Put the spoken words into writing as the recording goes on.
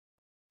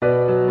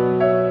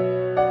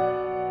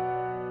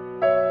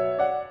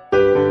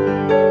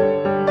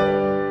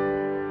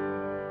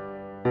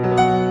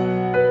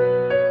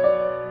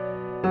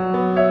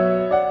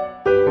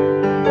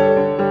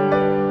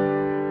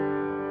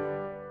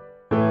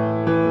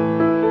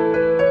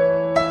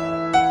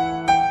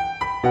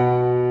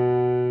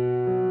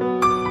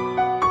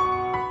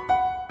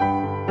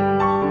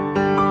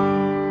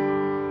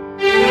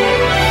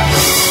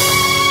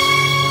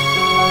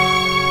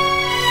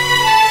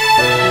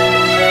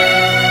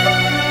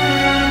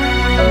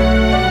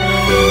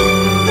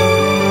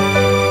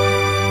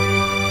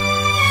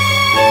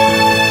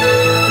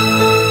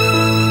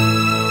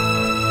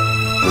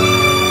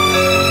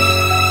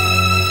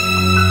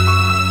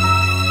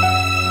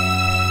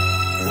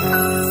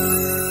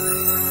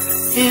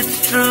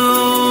It's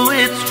true,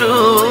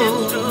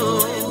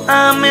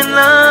 I'm in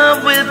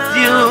love with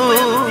you.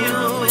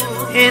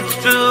 It's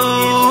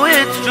true,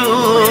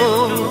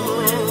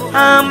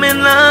 I'm in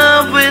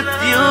love with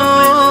you.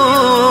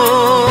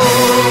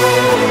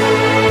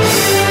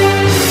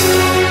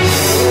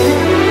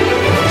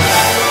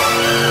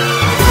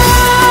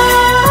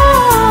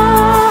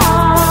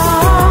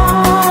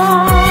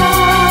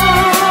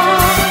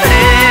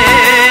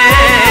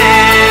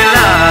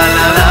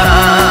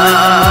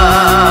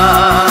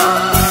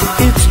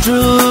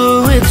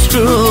 It's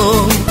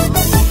true,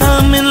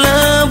 I'm in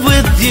love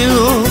with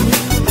you.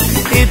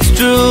 It's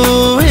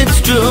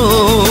true,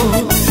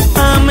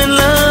 I'm in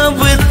love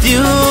with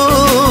you.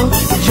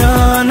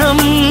 Janam,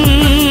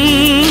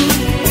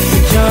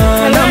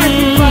 Hello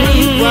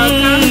everybody,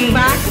 welcome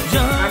back.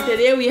 And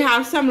today we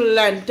have some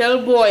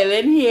lentil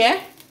boiling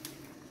here.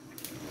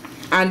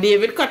 And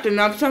David cutting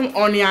up some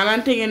onion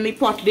and thing in the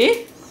pot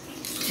there.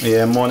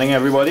 Yeah, morning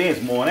everybody,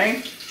 it's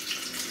morning.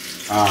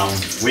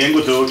 We ain't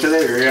go to work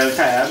today, we're real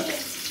tired.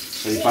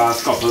 So the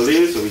past couple of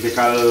days, so we take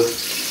a little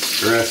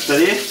rest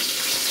today.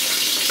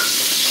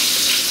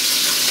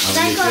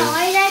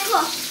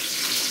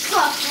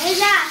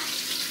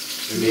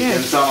 We're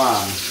making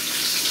some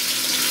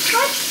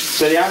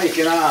today I'm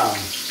making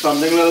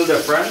something a little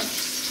different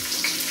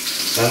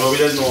than what we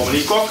did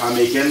normally cook. I'm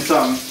making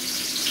some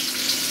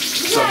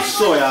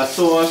soya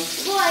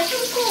sauce.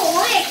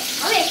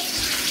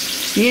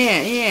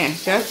 Yeah,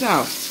 that's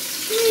how.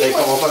 Hey,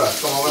 come over there.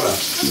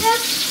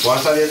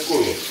 Once I get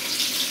cool.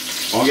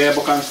 I'm going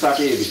to start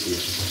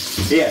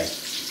everything. Yeah.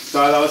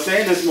 So as I was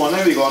saying this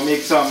morning, we're going to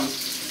make some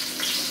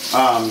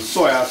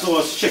soya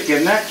sauce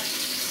chicken neck.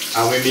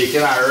 And we're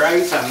making a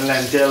rice and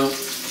lentil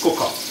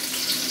cookup.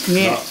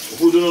 Yeah. Now,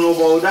 who don't know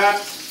about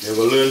that, they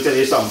will learn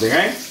today something,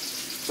 right?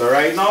 So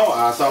right now,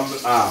 I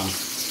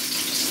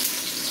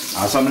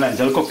have some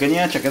lentil cooking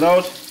here. Check it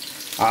out.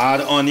 I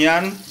add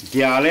onion,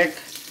 garlic,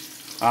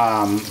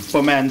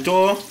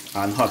 pimento,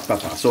 and hot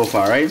pepper so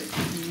far, right?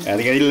 And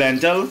to get the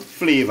lentil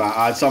flavor,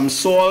 add some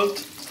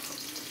salt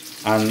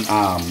and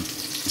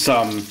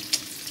some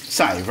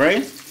chive,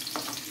 right?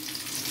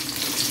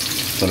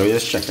 So let me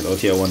just check it out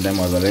here one time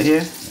as well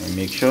here and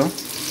make sure.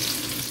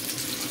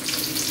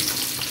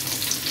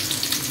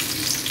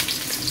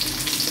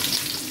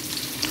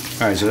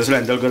 Alright, so this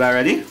lentil good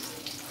already.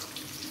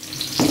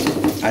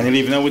 And you're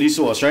leaving it with the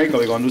sauce, right? Because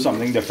we're going to do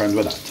something different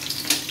with that.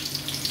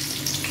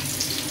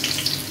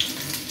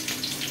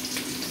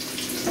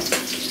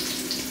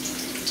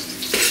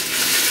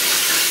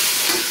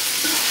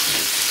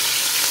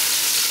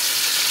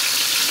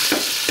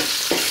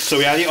 So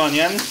we have the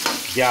onion,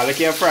 garlic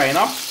here frying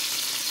up.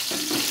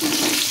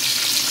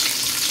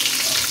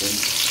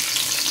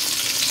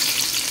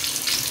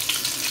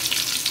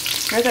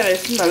 I thought it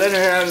smelled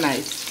real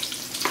nice.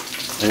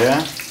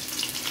 Yeah.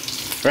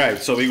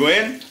 Right, so we go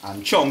in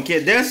and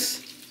chunkate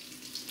this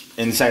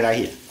inside of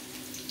here.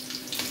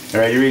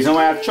 Right, the reason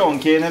why I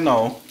chunkate it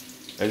now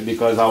is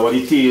because I want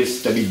the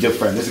taste to be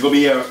different. This is going to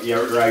be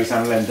your rice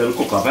and lentil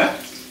cook-up, eh?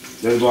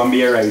 This is going to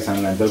be a rice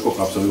and lentil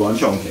cook-up, so we're going to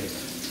chunk it.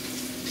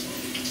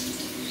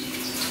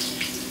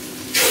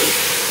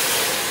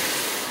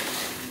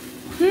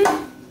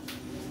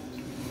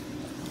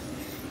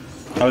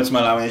 How it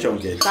smell when you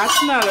chunk it? That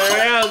smells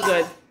real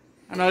good.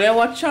 And now they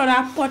watch how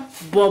that pot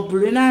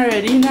bubbling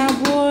already now,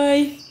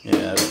 boy.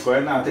 Yeah, go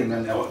ahead now, I think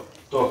then they'll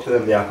talk to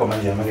them, they are coming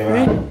here.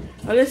 Right.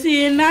 Are you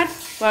seeing that?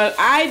 Well,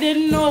 I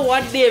didn't know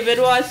what David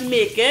was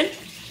making.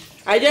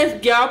 I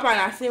just get up and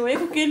I say, what are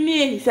you cooking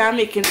here? He said, I'm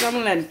making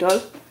some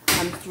lentil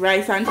and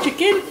rice and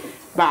chicken.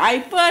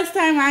 But first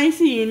time I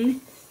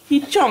seen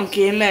he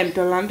chunking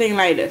lentil and thing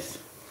like this.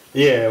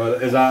 Yeah, well,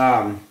 it's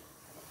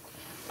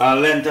a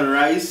lentil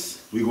rice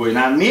we go in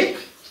and make.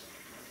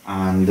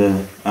 And,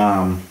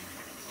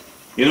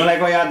 you know, like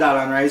how your dal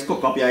and rice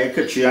cook up, you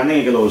kitchen, and then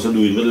you can also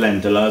do it with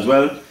lentil as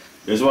well.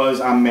 This was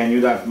a menu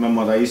that my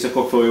mother used to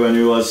cook for you when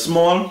you were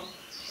small.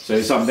 So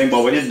it's something,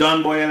 but when you're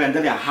done boiling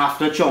lentil, you have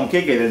to chunk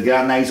it, it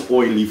get a nice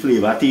oily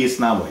flavor taste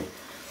now, boy.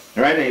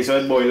 Right then, so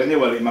it's boiling,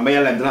 well, remember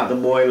your lentil have to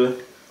boil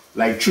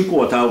like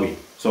 3/4 way.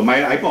 So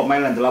I put my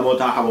lentil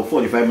about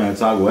 45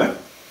 minutes ago, eh?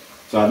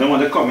 So I don't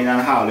want to come in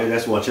and howl,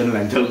 just watching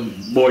lentil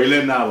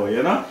boiling now, boy,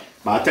 you know?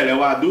 But I tell you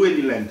what I do with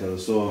the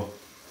lentils, so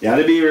you have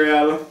to be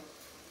real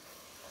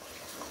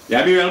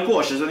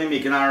cautious when you're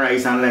making a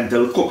rice and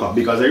lentil cook-up,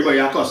 because everybody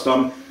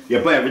accustomed, you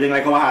put everything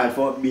like how I had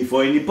for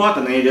before in the pot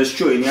and then you just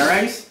throw in your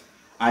rice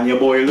and you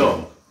boil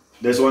down.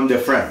 This one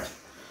different,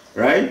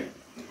 right?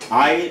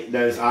 I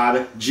just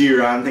add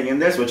Geera and thing in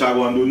this, which I'm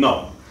going to do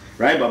now,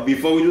 right? But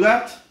before we do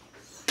that,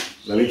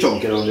 let me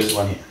chunk it on this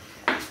one here.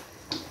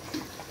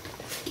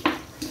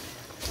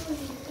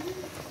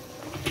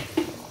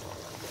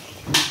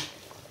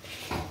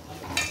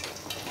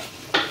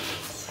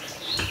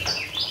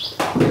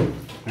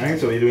 Alright,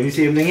 so we're doing the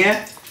same thing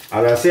here.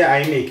 As I say,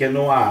 I'm making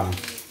no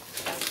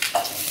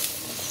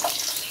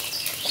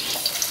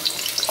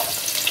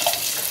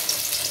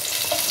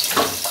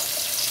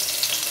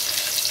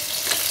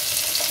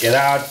you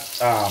add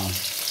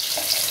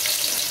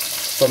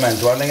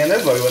ferment one thing in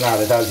this, but we won't add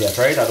it as yet,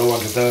 right? I don't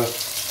want it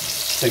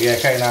to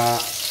get kind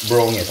of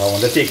brown yet. I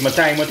want to take my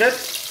time with it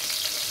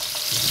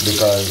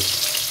because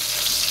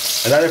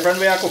it's a different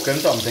way of cooking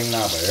something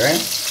now, boy, right?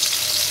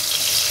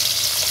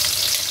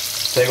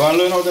 So you're going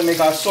to learn how to make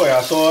a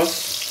soya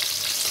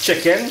sauce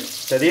chicken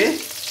today.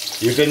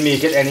 You can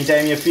make it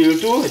anytime you feel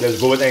to.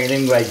 Just go with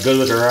anything like good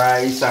with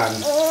rice and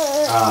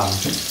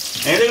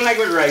anything like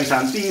with rice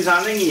and peas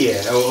and thing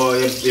here. Or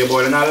you're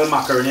boiling a little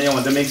macaroni and you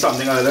want to make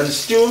something other than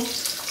stew.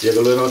 You're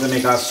going to learn how to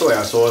make a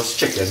soya sauce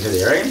chicken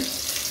today, right?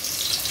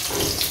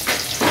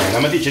 And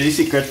I'm going to teach you the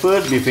secret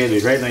first before you do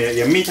it, right? Now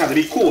your meat has to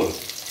be cold.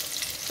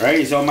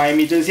 Right? So my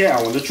meat is here.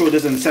 I want to throw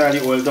this inside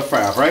the oil to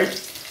fry up, right?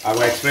 I'm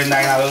going to explain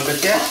that in a little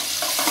bit here.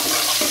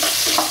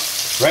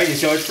 Right? You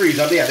see how it freezes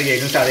up there? I think you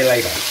can start it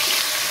like that.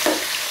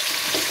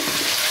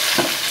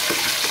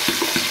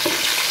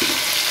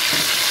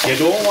 You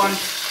don't want,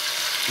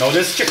 now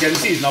this chicken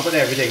seasoned up with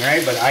everything,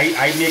 right? But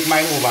I make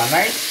mine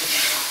overnight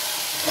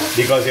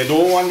because you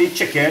don't want the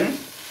chicken.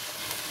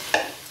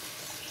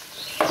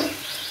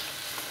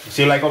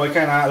 See like how it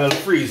kind of will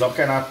freeze up,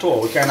 kind of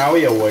thaw, kind of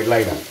way avoid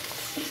like that.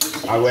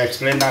 I will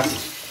explain that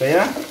for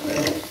you.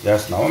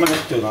 Just now I'm going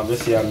to turn up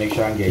this here and make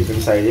sure I get it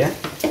inside here.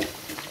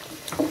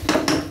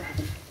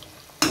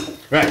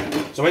 Right,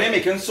 so when you're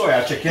making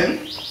soya chicken,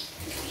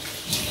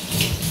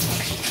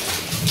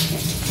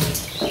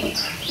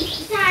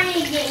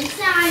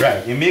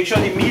 right, you make sure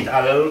the meat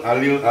a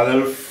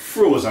little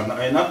frozen,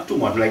 not too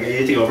much, like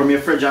you take it from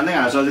your fridge and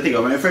then so you take it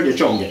from your fridge, you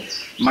chunk it.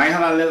 Mine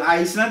had a little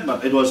ice in it,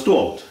 but it was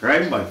thawed,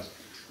 right? But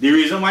the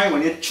reason why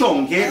when you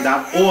chunk it,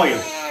 that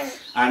oil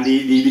and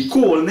the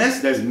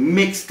coldness that's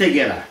mixed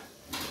together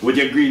with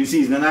your green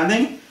seasoning and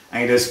thing,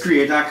 and it just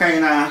create a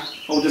kind of,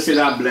 how to say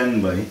that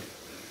blend, boy?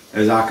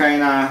 There's a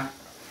kind of,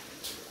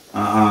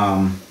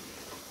 how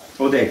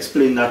to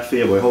explain that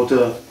flavor, how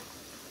to,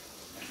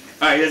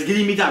 alright, just give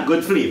the meat a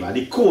good flavor.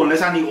 The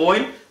coldness and the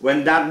oil,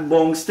 when that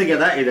bongs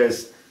together, it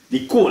is, the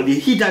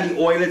heat of the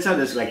oil itself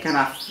is like kind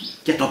of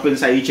get up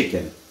inside the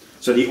chicken.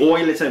 So the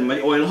oil itself, when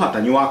the oil hot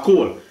and you are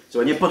cold, so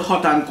when you put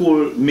hot and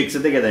cold, mix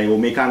it together, it will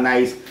make a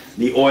nice,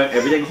 the oil,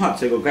 everything hot,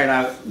 so it will kind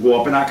of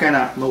go up in a kind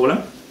of, so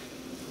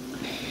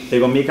it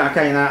will make a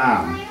kind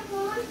of,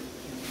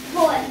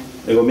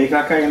 it will make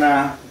a kind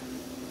of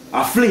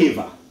a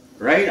flavor,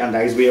 right? And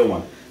that is where you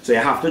want. So you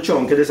have to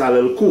chunk it a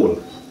little cool,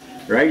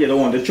 right? You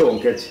don't want to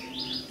chunk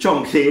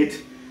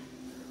it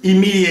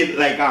immediate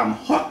like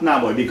hot now,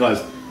 boy,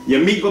 because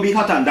your meat will be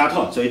hot and that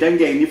hot, so you don't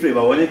get any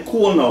flavor. When it's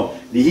cold now,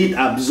 the heat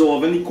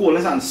absorbing the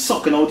coldness and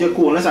sucking out your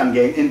coldness and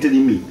getting into the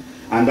meat.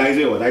 And that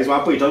is why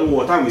I put it on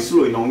water and we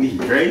slow it down the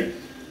heat, right?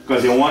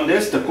 Because you want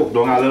this to cook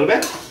down a little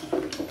bit.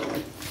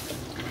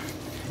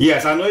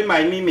 Yes, I know it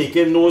might be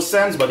making no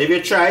sense, but if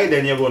you try it,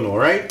 then you're going to know,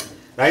 right?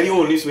 That's the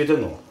only way to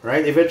know,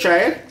 right? If you try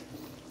it,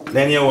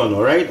 then you will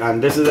know, right?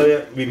 And this is the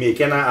way we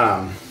making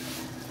a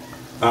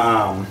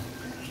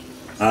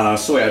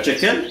soya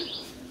chicken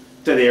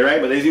today, right?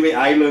 But this is the way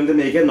I learned to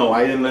make it. No,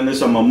 I didn't learn this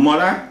from my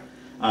mother.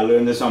 I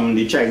learned this from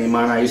the Chinese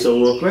man I used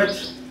to work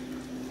with.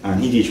 And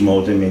he teach me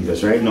how to make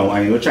this, right? Now,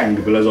 I know Chinese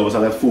people always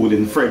have food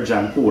in fridge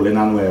and cooling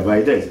and wherever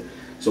it is.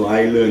 So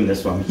I learned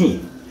this from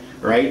him,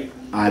 right?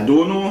 I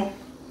don't know.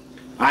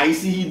 I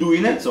see he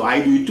doing it, so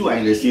I do it too,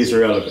 and this is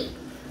relevant,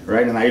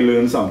 right? And I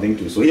learned something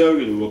too. So here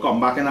we will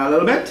come back in a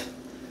little bit.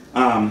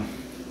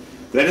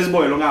 Let us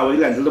boil on our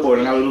lentil,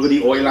 boil on a little bit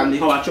the oil and the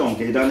hot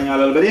chunky done in a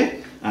little bit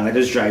here. And let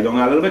us dry down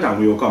a little bit and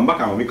we will come back.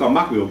 And when we come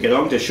back, we will get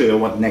on to show you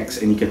what next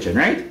in the kitchen,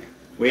 right?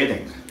 What do you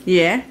think?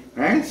 Yeah.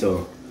 Right,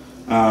 so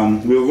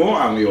we'll go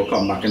and we will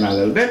come back in a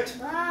little bit.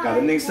 Got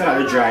them things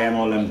started dry and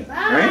all them things,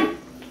 right?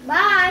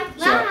 Bye.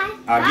 So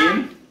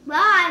again,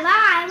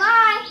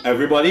 Bye.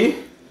 everybody,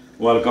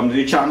 welcome to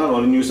the channel.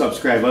 All the new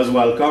subscribers,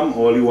 welcome.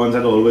 All the ones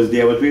that always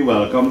there with me,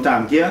 welcome.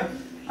 Thank you.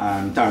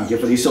 And thank you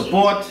for the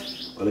support.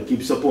 Well,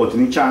 keep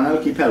supporting the channel,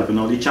 keep helping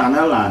out the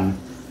channel, and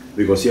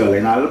we go see you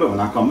in a little bit. When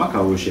I come back,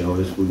 I will share how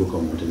this food will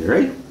come out today,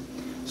 right?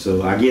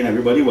 So again,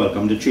 everybody,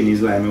 welcome to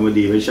Trini's Lime with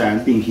David,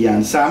 Sharon, Pinky,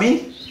 and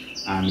Sammy.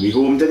 And we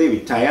home today.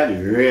 We tired. We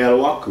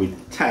real work. We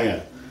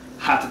tired.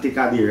 Had to take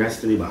out the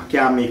rest of the back.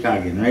 Can't make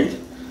again, right?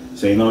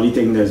 So you know the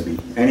thing does be.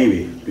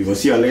 Anyway, we go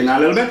see you in a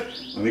little bit.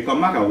 When we come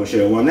back, I will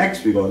share what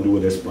next we're gonna do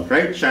with this pot,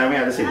 right? Sharon, we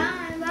have to say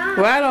that.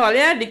 Well, all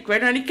yeah, the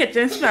right now the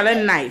kitchen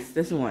smelling nice.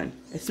 This one,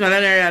 it's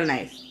smelling real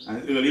nice.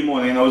 And early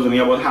morning, I was only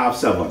about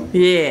 6:30.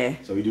 Yeah.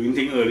 So we're doing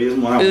things early this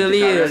morning.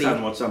 Early.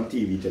 And watch some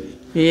TV today.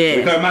 Yeah.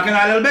 We come back in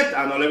a little bit,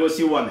 and I'll go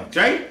see what next,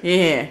 right?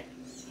 Yeah.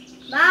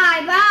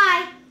 Bye.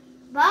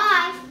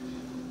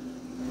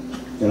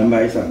 Tell them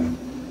bye, son.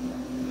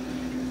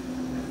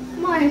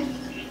 Come on.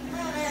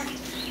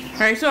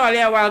 Alright, so all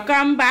yeah,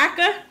 welcome back.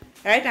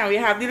 Right, and we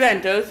have the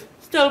lentils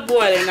still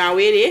boiling now,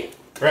 wait.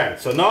 Right,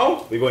 so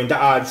now we're going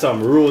to add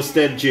some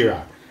roasted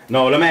Geera.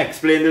 Now let me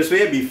explain this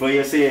way before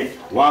you say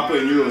what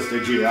putting the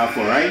roasted Geera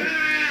for, right?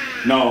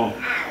 Now,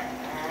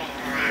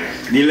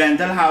 the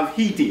lentil have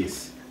heat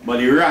taste, but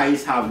the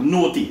rice have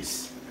no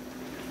taste.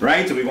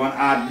 Right, so we're going to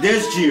add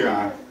this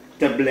Geera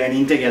to blend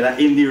in together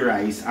in the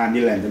rice and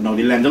the lentil. Now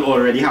the lentil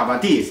already have a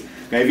taste,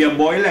 If you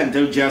boil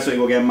lentil just so you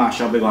go get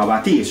mashed up, you go have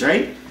a taste,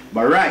 right?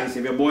 But rice,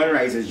 if you boil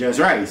rice, it's just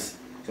rice.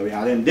 So we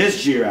add in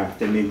this Geera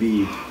to make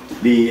the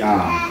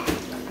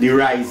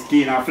rice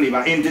gain a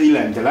flavor into the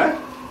lentil, right?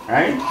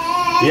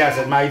 Yes,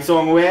 it might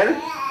sound well.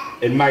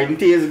 It mightn't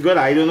taste good,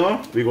 I don't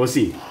know. We go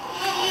see.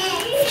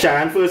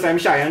 Sharon, first time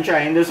Sharon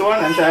trying this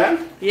one, and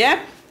Sharon? Yep.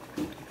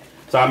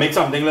 So I make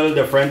something a little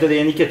different today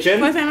in the kitchen.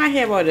 First time I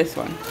hear about this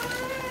one.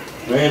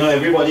 Well, you know,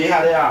 everybody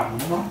had a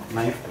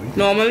knife.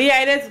 Normally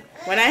I just,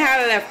 when I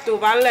had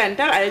leftover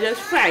lentil, I just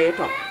fry it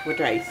up with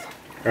rice.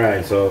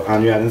 Right, so,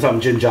 and you're adding some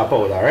ginger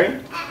powder,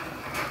 right?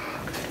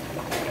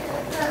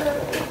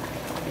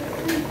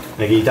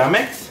 Nikita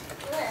mix?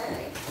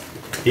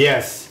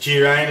 Yes,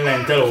 Geera and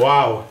lentil,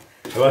 wow.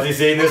 I was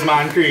saying this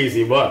man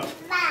crazy, but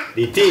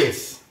the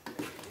taste.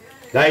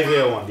 That is what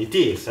I want, the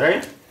taste,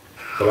 right?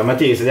 So let me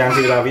taste it and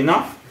see if I have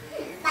enough.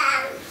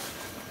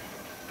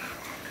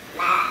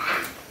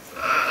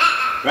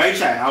 Right,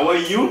 Shine, how are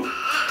you?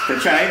 To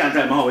try it and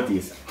tell me how it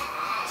is.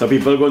 So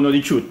people go know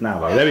the truth now,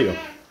 right? There we go.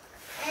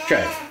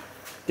 Try it.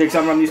 Take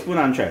some from the spoon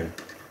and try it.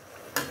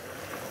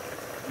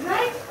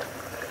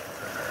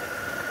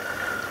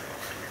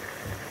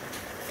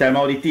 Tell me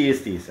how the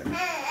taste is.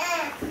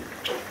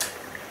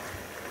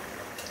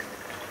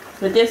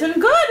 It tastes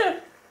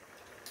good.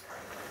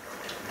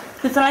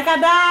 It's like a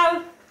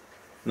dal.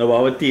 No,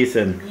 how it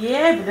tasting?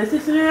 Yeah, but this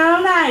is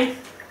real nice.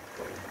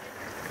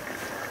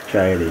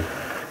 Try it.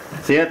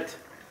 See it?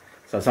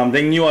 So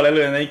something new I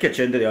learned in the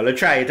kitchen today. I'll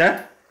try it,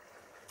 eh?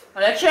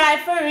 Well, let's try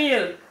it for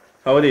real.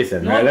 How it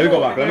tasting? Right, let me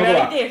go back. Let me go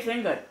back.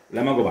 Tasting good.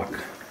 Let me go back.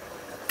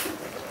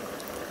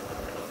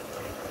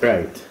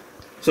 Right.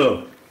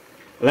 So,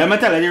 let me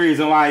tell you the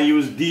reason why I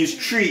use these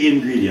 3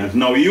 ingredients.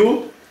 Now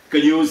you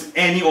could use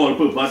any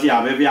all-purpose you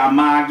have. If you have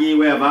Maggi,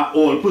 whatever,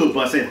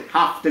 all-purpose, it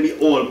have to be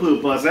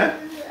all-purpose. Eh?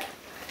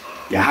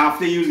 You have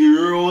to use the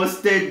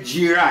roasted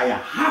Geera. You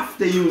have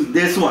to use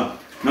this one.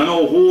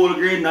 No whole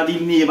grain, not the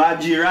neighbor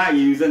Geera. You're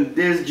using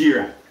this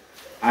Geera.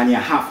 And you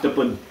have to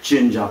put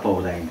ginger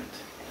powder in it.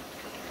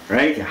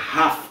 Right? You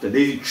have to.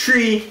 These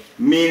 3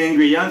 main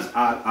ingredients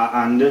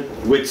and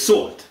with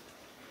salt.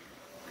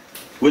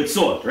 With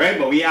salt, right?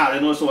 But we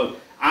added no salt.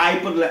 I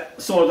put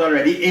salt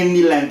already in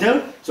the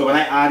lentil, so when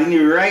I add in the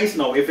rice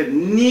now, if it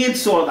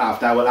needs salt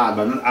after, I will add,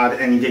 but not add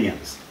anything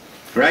else.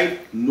 Right?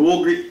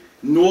 No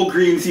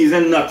green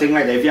seasoning, nothing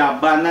like that. If you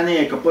have banana,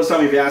 you can put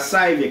some. If you have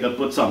side, you can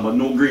put some, but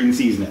no green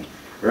seasoning.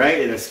 Right?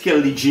 It'll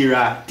kill the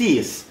Geera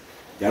taste.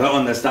 You don't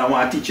understand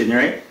what I'm teaching you,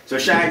 right? So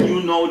Shag,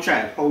 you know,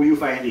 try it. How will you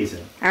find this?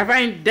 I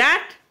find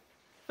that,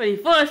 for the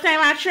first time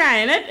I'm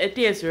trying it, it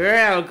tastes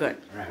real good.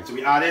 Right, so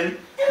we add in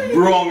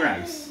brown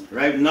rice.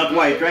 Right? Not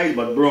white rice,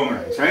 but brown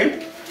rice,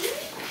 right?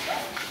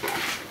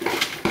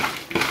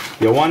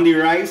 You want the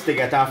rice to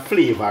get a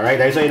flavor, right?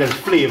 That's why it is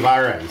flavor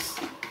rice.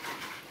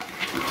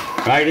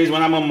 Right? This is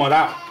one of my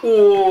mother's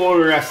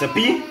old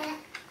recipe.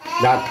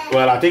 That,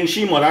 well, I think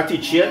she mother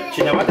teach it.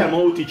 She never tell me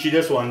how to teach you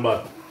this one,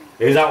 but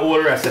it's an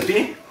old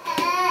recipe.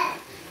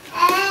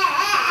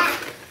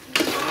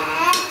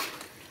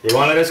 You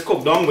want to just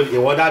cook down with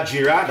you want that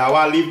Geera. That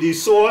will leave the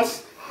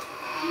sauce.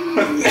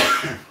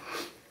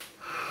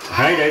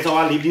 Alright, that's how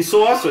I leave the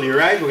sauce, so the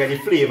rice will get the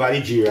flavor of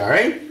the Geera,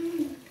 right?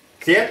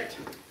 See it?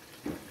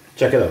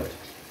 Check it out.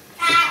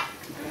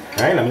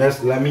 Alright,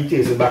 let me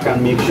taste it back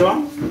and make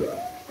sure.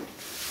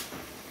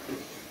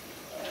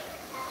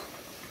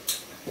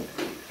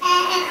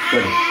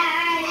 Good.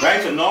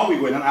 Right, so now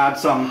we're going to add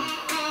some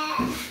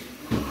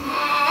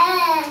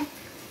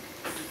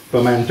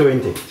pimento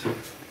into it.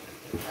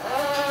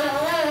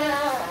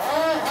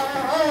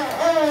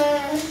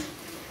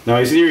 Now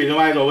you see the reason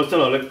why I always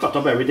tell her to cut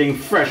up everything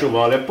fresh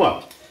over the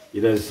pot. He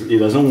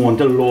doesn't want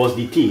to lose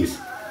the taste.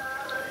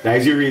 That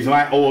is the reason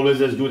why I always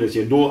just do this.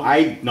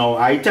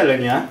 I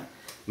telling you,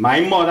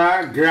 my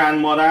mother,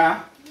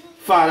 grandmother,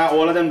 father,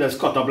 all of them just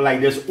cut up like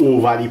this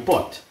over the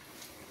pot.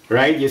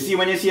 Right? You see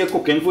when you see a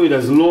cooking food,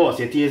 there's loss,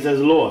 your taste is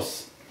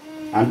lost.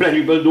 And plenty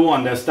of people don't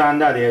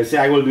understand that. They say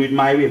I will do it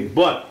my way.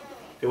 But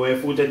the way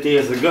food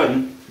tastes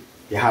good,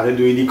 you have to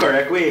do it the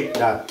correct way.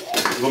 That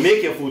will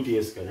make your food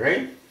taste good,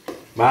 right?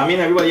 But I mean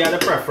everybody has a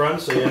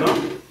preference, so you know.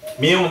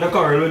 Me want to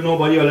quarrel with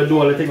nobody, I'll do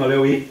all the thing all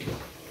the way.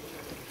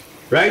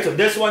 Right, so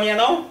this one you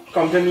know,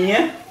 come to me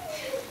here.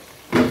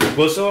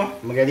 Also,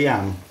 I'm gonna get the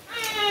ham.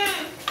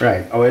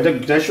 Right, I will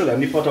just show them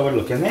the pot I was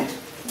looking at.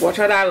 What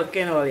are they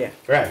looking at here?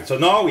 Right, so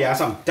now we have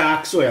some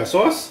dark soya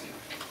sauce.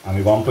 And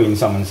we're going to put in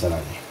some inside of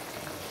it.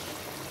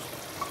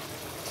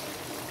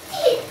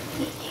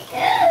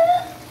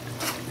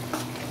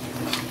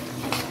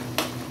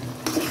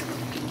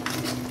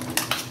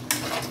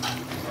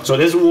 So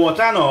this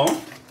water now,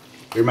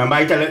 remember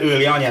I told you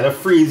earlier on you have to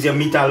freeze your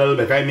meat a little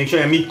bit, right? Make sure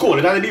your meat cold.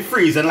 It doesn't be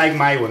freezing like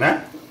my one, eh?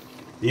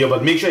 Yeah,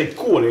 but make sure it's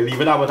cold. You leave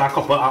it about a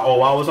couple of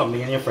hours or something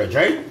in your fridge,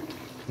 right?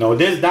 Now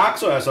this dark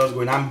soya sauce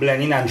going and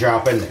blending and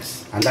dropping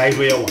this. And that is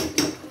what you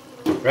want.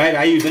 Right?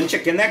 I'm using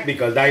chicken neck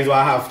because that is what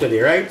I have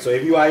today, right? So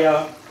if you are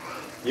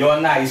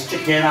your nice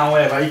chicken and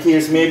whatever the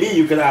case may be,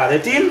 you can add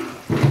it in.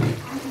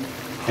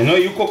 You know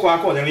you cook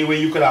accordingly where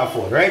you could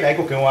afford, right? I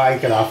cooking what I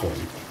can afford.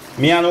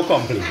 Me are no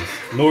complaints.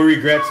 No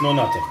regrets, no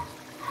nothing.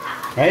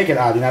 Right, you can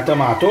add in a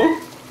tomato.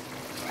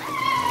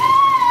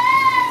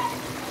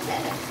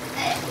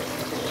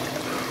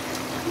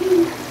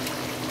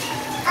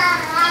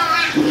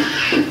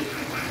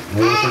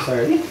 No, wash this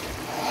already?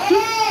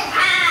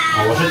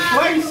 I wash it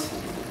twice.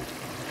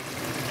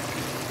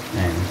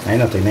 I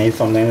nothing, I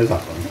sometimes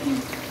happen.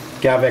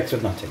 Can't vex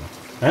with nothing.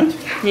 Right?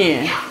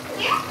 Yeah.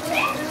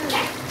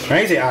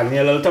 Right, so you add in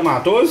your little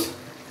tomatoes,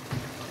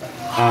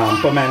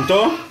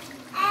 pimento,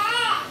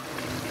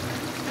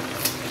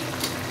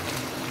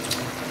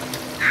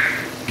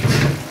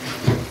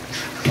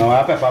 now I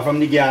have pepper from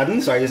the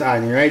garden, so I just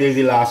add in, right? There's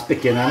the last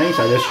picking on it,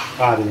 so I just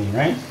add it in,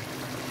 right?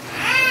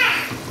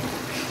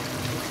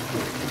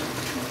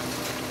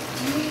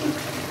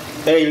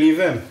 Hey, leave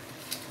him.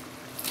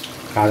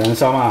 Add in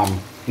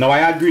some now I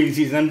add green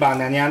seasoning,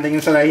 banana and things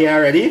inside here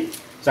already,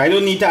 so I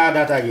don't need to add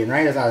that again,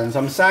 right? Just add in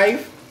some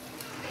chive.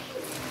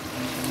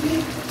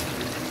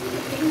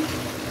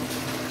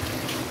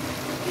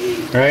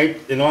 Right,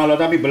 you know a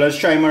lot of people just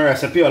try my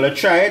recipe or let's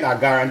try it. I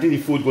guarantee the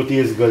food will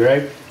taste good,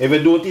 right? If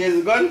it don't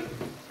taste good,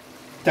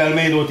 tell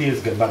me it don't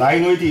taste good. But I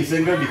know it tastes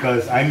good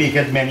because I make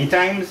it many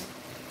times.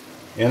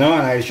 You know,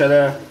 and I try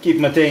to keep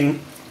my thing,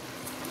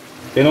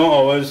 you know,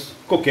 always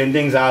cooking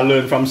things I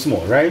learned from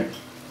small, right?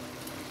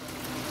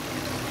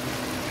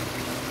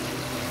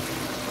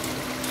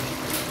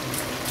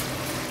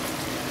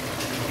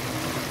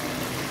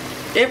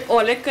 If all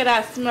it could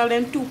have smelled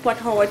in two pot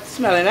how it's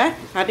smelling, eh?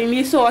 I think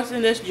the sauce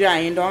in this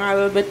drying down a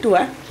little bit too,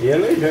 eh? Yeah,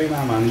 let it dry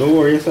now, man. Don't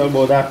worry yourself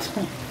about that.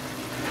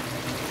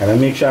 Gotta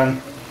make sure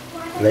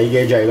let it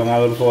get dry down a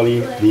little before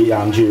the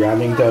Geera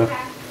thing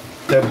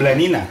to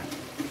blend in.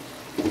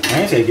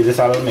 Right, so you give this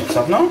a little mix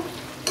up now.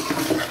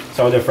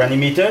 So different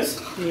meters.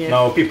 Yeah.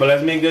 Now people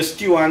let's make the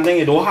stew and thing,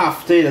 you don't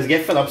have to just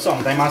get fed up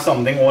sometime or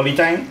something all the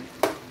time.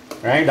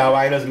 Right, that's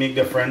why I just make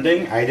different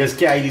thing. I just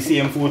carry the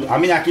same food. I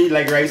mean I can eat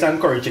like rice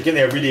and curry chicken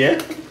every day.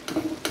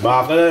 But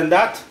after than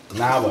that,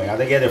 nah boy, I have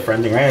to get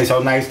different thing, right? It's how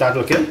nice that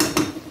looking.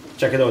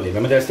 Check it out there.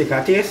 Let me just take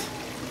a taste.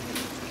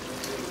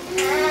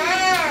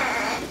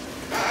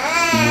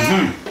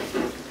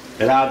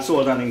 It adds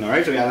salt and thing now,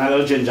 right? So we add a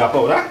little ginger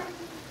powder.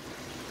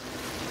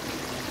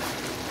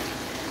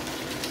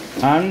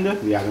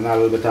 And we add a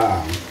little bit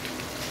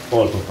of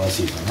all-purpose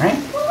seasoning, right?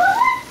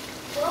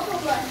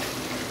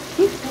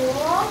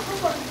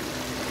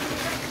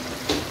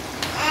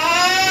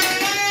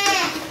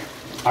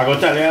 I go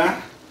tell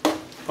you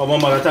how my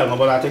mother tell me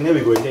about that thing there. We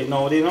go take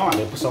now there now and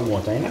they put some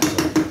water in it.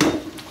 So.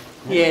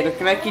 Yeah,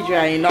 look like it's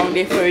drying down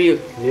there for you.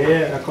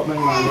 Yeah, I come in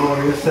man, don't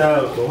worry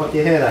yourself. Don't want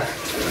to hear that.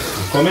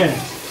 Come in.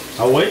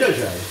 How wait to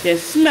dry? You're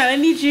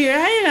smelling the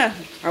Geera, you know.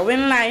 I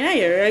went line,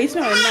 you're really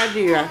smelling that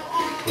Geera.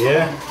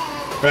 Yeah.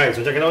 Right,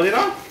 so check it out there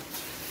now.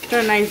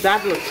 So nice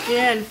that looks.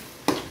 Yeah.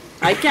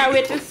 I can't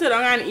wait to sit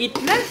down and eat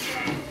this.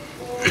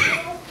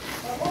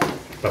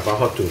 Pepper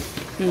hot too.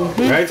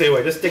 Right, so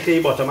you just stick to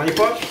the bottom of the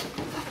pot.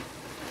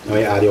 Now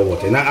you add your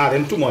water. You're not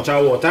adding too much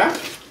of water.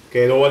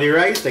 Okay, over the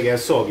rice to get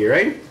soggy,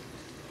 right?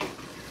 So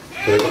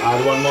we're going to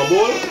add one more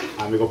bowl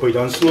and we're going to put it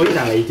on slowly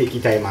and let it take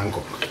your time and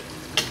cook.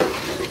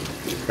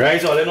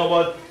 Right, so all you know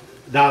about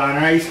dal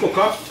and rice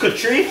cook-up,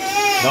 kitchery.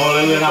 Now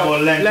we'll learn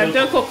about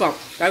lentil cook-up.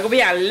 That's going to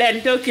be a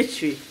lentil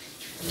kitchery.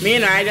 Me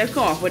and I just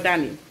come up with that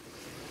name.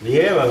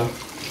 Yeah, well,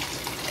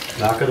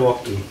 that could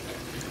work too.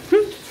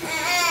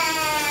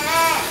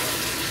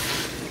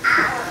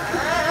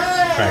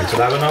 Right, so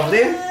that's enough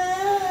there.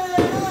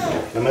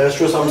 Let me just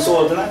throw some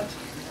salt in it.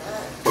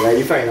 Like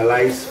the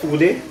finalized food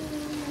there.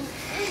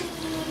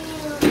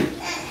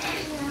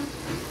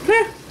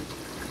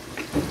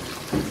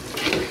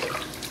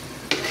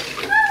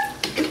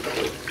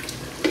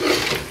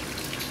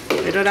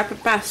 You know that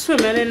pepper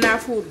swimming in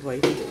that food,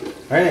 boy.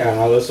 Right, and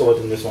a little salt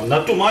in this one.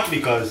 Not too much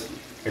because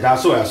it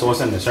has soya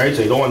sauce in this, right?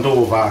 So you don't want to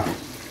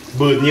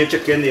overburden your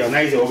chicken there.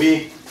 Nice, you'll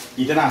be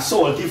eating a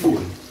salty food.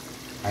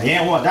 And you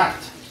ain't want that.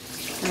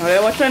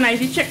 Now, watch when I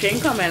see chicken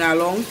coming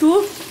along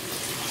too.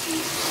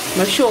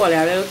 I'm sure a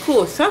little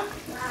closer.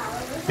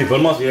 People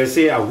must be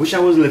say, I wish I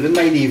was living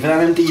by David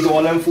and to eat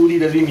all them food he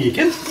does be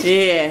making.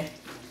 Yeah.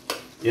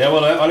 Yeah,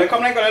 well, I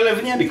come like I live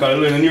in here because I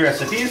learn new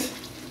recipes.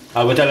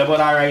 I will tell you about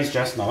our rice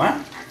just now,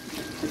 eh?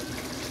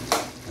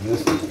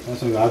 And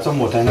so we add some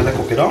more time to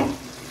cook it down.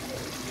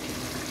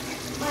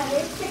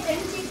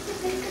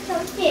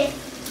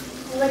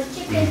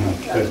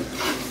 Good.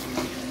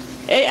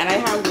 Hey, and I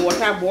have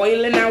water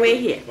boiling away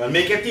here. Well,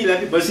 make your tea. Let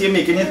people see you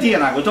making your tea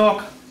and I go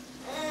talk.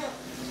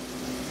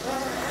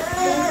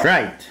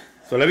 Right.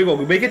 So let me go.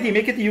 Make your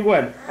tea, you go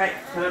ahead. Right,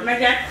 so let me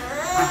get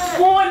a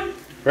spoon.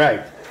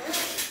 Right.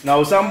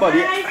 Now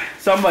somebody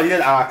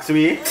that asks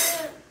me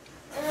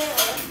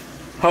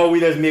why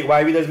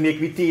we just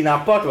make tea in a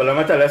pot. Well, let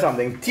me tell you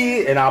something.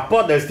 Tea in a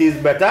pot does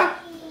taste better.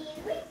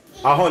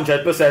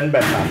 100%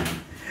 better.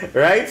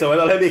 Right? So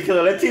when I make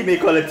a tea,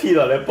 make all the tea in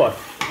a pot.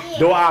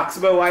 Don't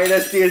ask me why it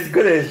does taste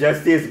good, it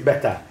just tastes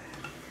better.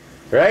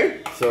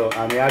 Right? So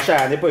I'm going to try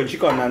and put in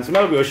chicken and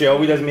smell. We'll show you how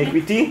we just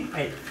make tea.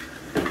 Right.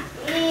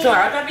 So a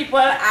lot of people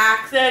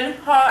asking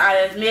how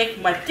I just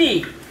make my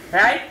tea.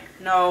 Right?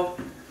 Now,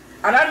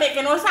 I'm not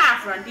making no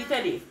saffron tea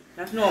today.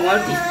 That's normal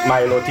tea.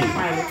 Milo tea.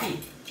 Milo tea.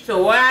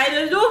 So what I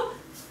just do,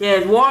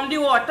 is warm the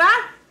water.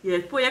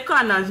 Yes, put your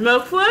condensed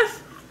milk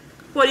first.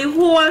 For the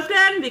whole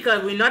thing,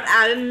 because we're not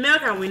adding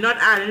milk and we're not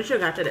adding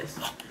sugar to this.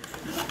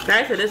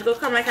 Right, so this will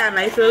come like a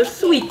nice little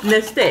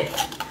sweetness there.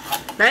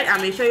 Right,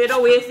 and make sure you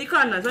don't waste the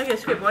condensed milk. You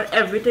scrape out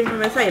everything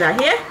from inside of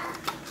here.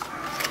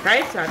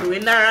 Right, so I'm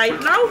doing that right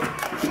now.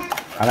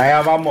 And I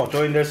have a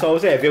motto in this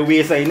house, if you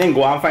waste anything,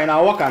 go and find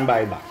out what can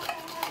buy back.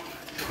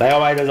 That's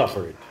how I just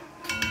operate.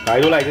 I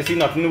don't like to see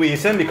nothing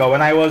wasting, because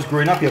when I was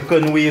growing up, you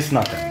couldn't waste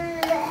nothing.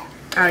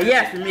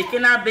 Yes, we're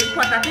making a big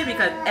pot of tea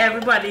because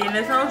everybody in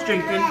this house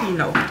drinking tea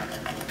now.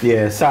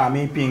 Yeah,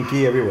 Sammy,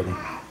 Pinky, everybody.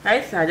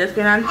 Right, so I just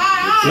gonna...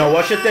 Now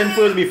wash your tin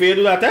first before you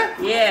do that, eh?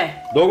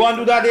 Yeah. Don't go and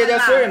do that there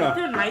just so, you know.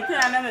 My tin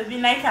and them must be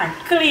nice and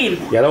clean.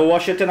 You don't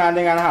wash your tin and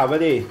have it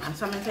there. And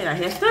some inside of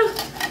here still.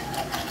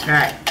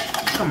 Right,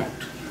 come out.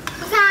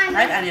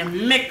 Right, and you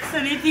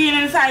mixing the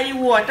tea inside the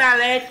water,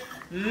 let it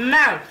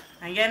melt.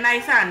 And get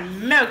nice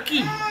and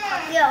milky.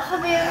 Right?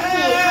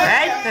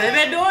 Because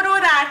if you don't do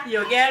that,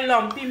 you get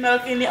lumpy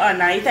milk in the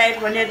underneath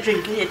when you're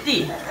drinking your tea.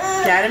 You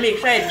have to make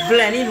sure it's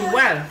blending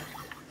well.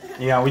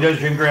 Yeah, we just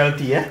drink real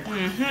tea, eh?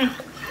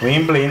 We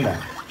ain't playing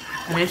that.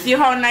 And you see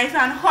how nice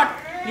and hot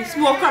the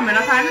smoke coming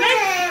up on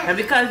it? And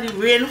because the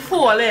rain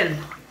falling,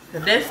 so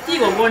this tea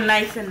will go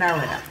nice in that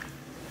weather.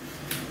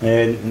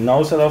 And now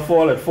instead of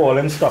falling,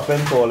 stopping.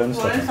 Falling,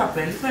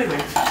 stopping, so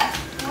good.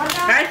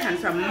 Right, and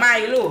some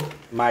Milo.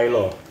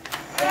 Milo.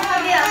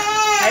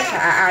 Right, so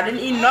I added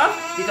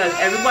enough because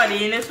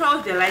everybody in this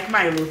house, they like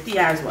Milo tea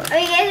as well.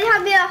 Okay,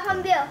 have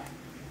beer.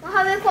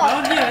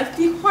 Now dear, it's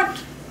tea hot.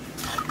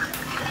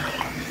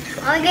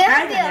 Okay,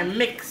 have Right, beer. and you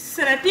mix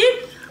the tea.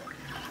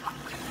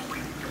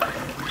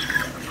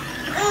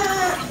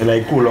 You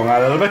like cool on a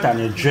little bit and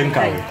you drink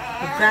out.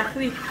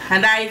 Exactly.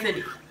 And that is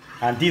it.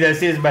 And tea that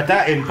says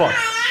better in pot.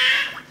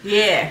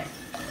 Yeah.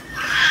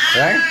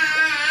 Right?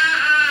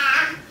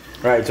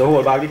 Right, so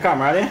hold back the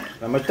camera there.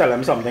 Let me tell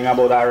them something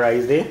about that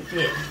rice there.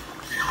 Yeah.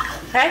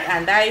 Right,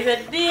 and that is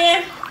it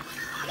there.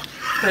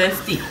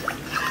 First tea.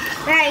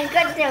 Right,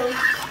 good too.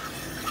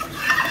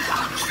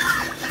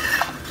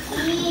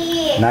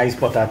 Yeah. Nice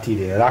pot of tea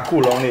there. That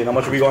cool on there. How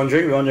much we gonna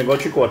drink? We gonna drink about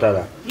 3/4 of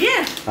that.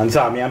 Yeah. And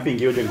Sammy and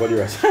Pinky will drink all the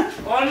rest.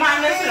 All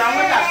man listen down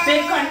with that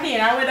big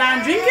container with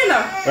that drinking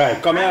now.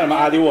 Right, come here, I'm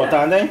add the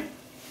water in there.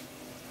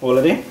 Hold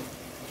it there.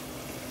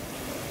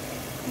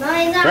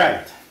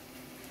 Right.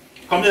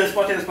 Come to this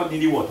pot and just put in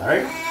the water,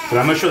 right? So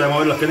I'm going to show them how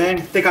we're looking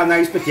at. Take a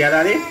nice picture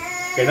of it.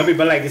 Okay, now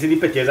people like to see the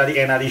pictures at the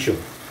end of the show.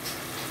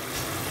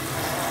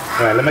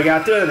 Right, let me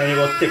get to it and then you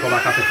go take over a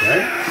picture,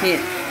 right? Yeah.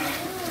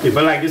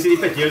 People like to see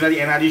the pictures at the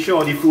end of the show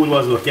how the food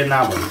was looking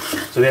now.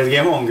 So they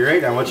get hungry,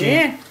 right? And watching.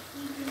 Yeah.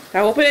 I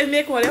hope it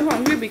make all them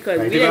hungry because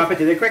right, take a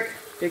picture quick.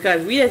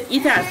 Because we just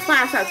eat as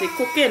fast as we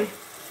cooking.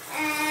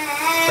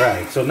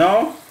 Right, so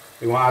now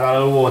we want to add a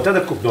little water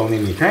to cook down the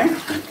meat, right?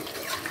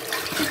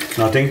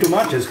 Nothing too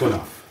much, just good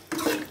enough.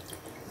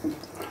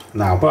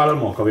 Now put a little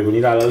more because we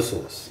need a little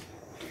sauce.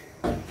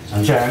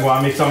 And try and go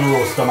and make some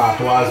roast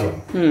tomato as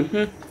well.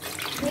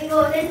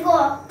 Let's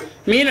go.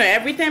 Me, you know,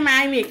 every time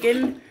I'm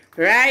making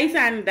rice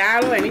and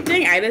dal or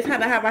anything, I just had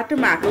to have a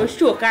tomato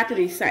choka to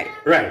the side.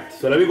 Right,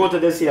 so let me go to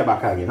this here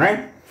back again,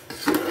 right?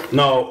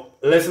 Now,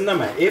 listen to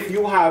me. If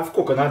you have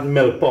coconut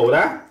milk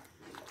powder,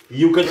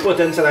 you could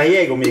put inside of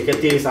here, go make it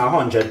taste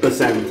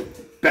 100%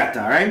 better,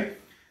 right?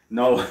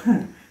 Now,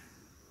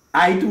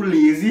 I too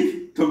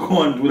lazy to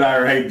go and do that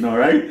right now,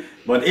 right?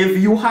 But if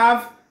you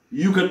have,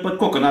 you could put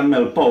coconut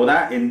milk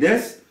powder in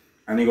this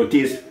and it will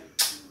taste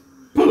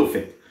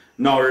perfect.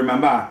 Now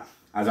remember,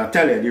 as I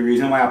tell you, the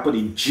reason why I put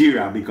the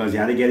Geera because you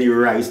have to get the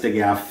rice to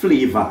get a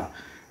flavor,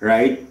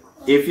 right?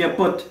 If you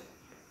put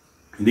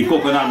the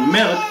coconut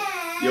milk,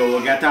 you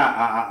will get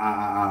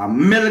a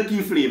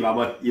milky flavor,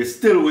 but you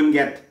still won't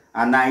get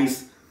a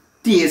nice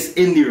taste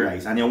in the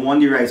rice. And you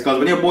want the rice, because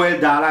when you boil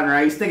dal and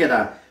rice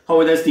together,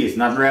 how it does taste?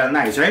 Not real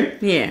nice,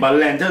 right? Yeah. But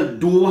lentils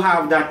do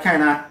have that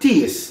kind of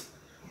taste.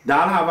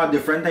 Dal have a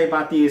different type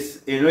of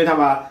taste. You know, it have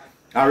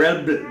a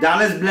real,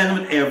 dal is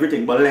blended with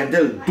everything, but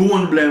lentil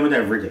don't blend with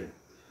everything.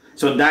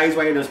 So that is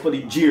why you just put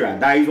the Geera.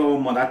 That is what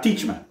my mother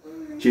teach me.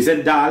 She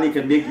said dal, you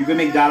can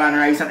make dal and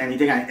rice and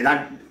anything, and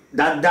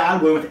that dal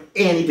going with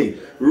anything.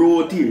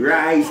 Roti,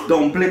 rice,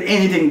 dumpling,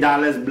 anything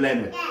dal is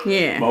blend with.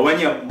 Yeah. But when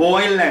you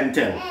boil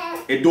lentil,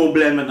 it don't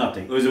blend with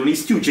nothing. It was only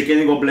stew chicken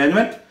you go blend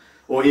with.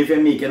 Or if you're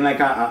making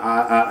like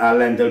a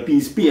lentil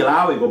peas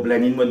pilau, you go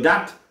blend in with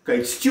that.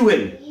 Because it's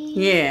stewing.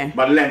 Yeah.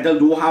 But lentil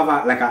do have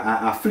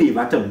a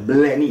flavor to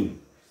blend in.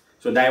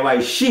 So that's why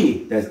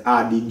she does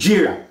add the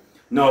Geera.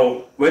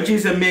 Now, when she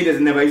used to make this,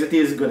 it never used to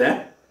taste good,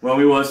 eh? When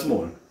we were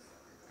small.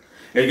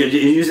 It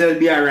used to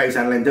be a rice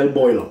and lentil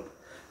boil up.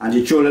 And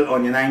she throw a little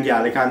onion and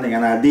garlic and thing.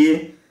 And a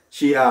day,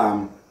 she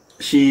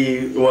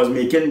was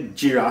making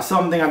Geera,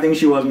 something I think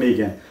she was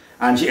making.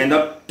 And she ended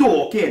up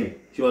talking.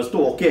 She was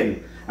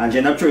talking. And she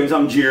ended up throwing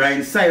some Geera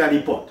inside of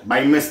the pot.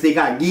 By mistake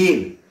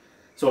again.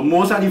 So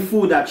most of the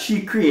food that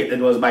she created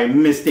was by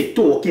mistake,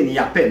 talking,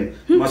 yapping.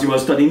 Because she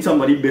was studying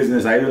somebody's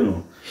business, I don't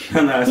know.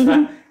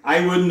 Understand?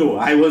 I wouldn't know.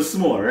 I was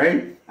small,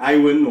 right? I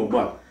wouldn't know.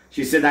 But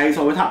she said that is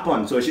how it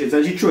happened. So she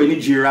said she threw in the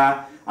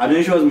Geera. I don't know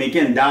if she was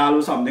making dal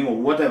or something or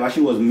whatever she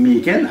was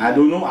making. I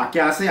don't know. I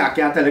can't say. I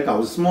can't tell you I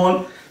was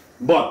small.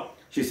 But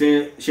she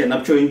said she ended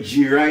up throwing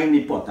Geera in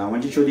the pot. And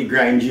when she threw the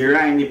grind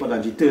Geera in the pot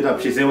and she turned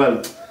up, she said,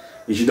 well,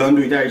 if she don't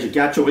do it, she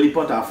can't throw the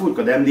pot of food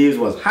because them days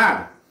was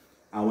hard.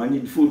 And when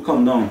the food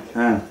come down,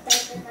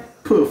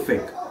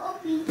 perfect.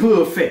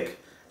 Perfect.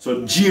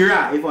 So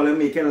Geera, if all I'm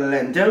making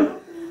lentil,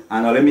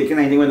 and all I'm making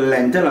anything with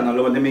lentil, and all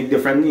I want to make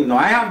different meal. Now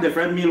I have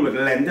different meal with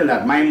lentil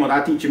that my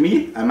mother teach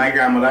me and my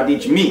grandmother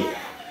teach me.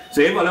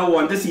 So if all I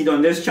want to see it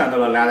on this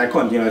channel, or that I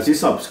continuously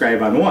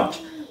subscribe and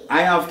watch,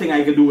 I have things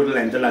I can do with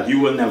lentil that you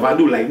will never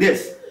do like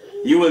this.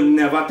 You will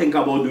never think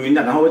about doing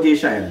that. How it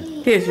tastes,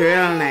 Cheyenne? Tastes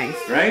real nice.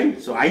 Right?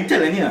 So I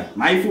telling you,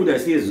 my food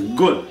is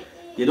good.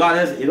 You don't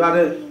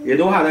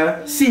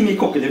have to see me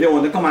cook it. If you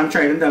want to come and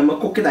try it and tell me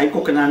cook it, I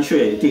cook it and show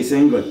you. It tastes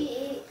good.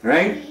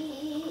 Right?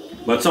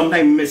 But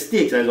sometimes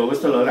mistakes, I always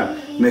tell her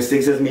that.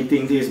 Mistakes is make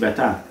things taste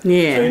better.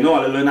 Yeah. So you know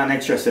how to learn an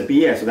next recipe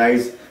here. So that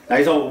is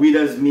how we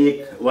just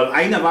make. Well,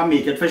 I never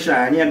make it for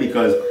Cheyenne here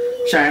because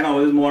Cheyenne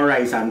always more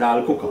rice and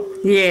dal cook.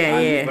 Yeah,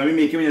 and yeah. when we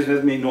make it, we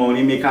just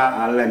normally make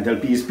a lentil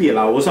peas peel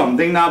or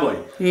something now, boy.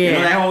 Yeah. You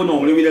know like how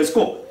normally we just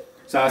cook.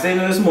 So I say, you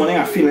know, this morning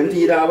I feeling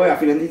tea that boy, I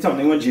feeling tea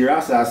something with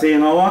Geera. So I say, you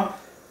know what?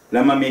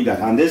 Let me make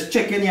that. And this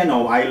chicken here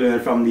now, I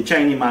learned from the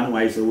Chinese man who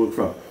I used to work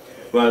from.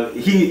 Well,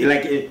 he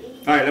like it.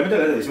 Alright, let me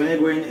tell you this. When you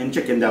go in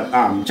chicken,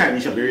 the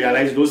Chinese shop, you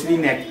realize you don't see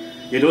the neck,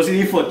 you don't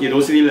see the foot, you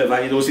don't see the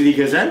liver, you don't see the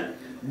gizzard.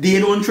 They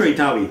don't throw it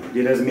away.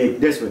 They just make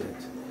this with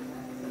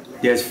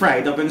it. They just fry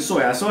it up in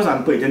soya sauce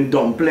and put it in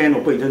dumpling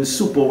or put it in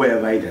soup or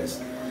wherever it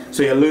is.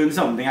 So you learn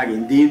something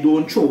again. They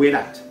don't throw away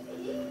that.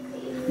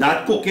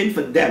 That cooking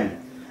for them.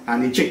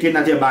 And the chicken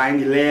that you're buying,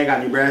 the leg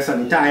and the breast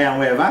and the thigh and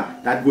whatever,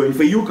 that's going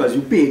for you because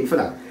you're paying for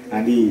that.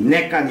 And the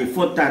neck and the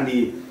foot and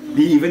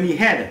even the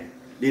head,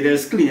 they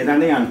just clean it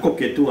and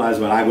cook it too as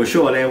well. I will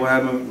show you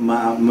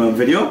my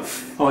video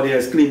how they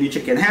just clean the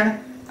chicken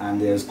head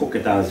and they just cook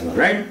it as well,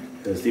 right?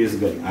 Because this is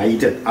good. I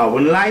eat it. I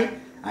wouldn't lie.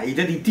 I eat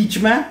it. He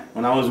teach me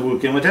when I was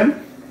working with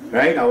him,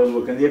 right? I was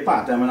working there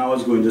part-time when I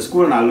was going to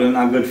school and I learned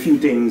a good few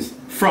things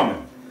from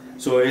him.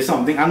 So it's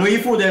something. I know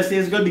your food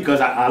tastes good because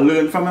I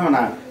learned from him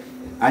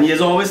and he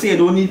always say you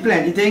don't need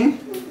plenty thing.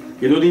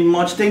 You don't need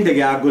much thing to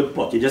get a good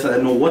pot. You just have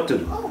to know what to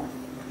do.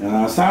 You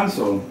understand?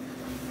 So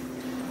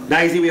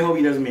that is the way how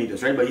he does make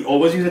this, right? But he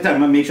always use the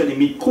time and make sure the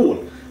meat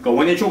cold. Because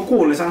when you throw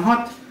coldness and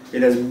hot, it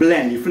just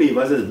blend, the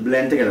flavors just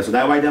blend together. So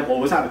that's why they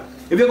always have it.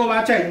 If you go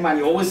back to Chinese man,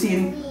 you always see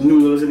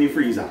noodles in the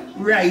freezer,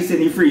 rice in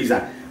the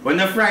freezer. When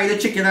they fry the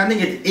chicken and they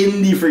get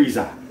in the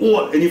freezer,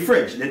 or in the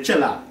fridge, the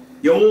chiller.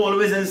 You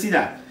always see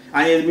that.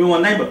 And you'll be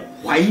wondering, but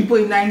why you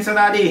put 9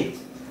 inside there?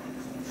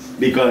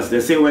 Because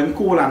they say when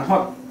cold and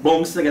hot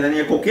bounce together and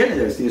you cook it,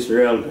 it tastes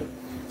real good.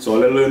 So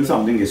I'll learn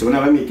something. So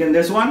whenever making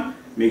this one,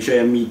 make sure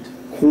your meat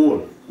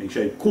cold. Make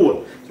sure it's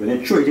cold. So when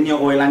you throw it in your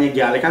oil and your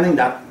garlic and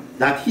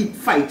that heat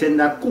fighting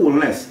that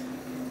coolness.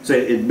 So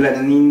it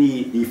blending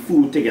in the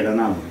food together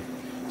now.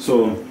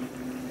 So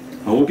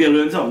I hope you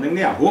learn something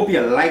there. I hope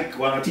you like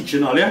what I'm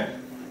teaching earlier.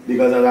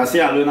 Because as I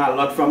say, I learn a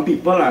lot from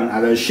people and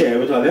I share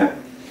with earlier.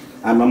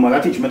 And my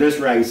mother teach me this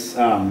rice.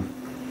 I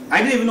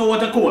didn't even know what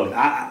to call it.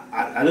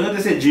 I don't know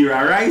if they say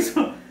Geera rice.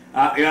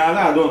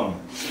 I don't know.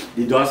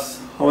 The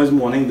dust, how is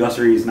morning dust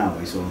raised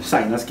now? So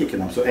sinus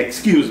kicking up. So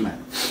excuse me.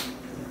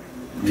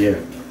 Yeah.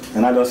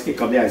 And I just kick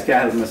up the ice,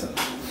 can't help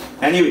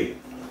myself. Anyway,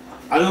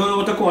 I don't know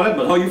what to call it,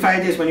 but how you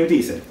find this when you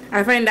taste it?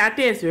 I find that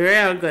tastes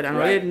real good and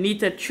Right. we need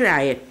to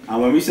try it.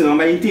 And when we sit down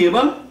by the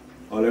table,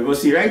 all you go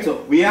see, right?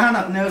 So we have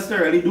nothing else to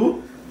really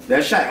do.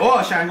 There's Shy.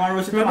 Oh, Shy gonna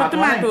roast the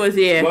Tomatoes,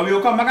 yeah. But we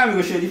will come back and we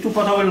will show you the 2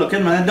 pots we're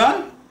looking when it's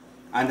done.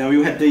 And then we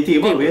will head to the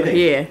table, where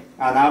they? Yeah.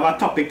 And I have a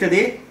topic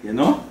today, you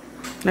know?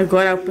 I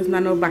got up with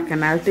no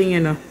bacchanal thing, you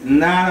know.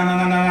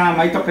 Nah,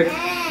 my topic.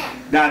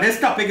 Now this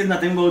topic is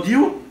nothing about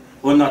you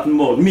or nothing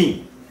about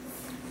me.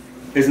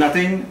 It's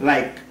nothing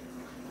like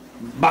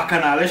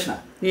bacchanalish now.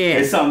 Yeah.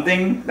 It's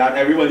something that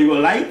everybody will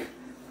like.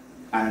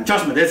 And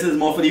trust me, this is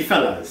more for the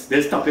fellas.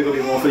 This topic will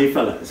be more for the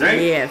fellas, right?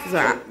 Yes.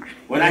 So,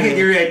 When I hit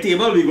the red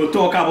table, we will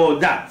talk about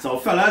that. So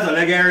fellas, all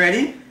you get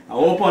ready. I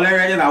hope all you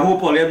ready and I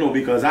hope all you know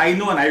because I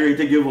know and I ready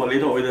to give all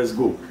it how it does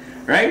go.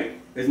 Right?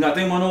 It's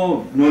nothing more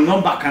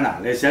no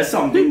bacchanal. It's just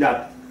something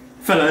that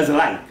fellas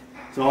like.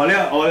 So all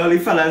the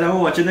fellas that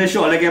are watching this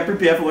show, all you get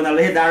prepared for when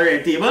I hit that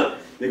red table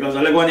because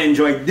all you going to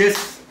enjoy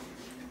this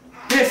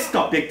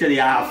topic today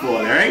I have for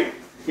all, right?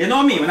 You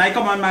know me, when I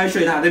come on my show,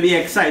 it had to be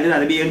excited, it had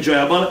to be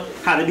enjoyable,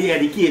 had to be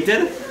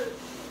educated,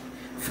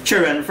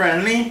 children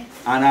friendly,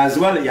 and as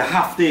well, you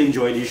have to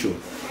enjoy the show.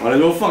 Well,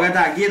 don't forget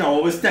again, I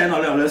always tell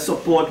all the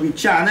support with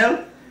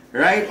channel,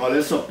 right? All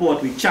the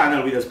support with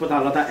channel, we just put a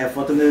lot of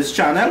effort in this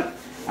channel,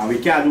 and we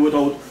can't do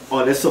without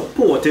all the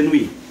support in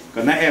we.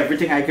 Because not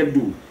everything I can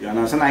do. You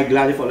understand? I'm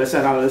glad if all the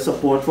send all the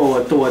support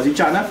forward towards the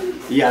channel.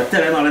 Yeah,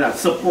 telling all of that,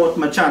 support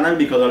my channel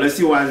because all the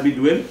see what I'll be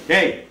doing.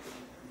 Hey,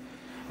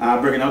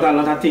 bringing out a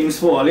lot of things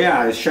for all.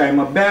 Yeah, I try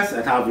my best.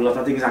 I have a lot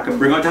of things I can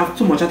bring out. I have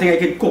too much I think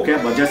I can cook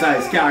it, but just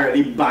I can't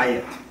really buy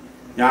it.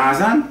 You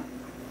understand?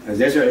 I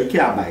just really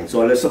can't buy it.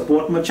 So I'll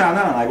support my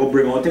channel and I go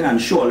bring out things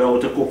and show you how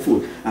to cook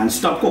food. And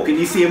stop cooking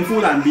the same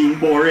food and being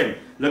boring.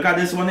 Look at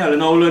this one here. I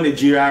now learn the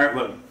Geera.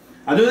 Well,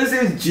 I don't know if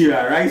it's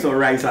Geera rice or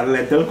rice and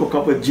lentil cook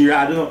up with Geera.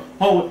 I don't know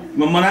how.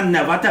 My mother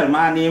never tell me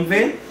her name for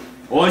it.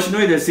 All she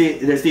knows is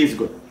it tastes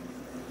good.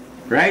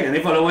 Right? And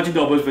if I watch the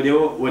doubles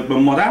video with my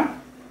mother,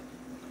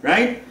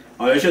 right?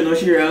 All she know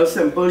she real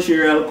simple, she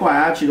real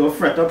quiet, she don't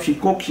fret up, she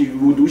cook, she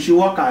do she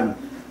work and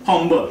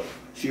humble.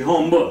 She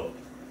humble.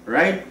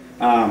 Right?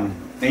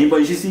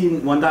 Anybody she see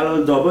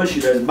 $1 double, she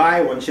just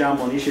buy. When she have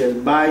money, she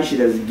just buy, she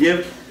just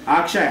give.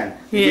 Action.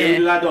 Yeah.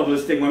 Give that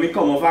doubles thing. When we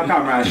come off our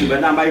camera, she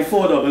went and buy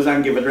 4 doubles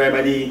and give it right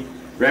by the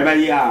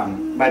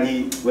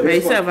what is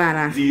it called?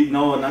 Savannah.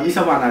 No, not the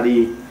Savannah,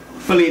 the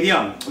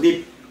Palladium,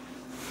 the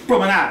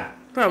Promenade.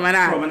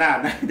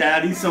 Promenade.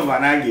 That's the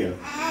Savannah girl.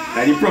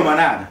 That's the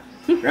Promenade.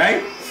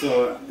 Right?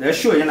 So let's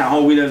show you now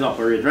how we just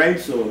operate, right?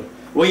 So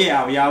we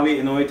have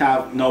you know, it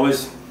have now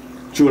is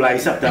July,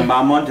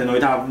 September month, you know,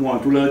 it have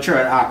 1, 2 little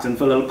children asking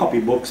for little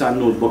copybooks and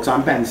notebooks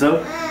and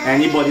pencil.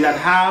 Anybody that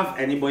have,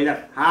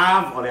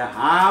 or they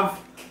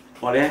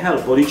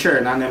help for the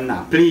children and them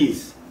now,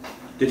 please.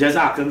 They just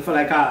asking for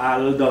like a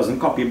little dozen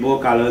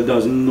copybook, a little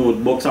dozen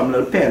notebooks, some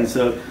little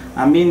pencil.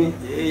 I mean,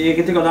 you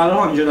can take out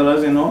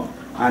 $100, you know,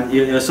 and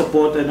you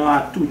support, you know,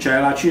 a 2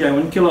 child, 3 child,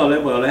 won't kill all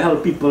them, but they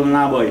help people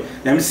now, boy.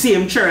 Them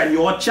same children,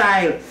 your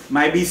child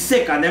might be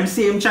sick, and them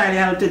same child you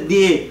help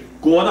today.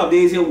 God of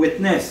days your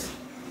witness.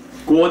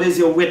 God is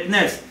your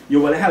witness.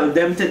 You will help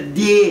them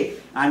today.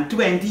 And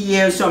 20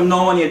 years from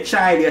now, when your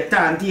child, your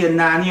auntie, your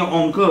nanny, your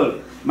uncle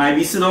might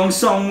be sitting down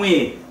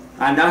somewhere,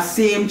 and that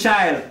same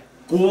child,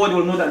 God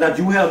will know that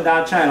you help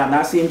that child, and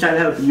that same child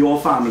help your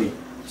family.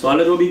 So all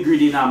don't be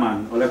greedy now,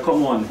 man. All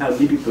come on, help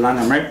the people and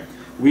them, right?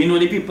 We know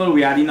the people,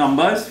 we are the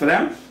numbers for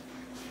them.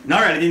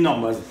 Not really the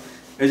numbers.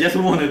 It's just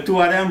 1 or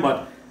 2 of them,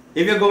 but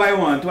if you go by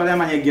 1 or 2 of them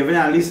and you're giving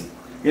at least,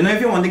 you know,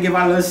 if you want to give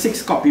a little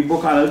 6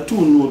 copybook, a little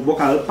 2 notebook,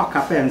 a little pack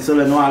of pencil,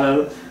 you know, a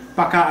little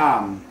pack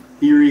of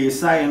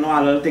eraser, you know,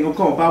 a little thing will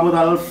come up about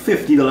a little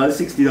 $50,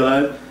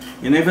 $60.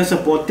 You know, if you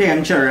support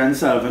 10 children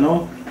self, you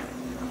know,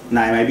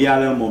 now it might be a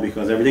little more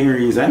because everything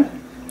reason.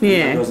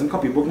 Yeah. A dozen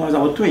copybook now is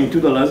about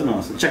 $22 now,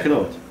 so check it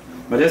out.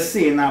 But just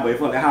saying now, but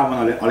if all they have,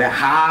 all they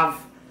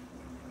have,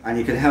 and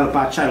you can help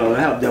our child or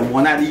help them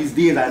one of these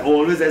days, I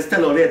always just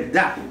tell all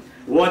that.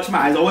 Watch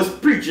my, I always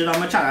preaching on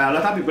my channel. A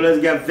lot of people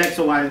just get vexed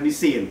over what I be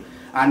saying.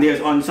 And there's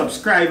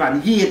unsubscribe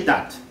and hate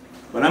that.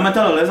 But I'm going to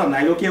tell you something,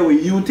 I don't care what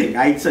you think,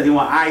 I tell you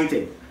what I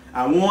think.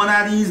 And one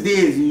of these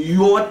days,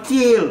 your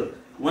tail,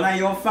 one of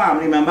your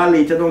family member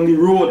later down the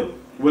road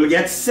will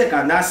get sick,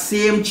 and that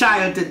same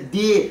child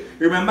today,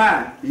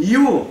 remember,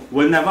 you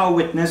will never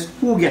witness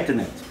who getting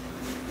it.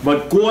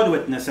 But God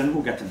witnessing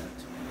who getting it.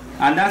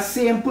 And that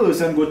same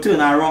person go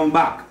turn around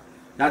back.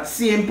 That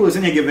same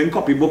person you're giving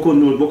copybook or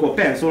notebook or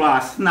pencil or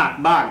a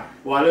snack bag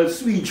or a little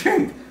sweet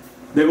drink.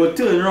 They will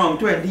turn around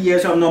 20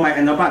 years from now, might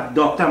end up a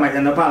doctor, might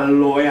end up a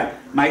lawyer,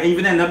 might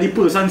even end up the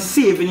person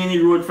saving any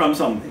road from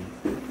something.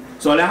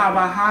 So they have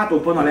a heart,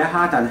 open all their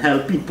heart and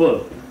help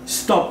people.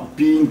 Stop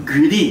being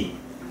greedy.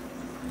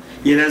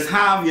 You just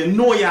have, you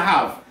know you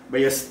have,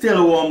 but you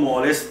still want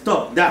more. Let's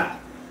stop that.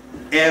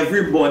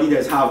 Everybody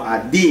does have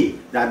a day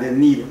that they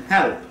need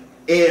help.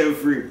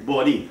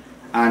 Everybody.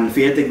 And for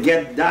you to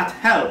get that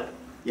help,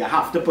 you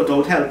have to put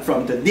out help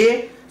from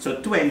today.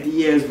 So 20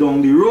 years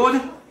down the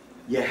road,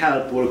 your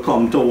help will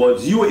come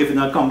towards you. If it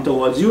not come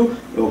towards you,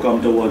 it will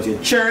come towards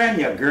your children,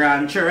 your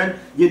grandchildren.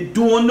 You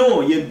don't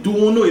know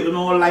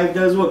how life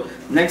does work.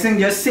 Next thing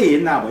just say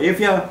it now.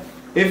 If you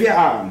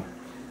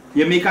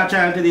make a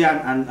child today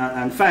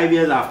and 5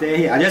 years after you're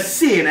here, I just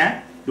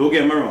saying don't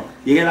get me wrong,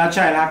 you get a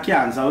child have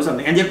cancer or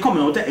something and you're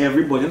coming out to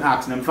everybody and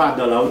asking them for $1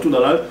 or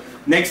 $2.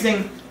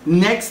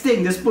 Next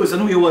thing, this person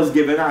who you was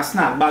giving a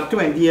snack back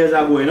 20 years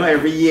ago, you know,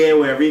 every year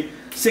or every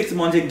 6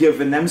 months you're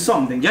giving them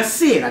something. Just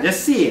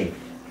saying.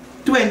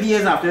 20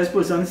 years after this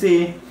person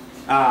say,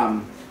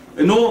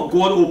 you know,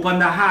 God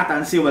opened the heart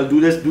and say, well, do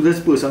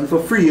this person for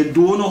free. You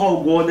don't know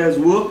how God does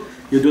work.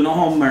 You don't know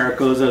how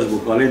miracles does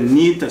work. Well, you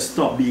need to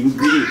stop being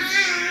greedy.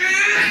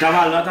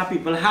 That a lot of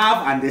people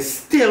have and they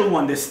still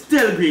want, they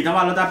still greedy. That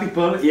a lot of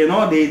people, you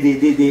know,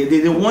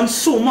 they want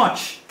so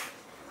much,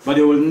 but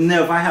they will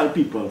never help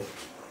people.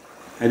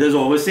 I just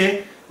always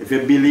say, if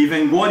you believe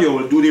in God, you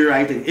will do the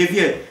right thing. If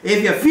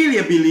you feel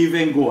you believe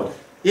in God,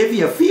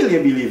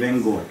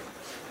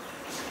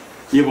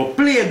 you will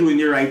play doing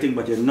the right thing,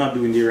 but you're not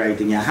doing the right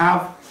thing. You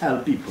have,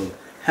 help people.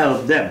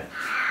 Help them.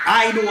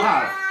 I don't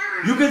have.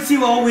 You can see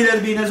how we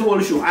just been in this whole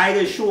show. I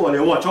just show all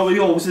you watch over the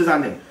houses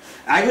and them.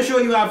 I can show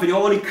you a video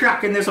all the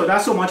crack in this, so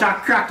that's so much a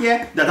crack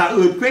here that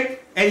an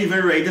earthquake ain't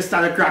even ready to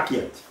start a crack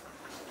yet.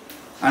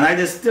 And I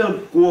just still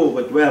go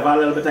with whatever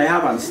little bit I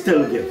have and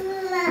still give.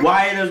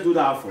 Why I just do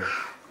that for?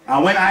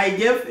 And when I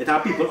give, it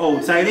have people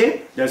outside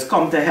it just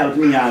come to help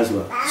me as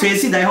well. So you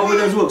see that how it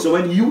does work. So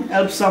when you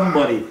help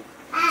somebody,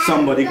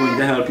 somebody going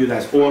to help you.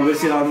 That's always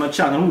sit on my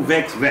channel. Who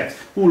vex, vex.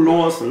 Who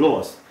lost,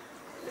 lost.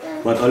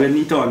 But all you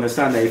need to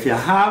understand that if you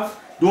have,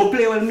 don't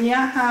play with me,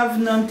 I have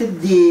none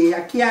today.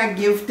 I can't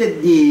give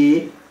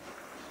today.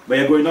 But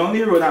you're going down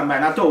the road and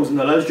buying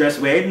 $1,000 dress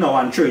wear it now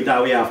and throw it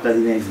away after the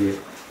next day.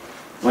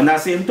 When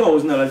that same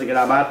 $1,000 you get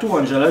about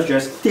 $200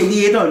 dress, take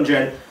the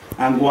 $800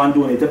 and go and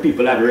donate to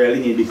people that really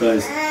need,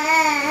 because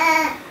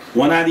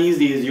one of these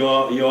days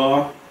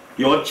your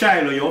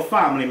child or your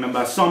family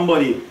member,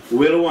 somebody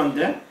will want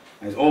it.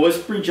 As always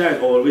preacher, I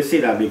always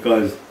say that,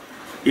 because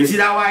you see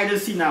that why I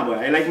just see now, boy.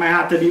 I like my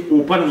heart to be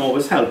open and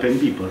always helping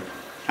people.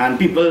 And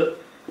people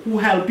who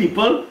help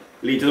people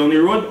later on the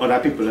road, other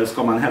people just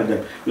come and help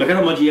them. Look at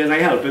how much years I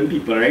helping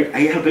people, right? I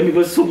helping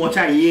people so much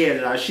a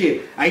year, that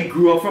shit. I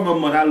grew up from a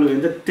mother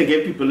learning to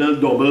give people little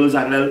doubles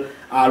and little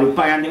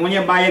rupee, and when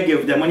you buy, you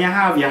give them. When you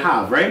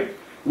have, right?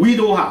 We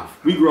don't have.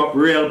 We grew up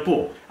real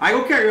poor. I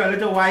go carry a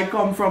little where I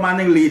come from, and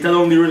then later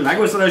down the road, I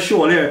go sort of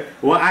show there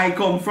where I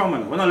come from.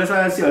 And when I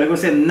listen to see, I go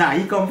say, nah,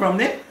 he come from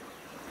there.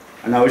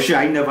 And I will show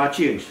I never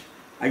changed.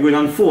 I go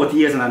on 40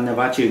 years and I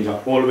never changed. I'm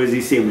always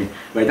the same way.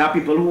 But there are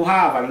people who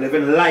have and live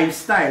in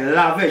lifestyle,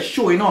 lavish,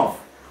 showing off.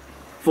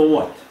 For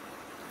what?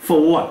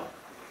 For what?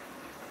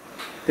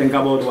 Think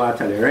about what I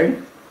tell you, right?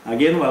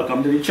 Again,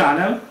 welcome to the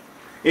channel.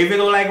 If you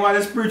don't like what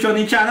is preached on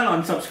the channel,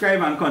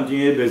 unsubscribe and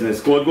continue your business.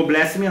 God go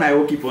bless me, and I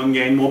will keep on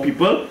getting more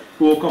people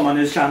who will come on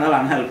this channel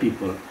and help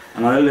people.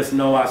 And I'll listen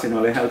to us and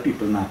I'll help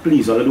people now.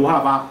 Please, all do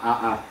have a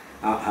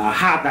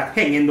heart that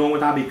hanging down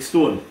with a big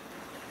stone.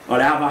 Or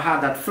they have a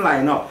heart that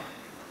flying up.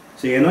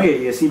 So you know,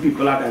 you see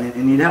people that and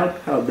need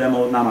help them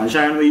out now, man.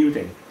 Sharon, what do you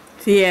think?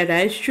 See, yeah,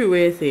 that is true what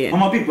you're saying. How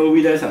many people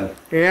with us help?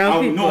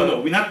 People.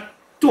 No, we're not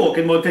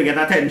talking about to get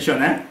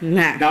attention, eh?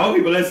 Nah. That what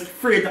people is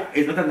afraid,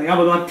 it's not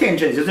about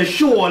attention, it's just a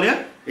show,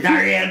 yeah? It's a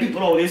real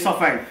people out there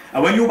suffering.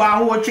 And when you buy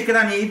a whole chicken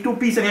and you eat 2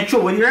 pieces and you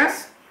throw with the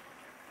rest,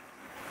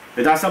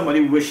 there's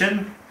somebody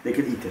wishing they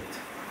could eat it.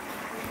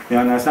 You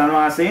understand what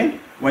I'm saying?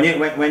 When you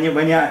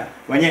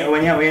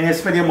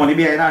spend your money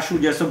behind a shoe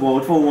just to go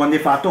out for one day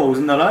for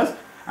 $1,000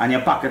 and you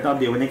pack it up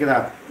there, when you get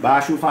a buy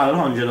a shoe for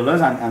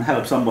 $100 and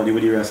help somebody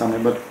with the rest of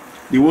it. But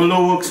the world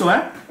don't work so,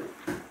 eh?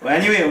 But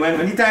anyway,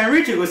 when the time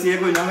reach, you go see you're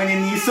going down on your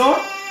knees so,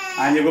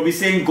 and you're going to be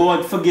saying,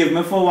 God, forgive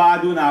me for what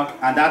I do now.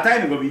 And that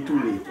time, it's going to be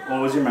too late.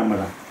 Always remember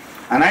that.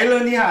 And I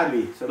learned the hard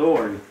way, so don't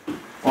worry.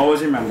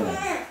 Always remember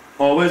that.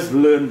 Always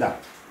learn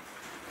that.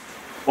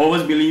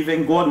 Always believe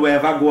in God.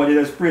 Wherever God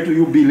is, pray to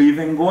you, believe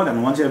in God.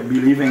 And once you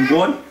believe in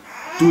God,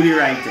 do the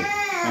right thing.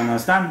 You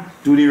understand?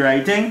 Do the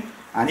right thing.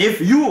 And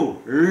if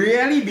you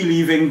really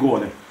believe in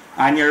God,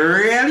 and you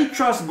really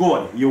trust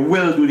God, you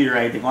will do the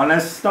right thing.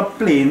 Unless stop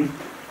playing,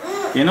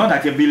 you know,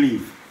 that you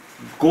believe.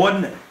 Go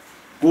and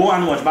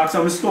watch back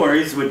some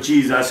stories with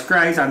Jesus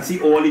Christ and see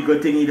all the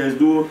good things he does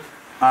do.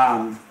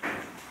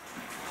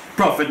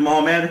 Prophet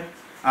Muhammad,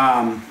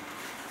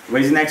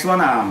 where's the next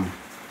one?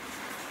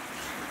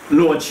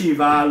 Lord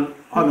Shiva,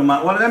 Hanuman,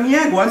 all of them,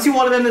 yeah, go and see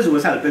all of them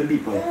is helping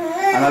people.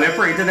 And all they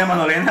pray to them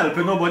and all they ain't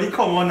helping nobody.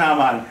 Come on now,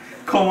 man.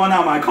 Come on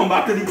now, man. Come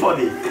back to the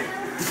body.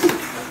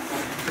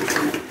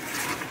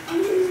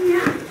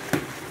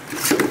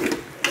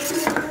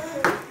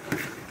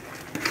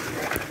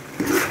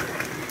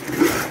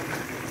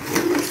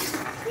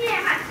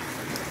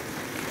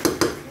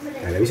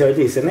 Let me show you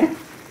this, isn't it?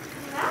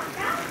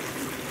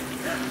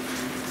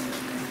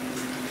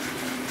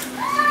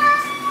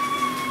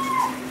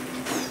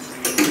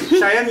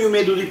 Cheyenne, you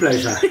may do the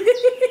pleasure.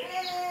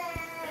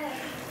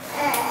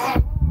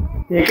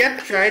 You can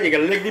try it, you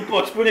can lick the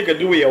pot spoon, you can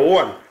do what you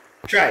want.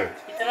 Try it.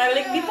 You can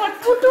lick the pot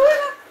spoon too,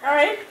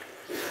 alright?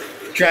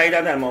 Try it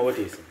and tell me what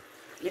it is.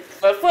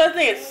 But first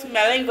thing, it's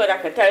smelling good, I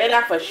can tell you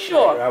that for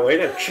sure. Right, wait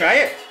a try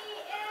it.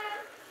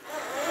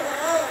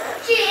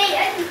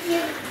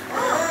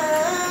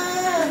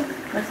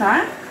 What's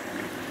that?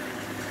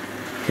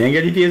 Can you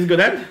get the taste good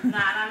then?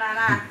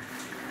 Nah.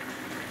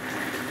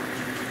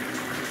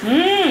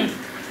 Mmm.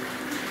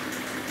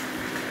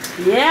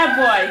 Yeah,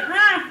 boy.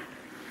 Huh?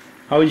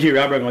 How is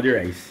Geera bring out the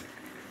rice?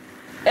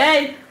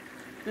 Hey,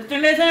 this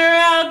thing is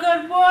real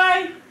good,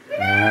 boy.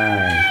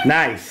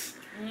 Nice.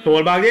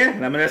 Hold back there.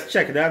 Let me just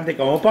check it and take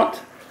our pot.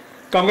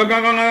 Come.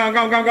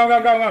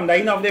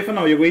 That's enough there for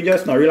now. You go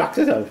just now. Relax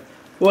yourself.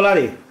 Hold on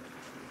there.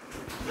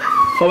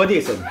 How about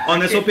this?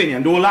 Honest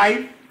opinion. Don't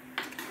lie.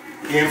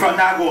 In front of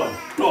that goal.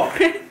 Talk.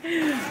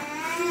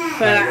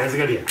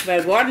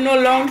 But God no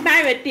long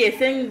time it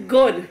tasting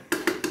good.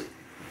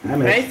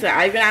 Right, so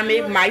I'm gonna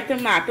make my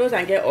tomatoes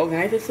and get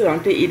organized so I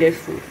want to eat this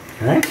food.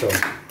 Right, so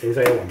this is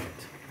how you want it.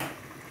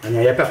 And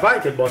your pepper,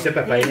 you can boss your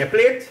pepper in your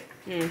plate.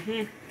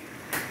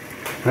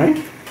 Right?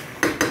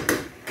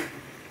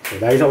 So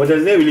that is how it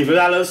is there. We leave it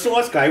a little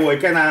sauce, because we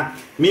can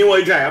me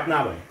will dry up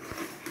now.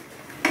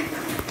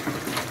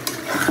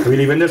 We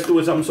leave in the stew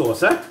with some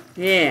sauce, eh?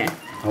 Yeah.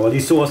 I want the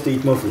sauce to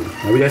eat more food.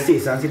 Now we just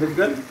taste and see if it's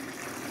good.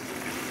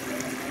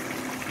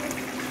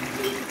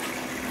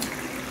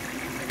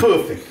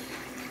 Perfect.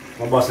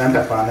 I'll boss them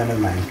pepper and them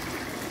in mine.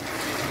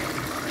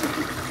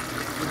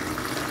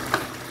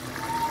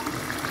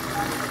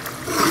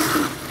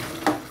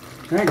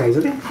 Alright guys,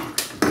 okay?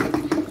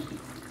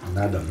 And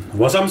that done. I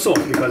want some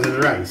sauce because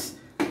it's rice.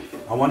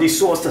 I want the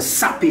sauce to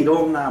sap it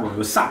down now,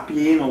 but sap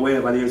it or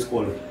whatever it's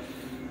called.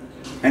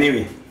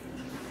 Anyway,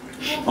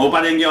 I hope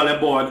I didn't get all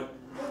that bored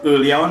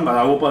earlier on, but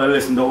I hope I'll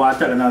listen to what I'm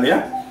telling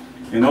earlier.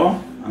 You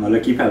know, and I'll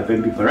keep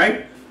helping people,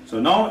 right?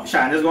 So now,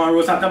 Shine is going to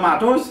roast our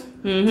tomatoes.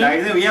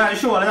 Guys, we are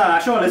sure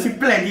let's see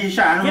plenty of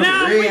Shine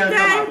roast real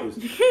tomatoes.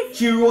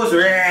 She roasts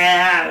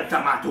real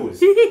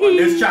tomatoes on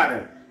this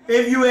channel.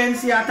 If you ain't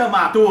see our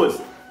tomatoes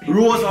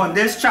roast on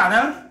this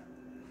channel,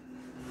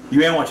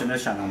 you ain't watching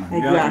this channel, man.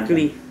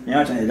 Exactly. You ain't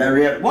watching it. That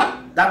real,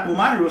 what? That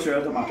woman roast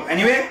real tomato.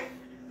 Anyway,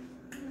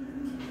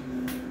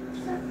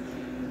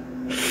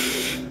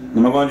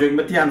 I'm going to drink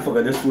my tea and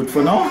forget this food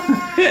for now.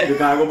 You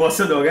can go bust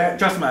it, okay?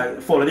 Trust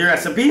me, follow the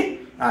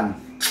recipe and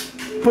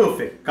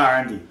perfect,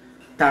 guarantee.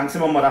 Thanks to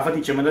my mother for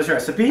teaching me this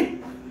recipe.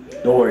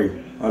 Don't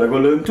worry, I'll go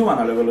learn too and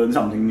I'll go learn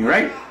something new,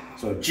 right?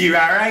 So,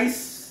 Geera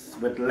rice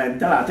with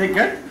lentil, I think,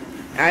 right?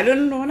 I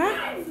don't know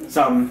that.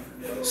 Some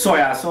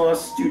soya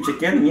sauce, stewed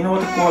chicken, you know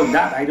what to call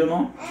that? I don't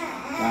know.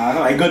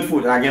 I good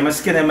food. I get my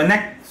skin in my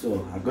neck,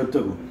 so I'm good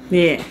to go.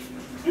 Yeah.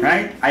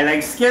 Right? I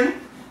like skin,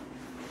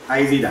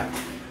 I eat that.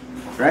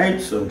 Right?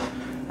 So,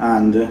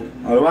 and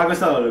all what I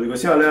start, we go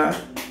see all the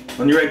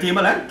on the right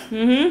table, eh?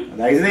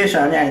 That is it,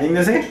 Shani, anything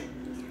to say?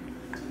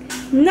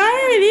 Not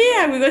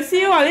really. We go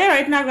see all here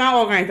right now. We're going to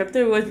organize up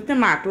to roast the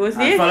tomatoes.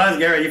 And fellas,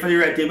 get ready for the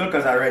red table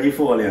because I'm ready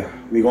for all here.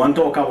 We're going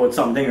to talk about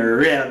something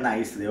real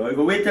nice today. We'll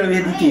go wait till we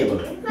hit the table.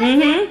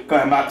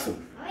 Coming back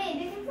soon. Wait,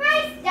 this is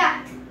rice,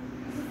 Dad.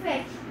 This is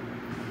fresh.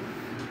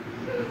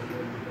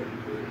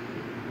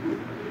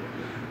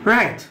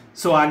 Right.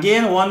 So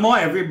again, once more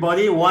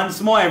everybody,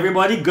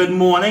 good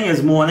morning.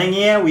 It's morning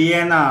here. We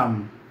in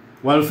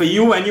well, for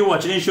you when you're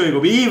watching the show, it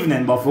will be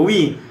evening, but for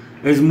we,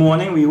 it's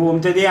morning. We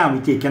home today and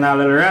we taking a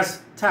little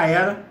rest,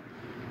 tired.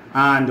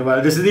 And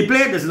well, this is the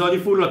plate. This is how the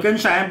food looking.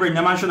 Shine, bring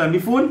them and show them the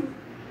food.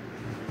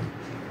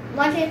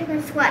 What is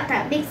the squat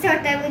that? Big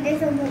sort with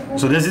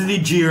this. So this is the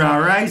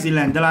Geera rice, the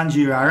lentil and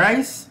Geera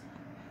rice.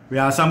 We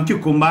have some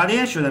cucumber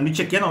there. Show them the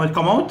chicken how it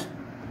come out.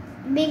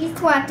 Big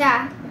squat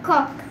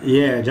cook.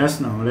 Yeah,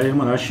 just now. Let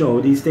me show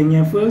these things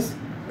here first.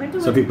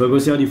 So people go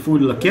see how the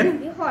food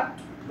looking. You're hot.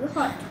 You're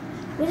hot.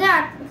 What's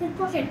that? It's in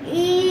pocket.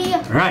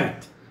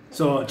 Right.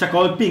 So check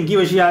out Pinky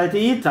what she had to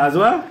eat as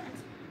well.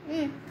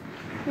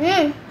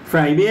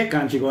 Fry bake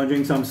and she gonna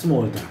drink some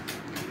small time.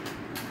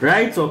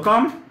 Right, so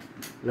come.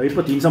 Let me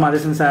put in some of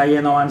this inside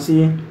here now and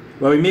see.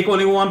 Well, we make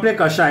only one plate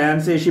because Cheyenne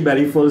says she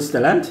belly full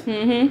still, ain't?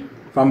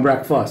 From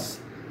breakfast.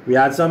 We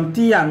had some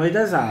tea and with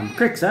us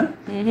cricks, eh?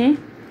 Why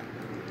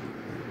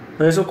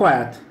are you so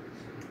quiet?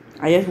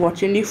 I just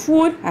watching the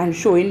food and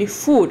showing the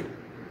food.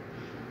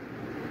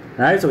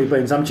 Right, so we put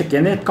in some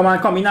chicken in it. Come on,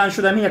 come in and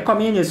show them here.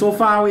 Come in, you're so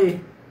far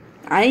away.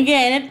 I ain't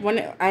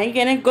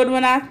getting it good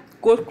when I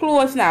go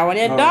close now. When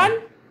you're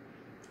done,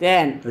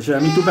 then. You show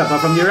me 2 pepper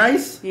from the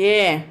rice?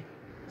 Yeah.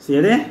 See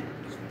it there?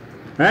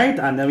 Right,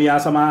 and then we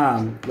have some,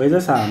 what is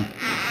this?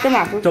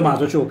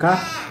 Tomato choka.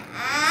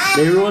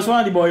 The roast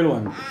one or the boiled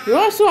one?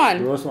 Roast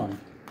one. Roast one.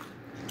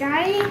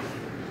 Daddy.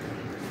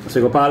 So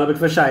you go put a little bit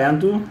for Cheyenne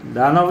too.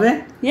 That enough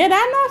there? Yeah,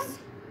 that enough.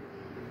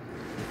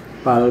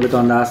 Put a little bit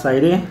on that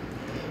side there.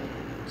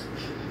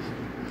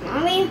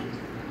 Mommy.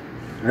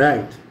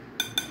 Right.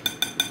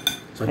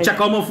 So check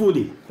out my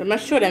foodie. I'm going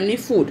to show them the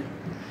food.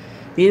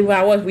 This is what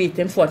I was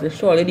waiting for, to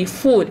show you the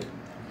food.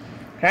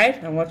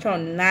 Right? And watch how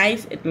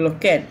nice it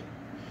looking.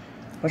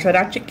 Watch how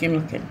that chicken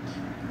looking.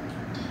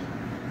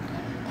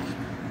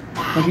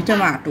 And the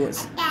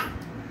tomatoes.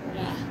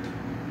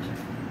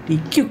 The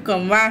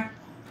cucumber.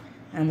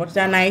 And watch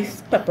that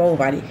nice pepper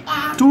over there.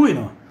 2, you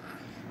know.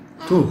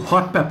 2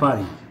 hot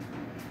pepper.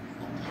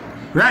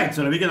 Right,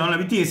 so let me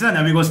taste it and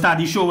then we go start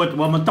the show with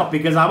what my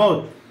topic is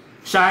about.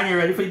 Shine, you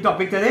ready for the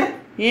topic today?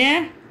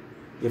 Yeah?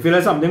 You feel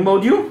like something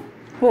about you?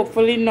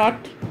 Hopefully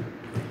not.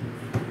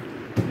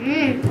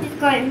 This is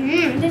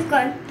good. This is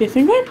good.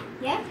 Tasting good?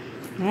 Yeah.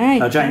 Right.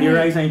 Now try your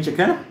rice and your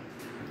chicken.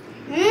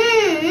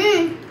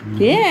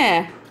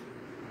 Yeah.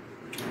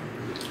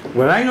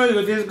 Well, I know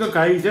you taste good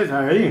because you taste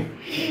already.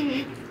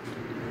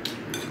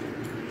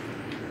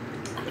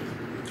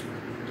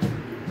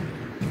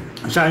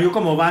 Shall you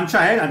come over and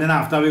try it and then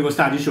after we go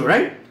start the show,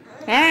 right?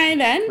 Alright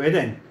then. Wait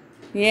then.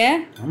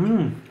 Yeah.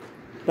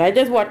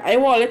 So I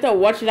wanted to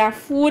watch that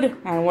food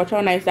and watch how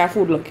nice that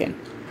food looking.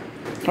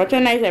 Watch how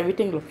nice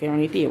everything looking on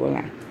the table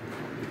now.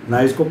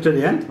 Nice cooked to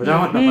the end. What's that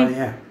hot pepper in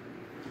here?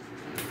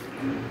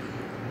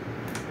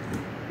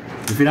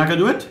 You feel like I can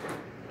do it?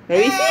 Let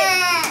me see.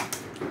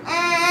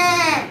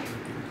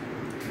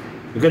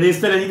 You can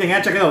taste anything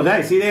here, check it out,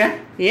 right? See there?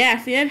 Yeah,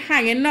 see it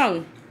hanging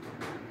down.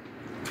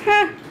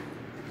 Huh.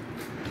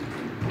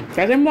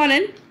 Got some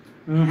morning?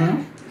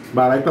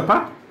 But I like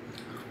pepper.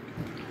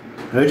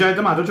 Have you tried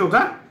tomato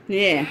choka?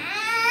 Yeah.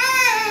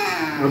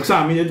 Look,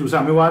 Sammy, you do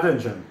Sammy, what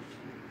attention.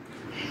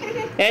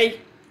 Hey.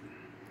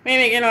 What are you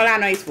making all that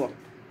noise for?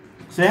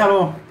 Say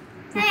hello.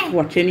 Hey.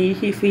 Watching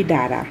he feed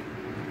dada.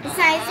 Size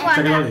Check it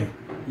water. out there.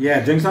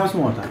 Yeah, drink some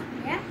water.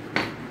 Yeah.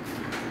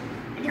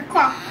 The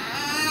cook.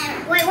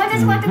 Wait, what's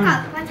this water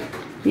cup.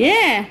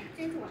 Yeah.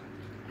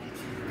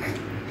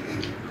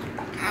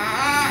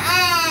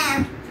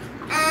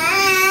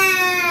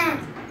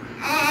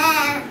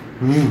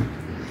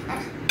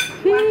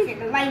 Watch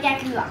it, right there,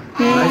 look.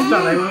 Nice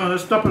start, I want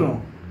to stop it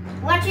on.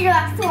 Watch it,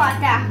 look,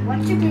 water.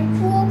 Watch it, it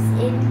pools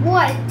in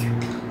white.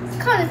 It's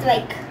kind of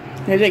like,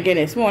 You drinking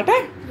this water?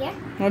 yeah.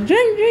 Oh,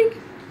 drink.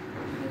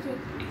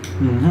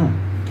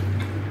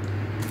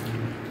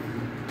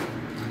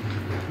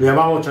 We have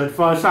our orchard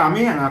for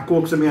Sammy and our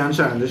Coke me and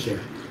Sharon this year.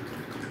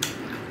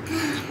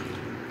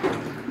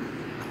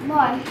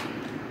 Boy.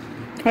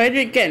 How you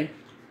drinking?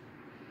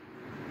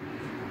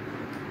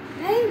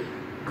 Hey,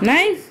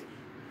 Nice.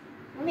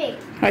 wait.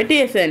 How you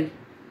tasting?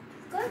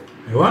 Good.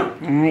 You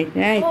want?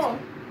 Alright. Oh.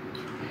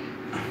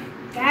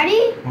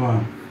 Daddy,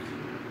 Wow.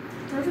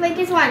 let's make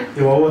this one.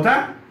 You want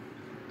water?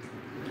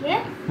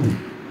 Yeah?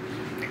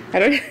 I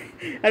don't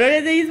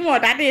think these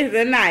water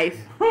tasting nice.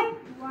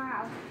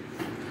 Wow.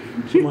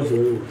 She wants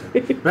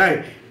water.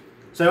 Right.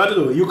 So what to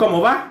do? You come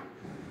over? I'm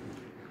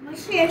going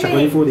to share Check on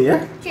the food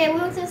here. Share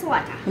with this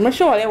water. I'm gonna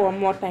show you one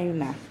more time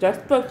now.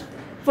 Just for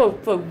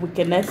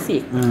wickedness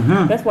sake.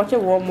 Just watch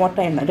it one more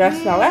time now.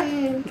 Just now,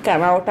 the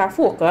camera out of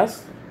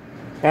focus.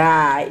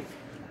 Right.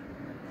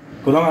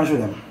 Go down and show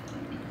them.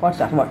 Watch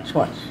that,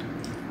 watch.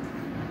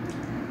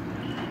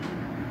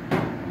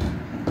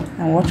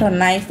 And watch how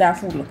nice that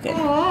food looking.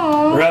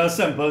 Oh. Real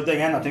simple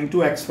thing and nothing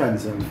too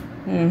expensive.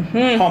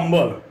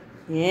 Humble.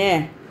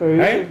 Yeah, for real.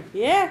 Right?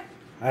 Yeah.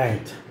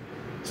 Alright.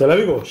 So let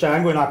me go.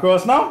 Sharon going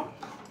across now.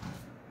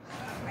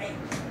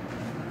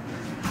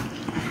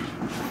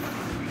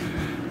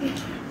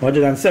 Watch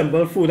it and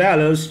simple food there. A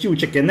little stew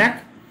chicken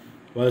neck.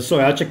 Well,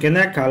 soya chicken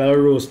neck, a little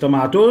roast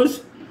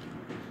tomatoes,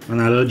 and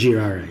a little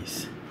Geera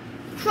rice.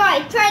 Try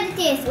the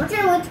taste. Watch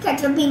it with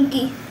ketchup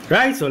pinky.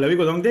 Right, so let me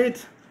go down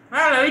date.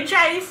 Well, let me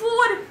try the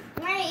food.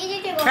 Right,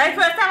 eat it. Right,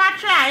 first time I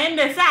trying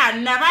this, I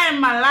never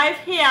in my life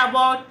hear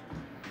about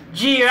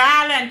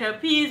Geera lentil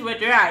peas with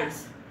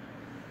rice.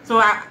 So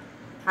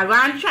I'm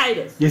going to try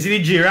this. You see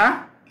the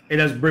Geera? It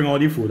just bring out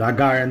the food, I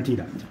guarantee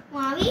that.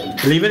 Mommy?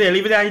 Leave it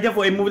there, eat your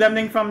food. Move them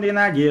things from there,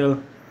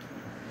 girl.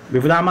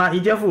 Before that man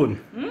eat your food.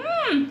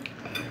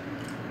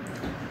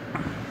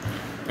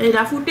 Hey,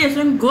 that food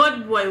tasting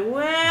good, boy.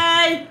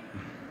 Wait.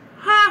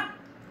 Huh.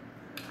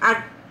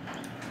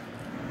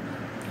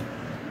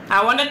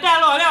 I want to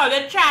tell all y'all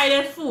to try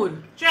this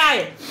food. Try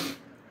it.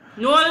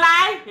 No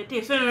lie, it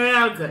tastes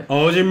real good.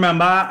 Always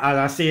remember, as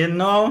I say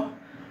now,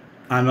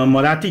 and my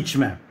mother teach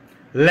me,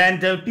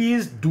 lentil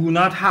peas do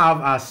not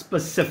have a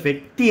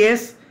specific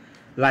taste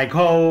like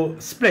how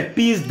split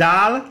peas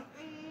dal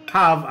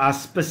have a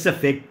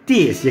specific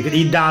taste. You can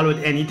eat dal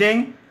with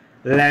anything.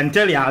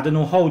 Lentil, you have to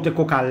know how to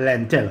cook a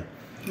lentil.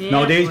 Yeah,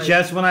 Now there's boy.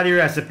 just one of the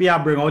recipe I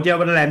bring out here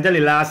with the lentil. The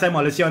last time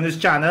I see on this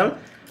channel,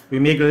 we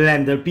make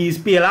lentil peas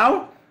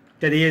pilau.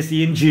 Today you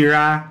see in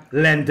Geera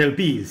lentil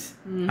peas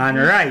and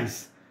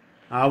rice.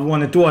 I have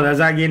 1 or 2 others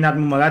again that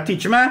my mother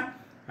teach me.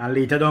 And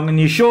later down in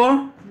the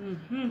show,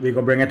 we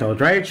go bring it out,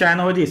 right? Try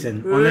how it is.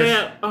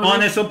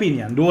 Honest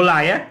opinion. Don't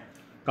lie, eh?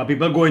 Because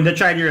people going to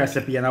try the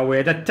recipe and I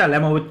wait to tell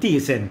them how it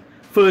tasting.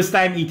 First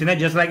time eating it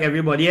just like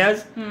everybody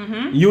else.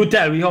 You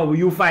tell me how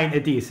you find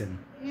it tasting.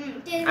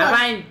 I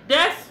find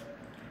this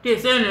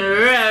tasting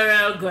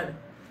real good.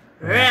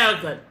 Real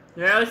good.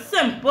 Real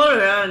simple,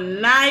 real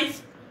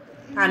nice.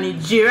 And the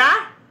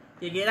Geera,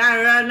 you get a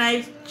real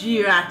nice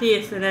Geera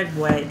taste in it,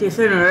 boy. It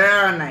tasting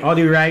real nice. How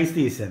the rice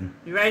tasting?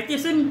 The rice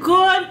tasting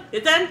good.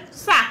 It's in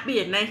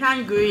sappy, nice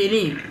and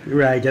greeny.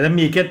 Right, you have to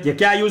make it. You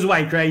can't use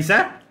white rice,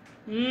 eh?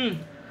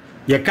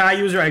 You can't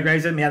use white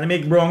rice. You have to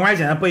make brown rice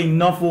and put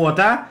enough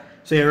water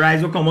so your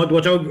rice will come out.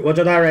 Watch how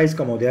that rice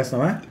come out, yes,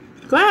 no, eh?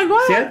 Go ahead.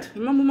 See it?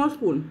 Remember my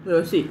spoon.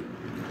 You'll see.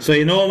 So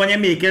you know when you're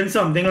making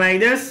something like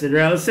this, it's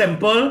real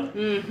simple.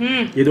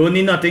 You don't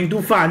need nothing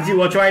too fancy.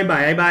 Watch what I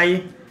buy. I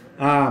buy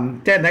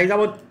that's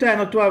about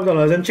 $10 or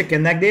 $12 in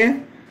chicken neck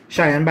there.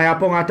 Cheyenne buy a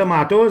pound of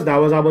tomatoes. That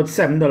was about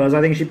 $7.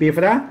 I think she paid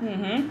for that.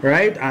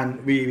 Right?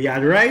 And we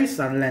had rice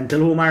and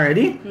lentil home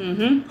already.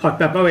 Hot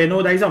pepper, we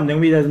know that is something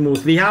we just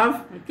mostly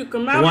have.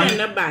 Cucumber One- in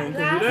the bank.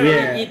 You don't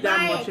Yeah. eat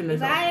that much in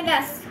this house. Buy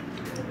this.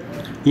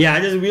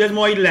 Yeah, we just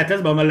more eat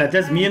lettuce, but my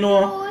lettuce, me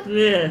know.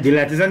 Yeah. The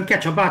lettuce and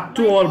ketchup are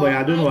too old, but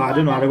I don't know. I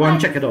don't know. I go and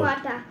check it out.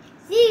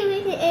 See,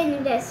 we can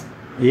end this.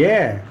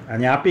 Yeah,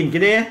 and yeah, Pinky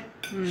there.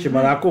 She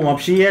mother come up,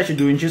 she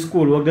doing she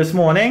schoolwork this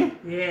morning.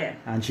 Yeah.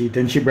 And she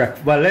eating she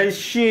breakfast. Well,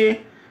 she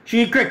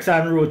cricks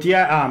and roti,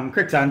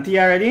 cricks and tea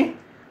already.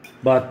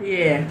 But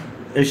Yeah.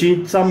 if she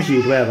eat some she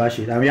eat whatever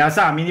she eat. And we have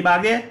Sammy in the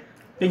bag there.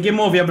 Pinky,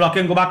 move your block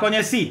and go back on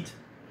your seat.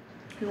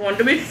 You want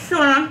to be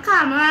shown on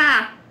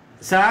camera.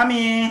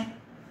 Sammy.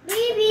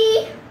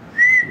 Baby.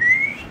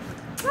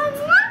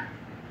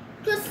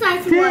 Just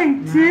size water.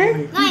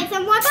 Nice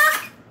some water.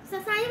 So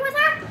size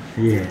water.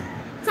 Yeah.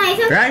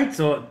 Size. Right,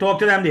 so talk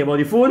to them there about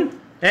the phone.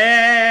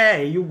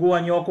 Hey, you go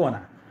on your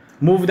corner.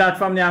 Move that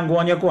from there and go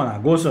on your corner.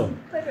 Go so.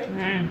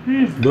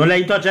 Don't let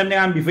you touch them there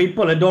and before you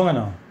pull it down, you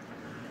know.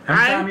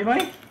 Sammy,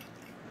 boy?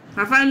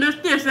 I find this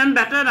tasting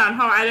better than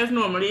how I just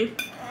normally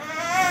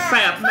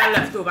fry up my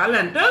leftover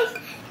lentils.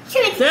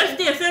 This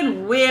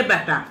tasting way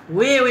better.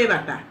 Way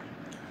better.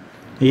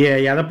 Yeah,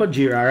 you have to put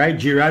Geera, right?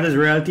 Geera is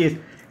real taste.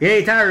 Yeah,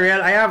 it's not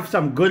real. I have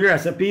some good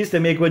recipes to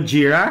make with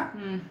Geera.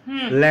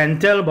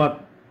 Lentil,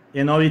 but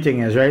you know the thing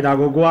is, right? I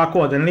go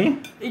accordingly.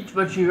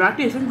 But Geera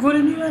tasting good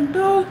in the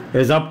lentil.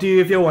 It's up to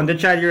you if you want to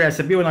try the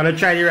recipe. Want to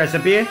try the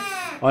recipe?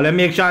 Or let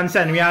make sure and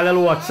send me a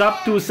little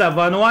WhatsApp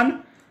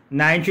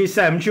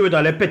 271-9373 with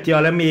all the pity,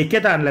 all the make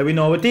it and let me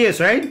know what it is,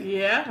 right?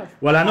 Yeah.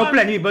 Well, I know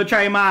plenty of people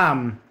try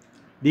my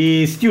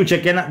the stew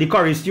chicken, the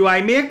curry stew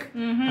I make,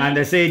 and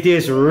they say it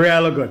tastes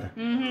real good.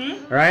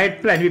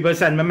 Right? Plenty of people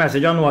send me a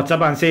message on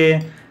WhatsApp and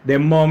say the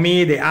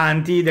mommy, the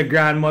auntie, the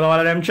grandmother, all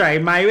of them try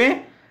it my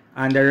way,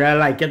 and they really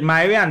like it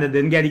my way, and they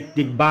didn't get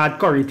the bad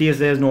curry taste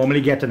they're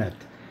normally getting it.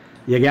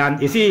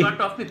 You see,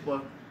 Lot of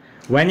people.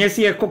 when you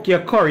see you cook your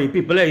curry,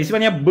 people, you see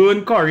when you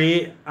burn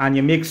curry and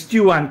you make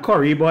stew and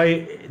curry,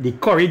 boy, the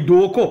curry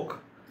do cook.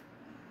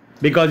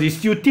 Because the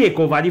stew take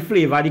over the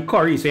flavor of the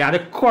curry. So you have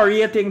to curry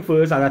your thing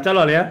first, as I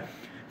tell you,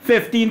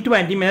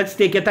 15-20 minutes,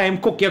 take your time,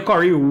 cook your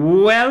curry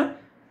well.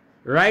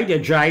 Right? You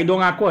dry it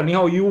down according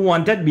how you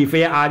want it before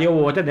you add your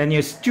water, then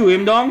you stew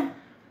him down.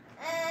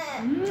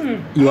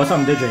 You want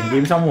something to drink, give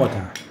him some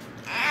water.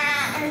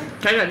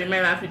 Try to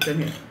make that fit in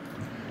here.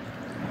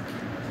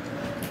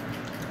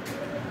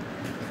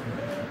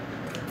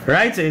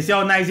 Right, so you see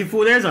how nice the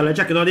food is? So let's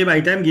check it out there by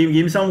the time. Give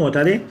him some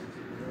water there.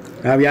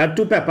 We had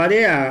 2 pepper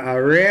there,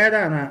 a red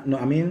and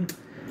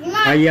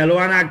a yellow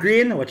and a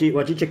green. Watch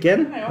it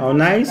chicken. How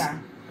nice.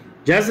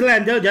 Just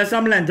lentil, just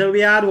some lentil.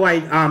 We had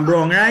white and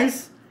brown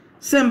rice.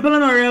 Simple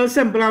and real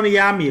simple and we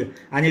have meal.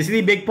 And you see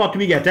the big pot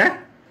we get, eh?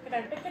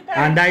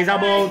 And that is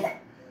about...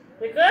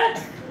 We good?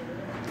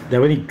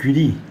 They're very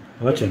greedy.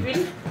 Watch it.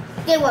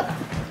 Get water.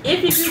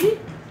 If you greedy?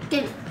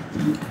 Get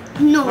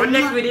no. What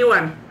next greedy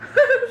one?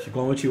 She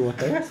got what you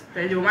water, yes?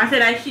 You want to say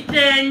that shit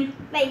thing?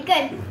 Very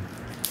good.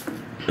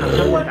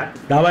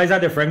 That was a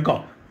different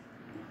cup.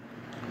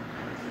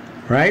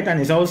 Right?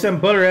 And it's all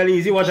simple, really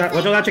easy. Watch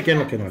that chicken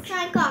looking like.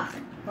 Sign off.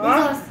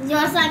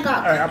 Your sign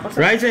off.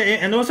 Right? So,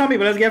 I know some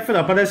people just get fed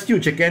up on the stew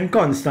chicken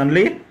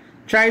constantly.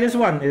 Try this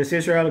one. It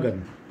tastes real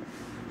good.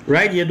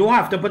 Right? You don't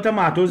have to put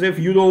tomatoes if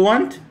you don't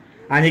want.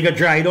 And you can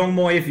dry down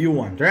more if you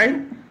want.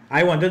 Right?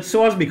 I wanted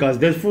sauce because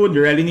this food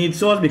really needs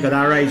sauce because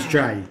our rice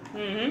dry.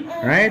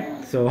 Right?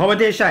 So, how about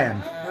this,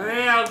 Cheyenne?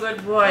 Real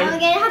good boy. I'm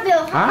getting happy.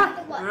 Huh?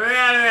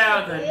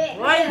 Real good.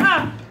 Boy,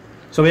 huh?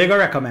 So, what you gonna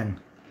recommend?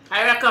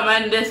 I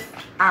recommend this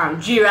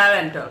Geera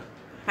lentil.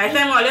 I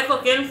think while you're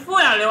cooking food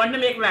and you want to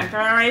make lentil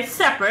and rice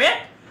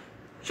separate,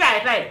 try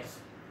it like this.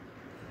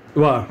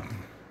 What?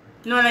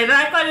 No, like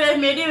that because they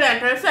made the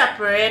lentil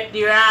separate,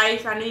 the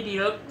rice and the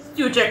deal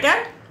stew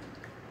chicken.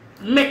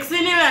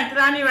 Mixing the lentil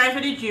and the rice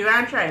with the Geera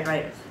and try it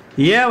like this.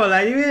 Yeah, well,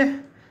 anyway,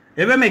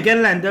 if you make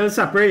lentil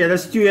separate, you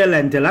just stew your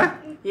lentil, huh?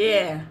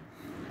 Yeah.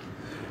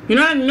 You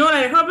know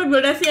like how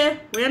people they say,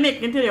 when you're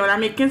making today,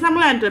 I'm making some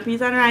lentil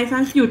peas and rice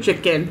and stew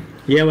chicken.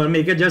 Yeah, well,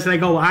 make it just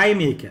like how I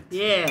make it.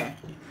 Yeah.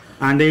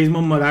 And there is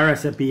my mother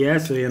recipe here,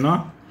 so you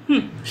know,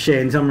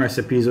 sharing some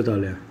recipes with all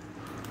you.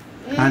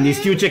 And the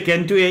stew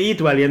chicken too, you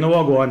eat well, you know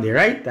what go on there,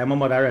 right? That's my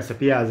mother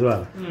recipe as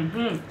well.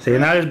 So you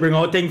know, just bring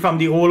out things from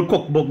the old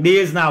cookbook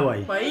days now,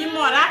 boy. But your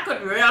mother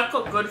could really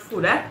cook good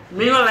food, eh?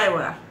 Me don't like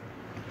what.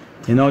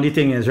 You know the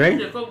thing is, right?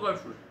 She cook good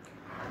food.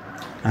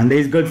 And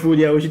there's good food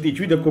here, we should teach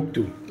you to cook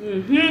too.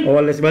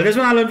 Well, this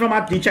one I learned from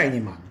the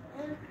Chinese man.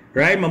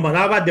 Right? My mother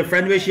have a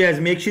different way she has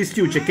make she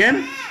stew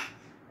chicken.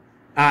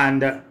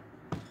 And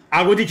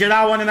I will teach you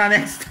that one in the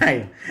next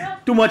time.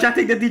 Too much I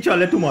think the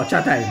teacher too much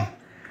at time.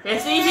 You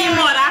see him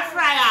mother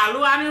fry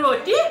aloo and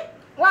roti? If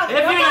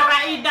you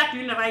never eat that,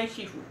 you never eat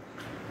seafood.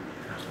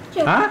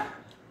 Huh?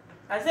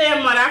 I say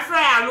your mother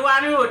fry aloo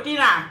and roti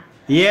now.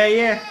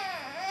 Yeah.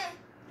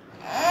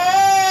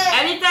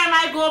 Anytime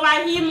I go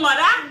by him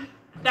mother,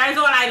 that is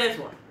all I just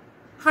want.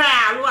 Fry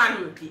aloo and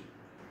roti.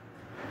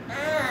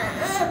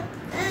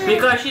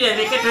 Because she doesn't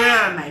make it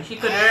real nice. She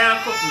could real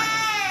cook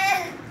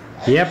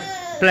nice. Yep.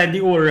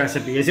 Plenty old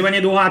recipe. You see when you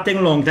do hard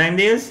thing long time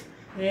days?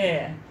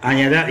 Yeah. And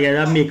you had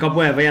the makeup,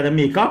 whatever you had the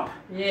makeup.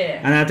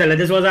 Yeah. And I tell you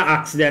this was an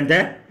accident,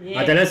 eh? Yeah.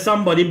 I tell you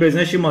somebody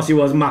business she was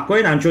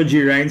macroing and throw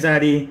Geera inside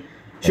the...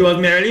 She was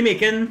merely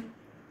making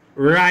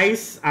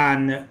rice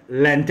and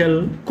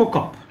lentil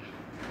cook-up.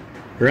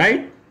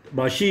 Right?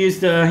 But she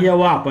used to hear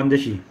what happened to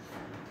she.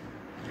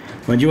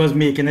 When she was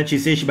making it, she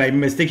said she by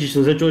mistake she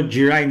supposed to throw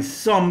Geera in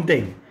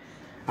something.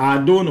 I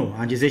don't know.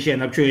 And she said she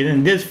ended up throwing it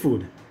in this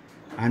food.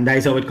 And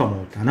that's how it come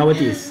out. And how it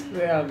is.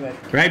 Real good.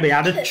 Right? But you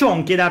have to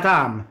chunky that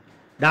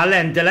that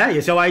lentil, eh?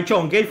 You see how I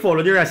chunk it,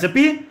 follow the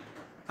recipe.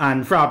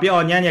 And fry up your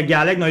onion, your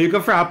garlic. Now you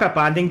can fry up pepper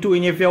and thing too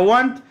in if you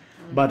want.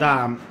 But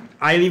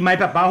I leave my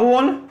pepper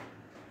whole.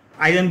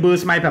 I didn't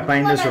burst my pepper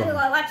in this room.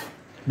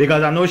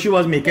 Because I know she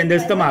was making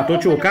this tomato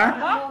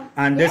choka.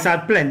 And this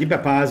had plenty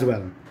pepper as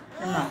well.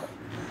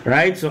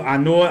 Right? So I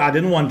know I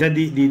didn't want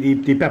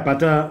the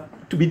pepper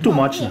to be too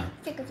much now.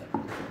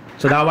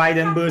 So that's why I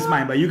didn't burst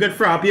mine. But you could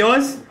fry up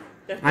yours.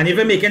 And if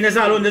you're making this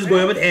alone, just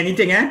going with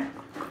anything, eh?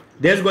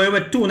 This going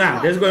with tuna.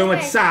 This going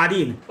with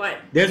sardine. What?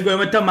 This going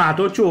with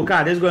tomato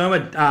choka. This going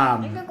with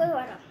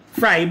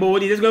fry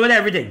body. This going with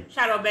everything.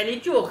 Shadow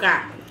belly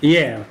choka.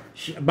 Yeah.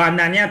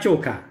 Banana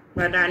choka.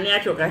 Banana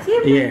choka.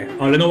 See? Yeah.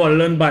 All you know what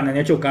learn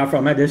banana choka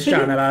from this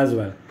channel as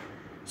well.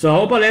 So I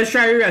hope let's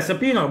try the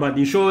recipe now, but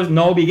the show is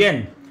now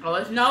begin. I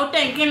was now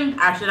thinking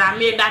I should have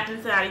made that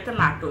instead of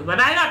tomatoes, but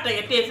I don't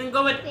think it tastes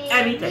good with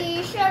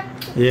anything.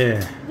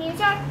 Yeah.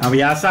 And we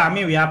have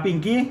Sammy, we have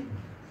Pinky.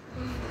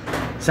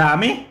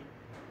 Sammy?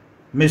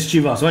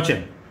 Mischievous, watch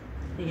him.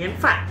 He getting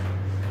fat.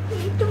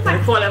 I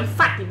call him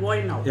fatty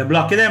boy now. You're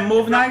blocking them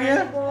move now,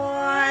 yeah?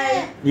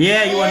 Boy.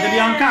 Yeah, you want to be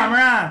on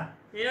camera.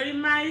 You know the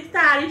my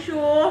starry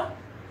show.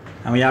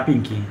 And we have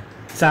Pinky.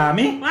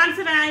 Sammy? Once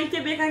in I eat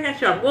a bacon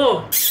ketchup.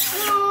 Go.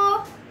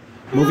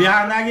 Move your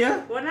hand now,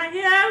 yeah? Go now,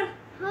 girl.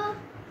 Go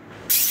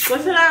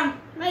sit down.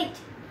 Right.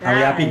 And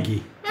we have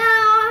Pinky.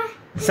 Hello.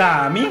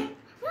 Sammy?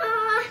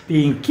 Hello.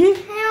 Pinky?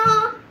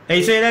 Hello.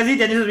 Hey, so let's eat.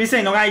 You just be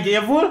saying, don't eat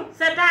your food?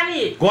 Sit down and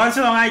eat. Go and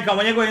sit down and eat.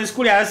 When you go in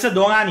school, you have to sit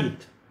down and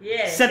eat.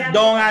 Yeah. Sit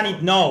down and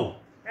eat now.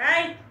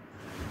 Right?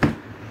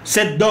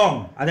 Sit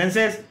down. And then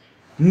says,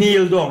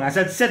 kneel down. I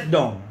said, sit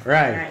down.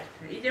 Right. Right.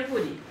 Eat your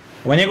food.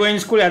 When you go in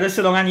school, you have to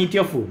sit down and eat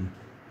your food.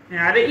 You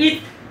have to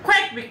eat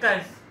quick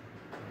because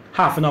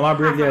Half an hour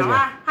break there as well.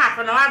 half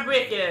an hour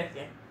break there.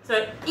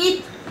 So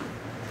eat.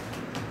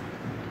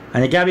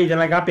 And you can't be eating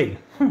like a pig.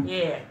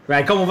 Yeah.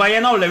 Right, come over here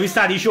now. Let me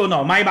start the show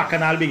now. My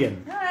bacchanal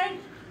begin. Alright.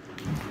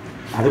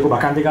 I have to go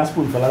back and take a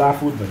spoonful of that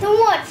food. But...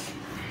 So much.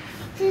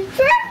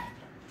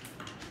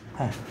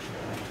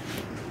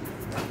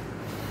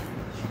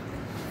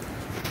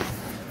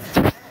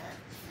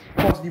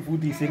 What's the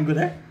food tasting good,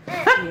 eh?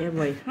 Yeah,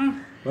 boy.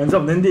 When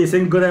something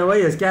tasting good, eh?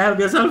 You can't help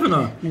yourself, you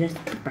know.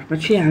 Just pepper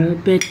tree a little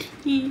bit.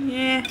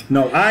 Yeah.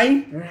 No,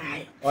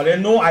 Right. all you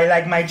know, I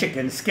like my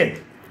chicken skin.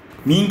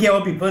 Me and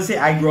what people say,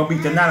 I grew up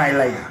eating that, I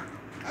like that.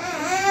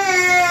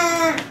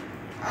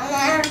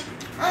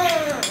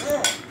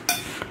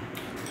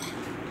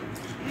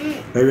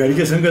 Are you ready to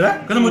get some good,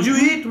 eh? Because what you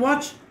eat,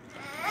 watch.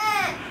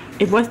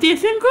 It was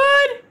tasting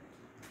good.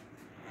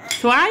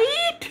 So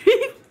I eat.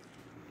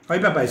 Oh,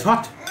 pepper is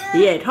hot.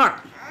 Yeah, it's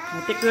hot.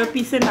 I take a little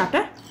piece in that,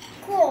 eh?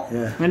 Cool.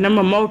 Yeah. And then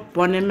my mouth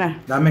burn in there.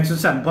 That makes it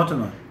 7 pot, you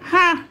know.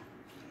 Huh?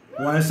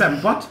 One is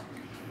 7 pot,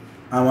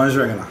 and one is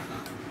regular.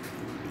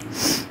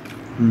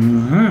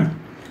 Mm-hmm.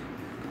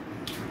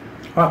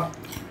 Hot.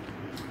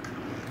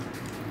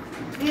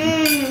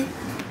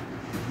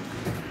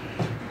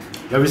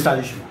 Let me start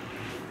the show.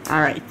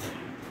 Alright.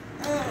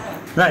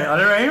 Right, are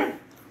you ready?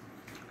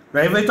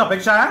 Ready for the topic,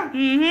 Shara?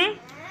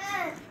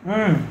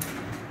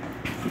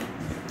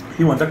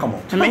 You want to come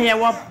out? Let me hear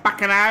what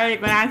bacchanal you're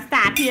gonna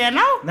start here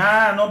now.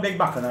 Nah, no big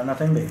bacchanal,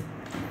 nothing big.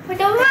 We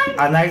don't want.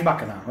 A nice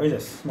bacchanal. What is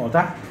this?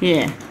 Water?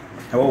 Yeah.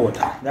 Have a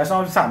water. That's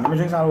not sand. Let me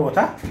drink some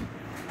water.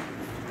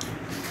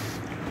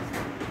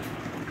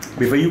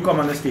 Before you come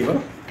on this table.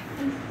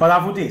 What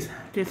that food is?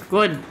 Tastes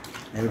good.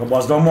 And we can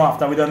bust down more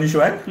after we done the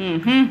show, eh?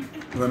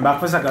 Going back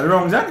for second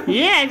rounds, eh?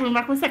 Yeah, going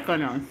back for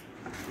second round.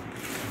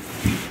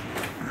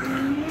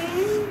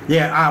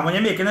 Yeah, when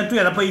you're making it, you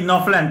have to put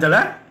enough lentil,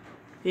 eh?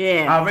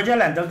 Yeah. Average your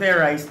lentil to your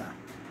rice now.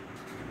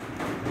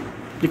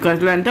 Because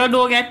lentil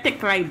don't get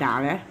thick like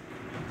that, eh?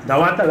 That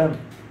what I tell them.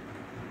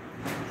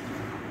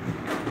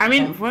 I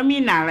mean, for me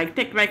now, like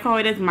thick like how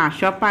it is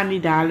mash up and the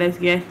dal, let's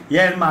get.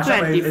 Yeah, it's mashed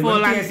up. It's 24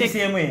 going to and taste the thick.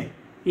 same way.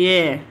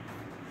 Yeah.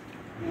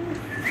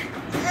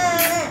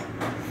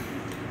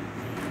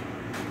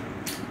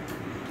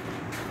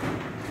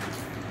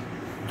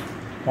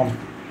 Come.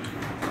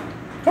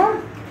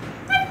 Come.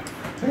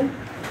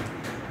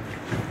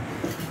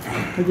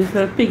 I just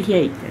a pig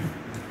here eating.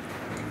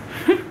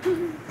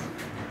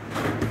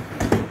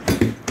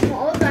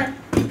 All done.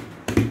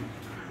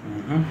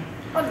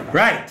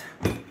 Right.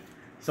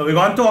 So we're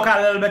going to talk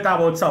a little bit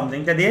about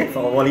something today for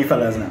all you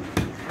fellas now.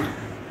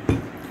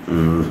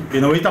 You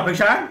know what the topic,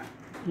 Sharon?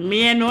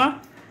 Me and know.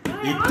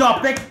 The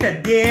topic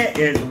today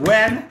is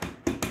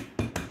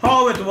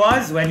how it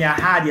was when you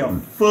had your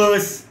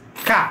first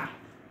car.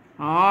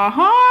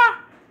 Uh-huh.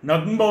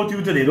 Nothing about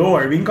you today, don't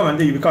worry, we can come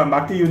to you, we'll come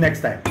back to you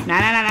next time.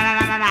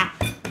 Nah.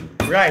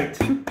 Right.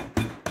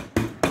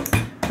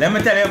 Let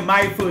me tell you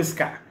my first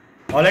car.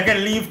 Or you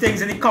can leave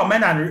things in the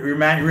comment and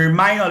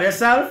remind all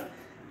yourself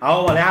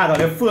how I had on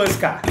the first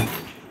car.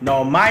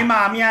 Now my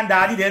mommy and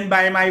daddy didn't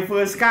buy my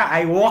first car.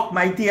 I walked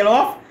my tail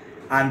off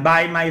and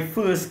buy my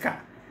first car.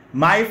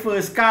 My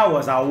first car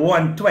was a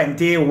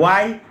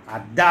 120Y,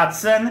 a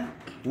Datsun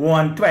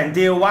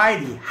 120Y,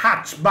 the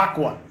hatchback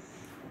one.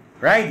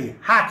 Right? The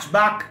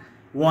hatchback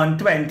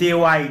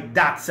 120Y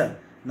Datsun.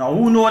 Now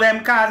who know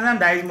them cars?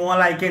 That is more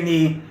like in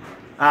the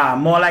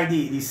more like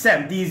the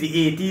 70s, the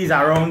 80s,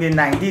 around the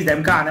 90s,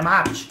 them cars them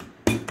hatch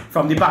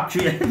from the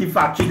factory,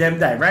 them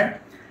time,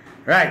 right?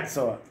 Right,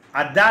 so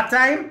at that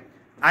time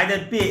I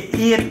did pay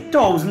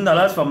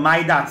 $8,000 for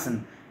my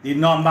Datsun. The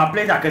number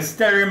plate I could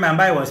still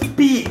remember, it was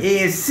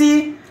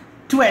PAC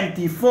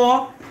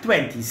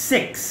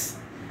 2426.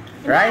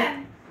 Right?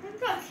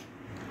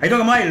 I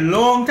talking about a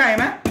long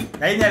time, eh?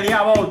 That is nearly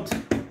about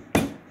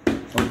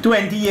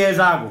 20 years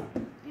ago.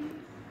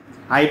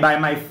 I buy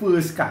my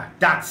first car.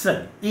 That's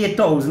it.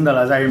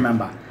 $8,000 I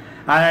remember.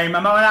 And I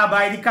remember when I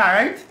buy the car,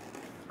 right?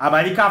 I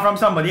buy the car from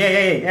somebody.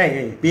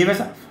 Hey, behave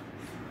yourself.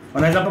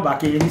 When I jump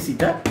back here in the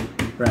seat,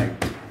 right?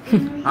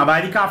 I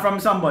buy the car from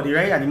somebody,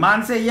 right? And the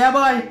man say, yeah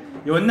boy,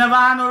 you will never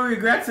have no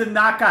regrets in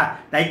that car.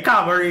 Like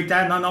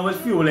carburetor, none of it was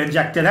fuel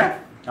injected, That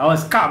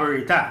was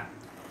carburetor.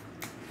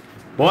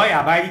 Boy,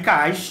 I buy the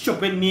car, I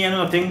stupid me and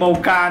nothing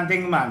about car and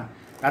thing, man.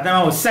 That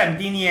time I was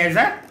 17 years,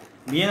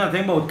 Me and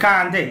nothing about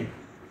car and thing.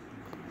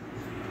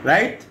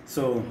 Right?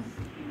 So,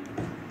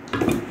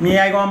 me,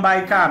 I go and buy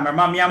a car.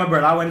 Remember, me and my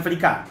brother went for the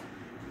car.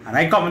 And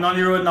I coming on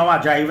the road now,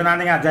 I driving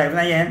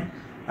again.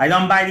 I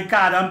don't buy the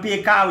car, don't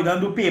pay car, we don't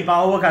do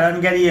paperwork, I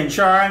don't get the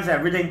insurance,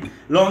 everything.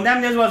 Long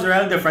time this was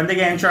real different to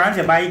get insurance.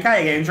 You buy a car,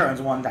 you get insurance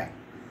one time.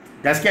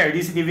 Just carry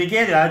the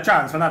certificate, you have a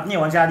transfer, not new.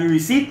 Once you have the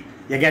receipt,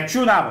 you get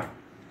through that way.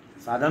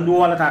 So I don't do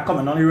all the time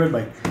coming on the road,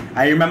 boy.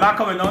 I remember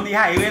coming on the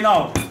highway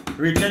now,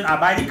 reaching, I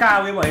buy the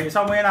car, boy,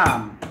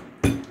 somewhere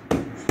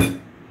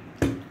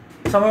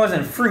was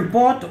in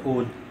Freeport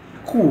or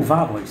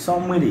Cuba, boy,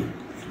 somewhere there.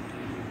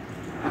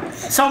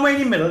 Somewhere in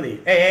the middle there.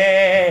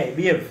 Hey,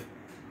 behave.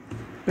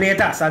 Play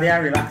that so they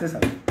are relax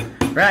yourself.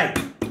 Right.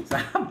 So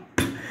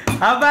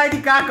I buy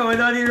the car coming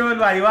down the road,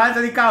 boy. You want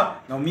the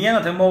car? No, me and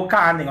nothing about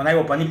car thing. When I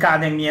open the car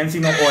thing, me and see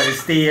no oil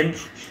stain.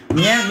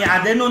 Me,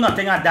 I didn't know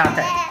nothing at that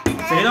time.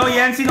 So you know, you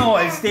ain't see no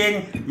oil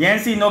stain, you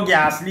ain't see no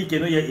gas leak, you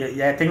know,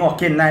 you think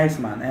okay nice,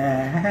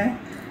 man.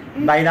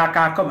 Buy that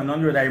car coming on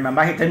the road, I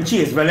remember hitting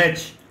Chase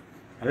Village.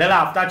 A little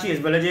after Chase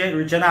Village,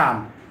 reaching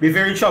be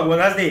very shocked when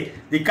that's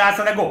the car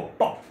started to go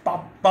pop,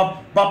 pop,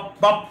 pop, pop,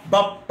 pop,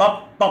 pop,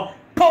 pop, pop,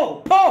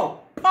 po, po,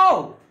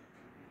 po.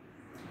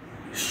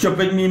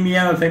 Stupid me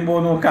and nothing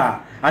about no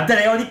car. I tell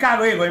you how the car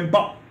going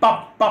pop,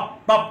 pop,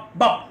 pop, pop,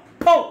 pop,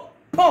 po,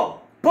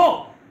 po,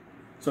 po.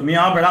 So me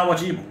and my brother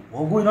watching,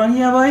 what going on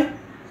here, boy?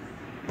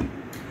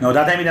 Now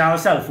that time we didn't have a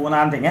cell phone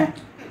and thing,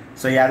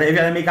 So yeah, if you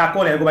had to make a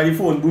call, you go by the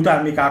phone booth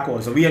and make a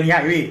call. So we on the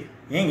highway,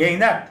 you ain't getting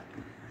that.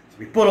 So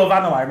we pull over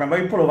now. I remember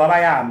we pull over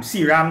by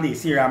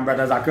C-Ram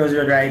Brothers across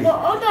your driving.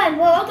 Hold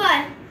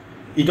on.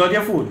 Eat out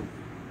your food.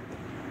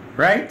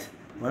 Right?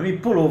 When we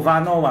pull over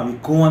now and we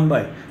go on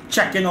by,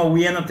 checking out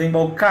we ain't nothing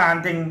about car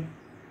and thing.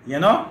 You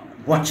know?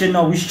 Watching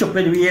now, we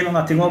stupid, we ain't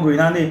nothing about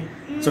going on there.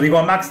 So we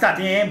go back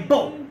starting and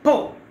po.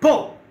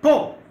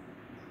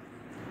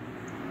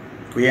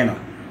 We ain't know.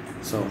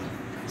 So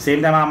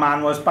same time a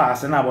man was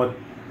passing about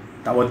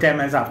 10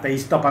 minutes after he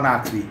stopped and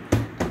asked me.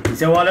 He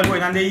said, what are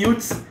going on the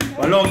youths?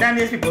 Well, long time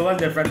these people was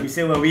different. We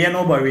say, well, we ain't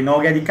no boy, we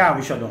now get the car,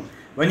 we shut down.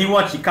 When you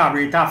watch the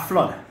carburetor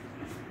flood.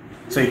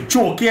 So he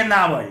choking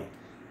now, boy.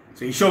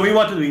 So he show me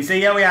what to do. He say,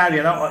 yeah, we have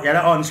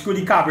to unscrew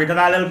the carburetor,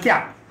 that little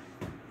cap.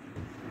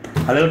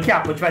 A little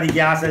cap which where the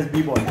gas is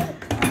be, boy.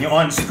 And you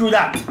unscrew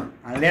that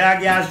and let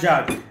that gas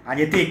jug. And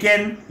you take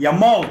in your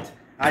mouth.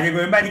 And you're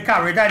going by the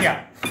carburetor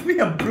and we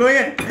are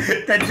blowing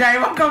the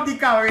driver come the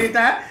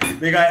carburetor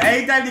because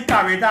anytime the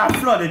carburetor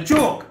flood the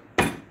choke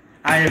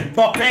and it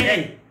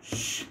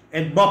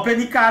bumping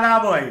the car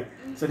now, boy.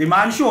 So the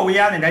man show we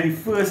had that the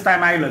first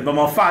time I learned, but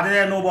my father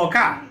didn't know about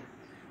car.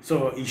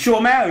 So he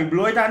showed me, we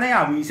blow it on there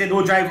and we said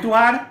don't drive too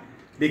hard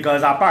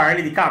because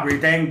apparently the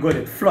carburetor ain't good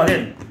at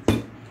flooding.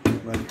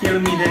 Well, kill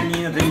me didn't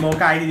mean nothing more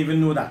car, I didn't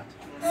even know that.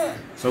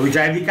 So we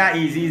drive the car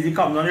easy,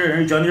 come down the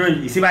road,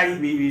 you see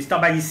we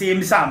stop by the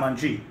same salmon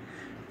tree.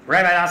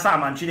 Right by that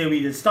salmon tree there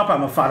we did stop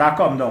and my father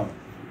come down.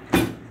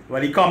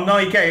 When he come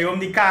down, he carry home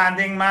the car and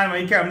thing, man.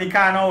 When he carry home the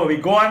car now, where we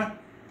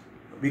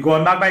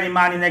going back by the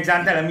man the next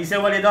and tell him, he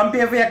said, well, they don't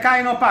pay for your car,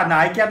 you know, partner,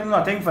 I can't do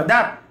nothing for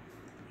that.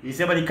 He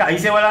said, but the car, he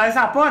said, well, that's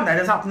happened, that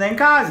is happening in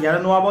cars, you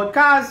don't know about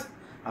cars.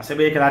 I said,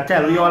 but you cannot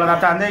tell you all of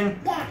that and thing.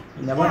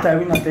 He never tell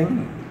me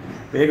nothing.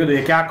 But you go do,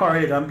 you can't call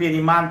it, don't pay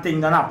the man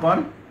thing, don't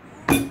happen.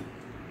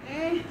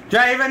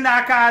 Driving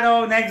that car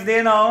though, next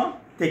day now,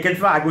 take it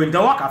for I going to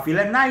work, I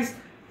feeling nice.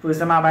 First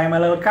time I buy my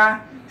little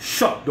car,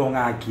 shut down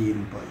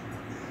again, boy.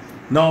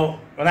 Now,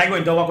 when I go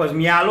into work was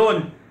me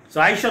alone. So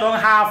I shut down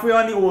halfway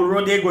on the old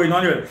road they going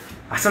on the road.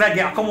 I said I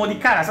get come out the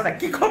car, I said I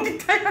kick out the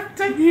tire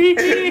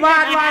thing.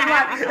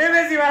 Mad. Let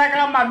me see when I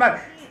come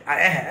mad.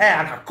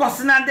 I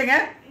cussing and thing,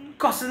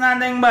 Cussing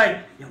and thing,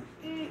 boy.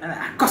 And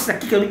I cuss the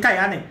kick out the tire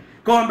and thing.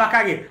 Going back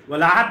again.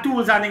 Well, I had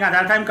tools and thing at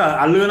that time because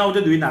I learned how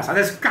to do it now. So I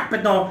just scrap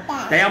it now.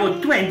 They have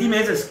about 20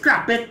 minutes to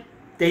scrap it.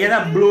 They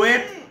either blow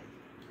it,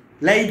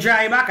 let it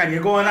dry back and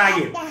you go on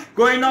again.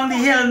 Going down the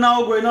hill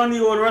now, going on the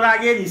old road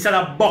again, instead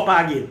of bop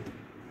again.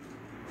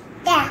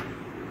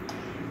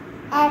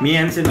 Me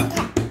ain't see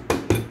nothing.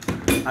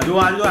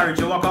 I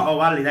reach a walk out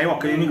hour later, I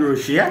walk in the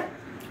grocery.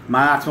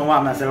 Man asked me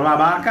what I said, well,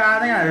 I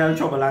can't, I have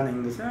trouble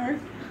and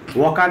things.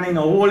 Walk on in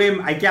the whole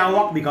him, I can't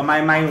walk because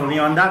my mind only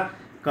on that.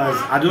 Because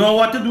I don't know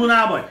what to do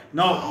now, boy.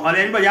 No,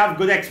 anybody have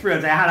good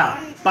experience. I had a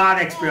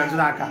bad experience with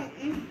that car.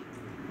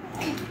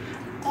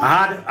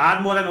 I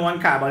had more than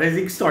one car, but there's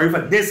a story for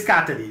this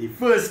car today, the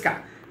first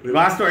car. We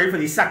got a story for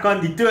the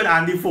second, the third,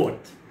 and the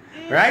fourth.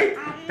 Right?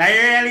 That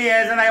really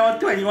is, and I was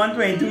 21,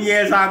 22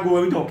 years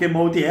ago we talking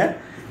about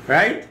here.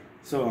 Right?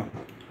 So,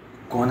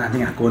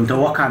 going to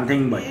work and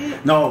thing, boy.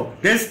 No,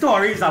 this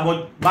story is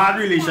about bad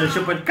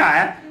relationship with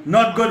car,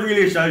 not good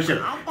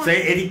relationship. So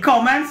in the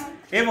comments,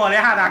 if all you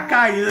had a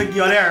car, you give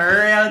you a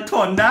real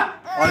thunder,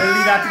 or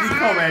leave that to the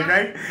comment,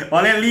 right?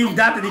 Or leave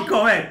that to the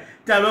comment.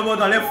 Tell me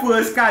about all the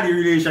first car, the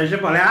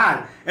relationship all you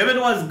had. If it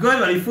was good,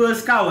 well, the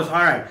first car was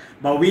alright.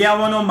 But we have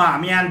one of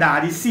mommy and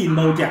daddy seen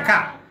about your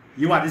car.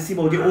 You want to see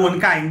about your own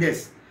car in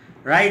this.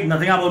 Right?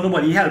 Nothing about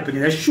nobody helping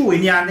you. They're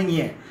showing you anything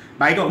here.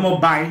 By talking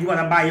about buying, you want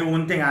to buy your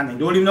own thing and thing.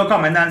 Don't leave no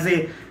comment and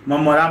say, my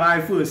mother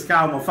buy first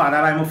car, my father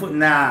buy my foot.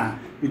 Nah.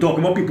 We're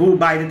talking about people who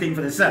buy the thing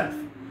for themselves.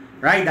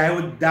 Right?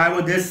 That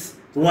what this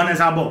one is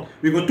about.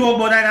 We go talk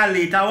about that in a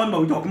later one,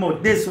 but we're talking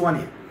about this one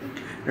here.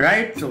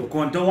 Right? So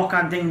going to work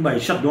and thing, but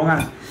shut down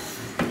and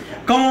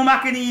come home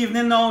back in the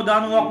evening now,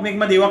 don't walk, make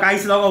my day walk. I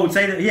sit down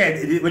outside. Yeah,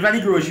 with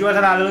the grocery was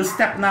at a little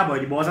step now, boy.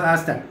 The boss at a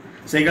step.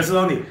 So you can sit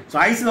down there. So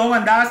I sit down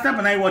on that step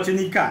and I watching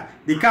the car.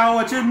 The car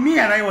watching me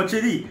and I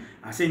watching it.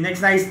 I say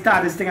next night I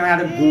start this thing and I had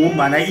to go home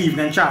and I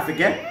evening traffic,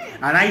 eh?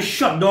 And I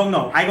shut down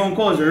now. I gonna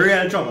cause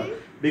real trouble.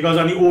 Because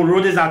on the old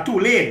road is a 2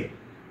 lane.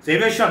 So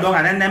if you shut down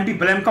and then them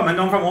people them coming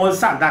down from all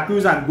Santa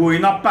Cruz and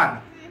going up and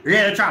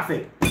real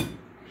traffic.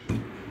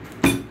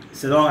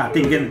 Sit down and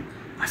thinking,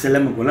 I said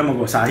let me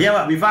go. So here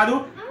what before I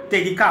do,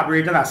 take the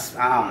carburetor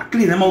and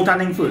clean them out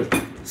and thing first.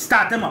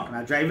 Start them up and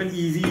I'm driving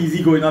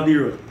easy going up the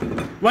road.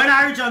 When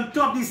I reach on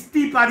top the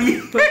steep of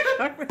the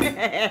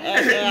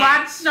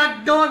man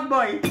shut down,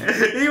 boy.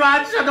 He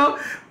man shut down.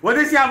 What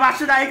is your man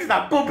shut X?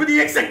 I'm pumping the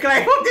X and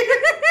climb up the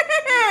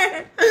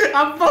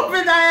I'm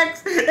pumping the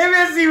X. If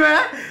you see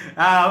where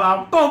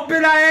I'm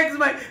pumping the X,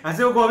 boy. I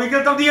say, oh, we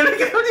can top the hill, we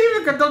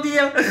can top the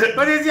hill.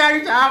 What is your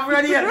reach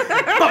halfway the hill?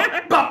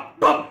 Pop.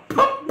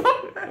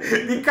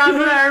 The car will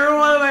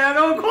roll, boy. I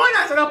don't go on,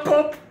 I said,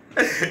 pump.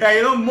 And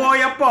you know, more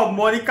you pump,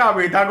 more the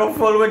carburetor go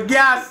full with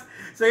gas.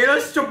 So you know,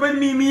 stupid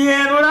me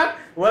and all that.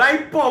 Well, I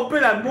pump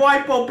it and more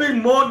I pump it,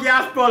 more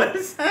gas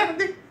problems.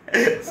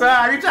 So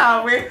I reach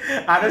halfway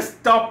and I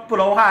stop, put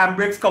out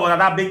handbrakes, cover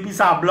that big piece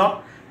of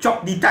block,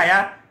 chop the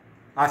tire.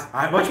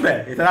 Watch me,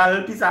 it's a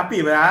little piece of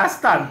paper, I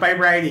stand pipe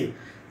right there.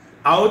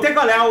 I will take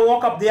a little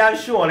walk up there and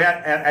show you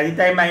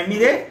anytime I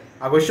meet it,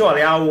 I go show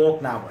you I'll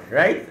walk now, boy,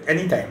 right?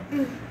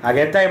 Anytime. I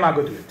get time, I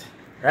go do it.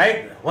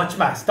 Right? Watch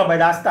me, stop by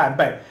that stand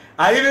pipe.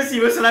 I even see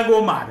what's gonna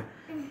go mad.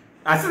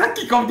 I said I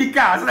kick off the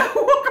car, I said I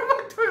walk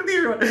up to the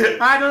road.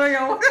 I don't know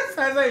you want to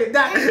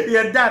say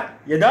you're done.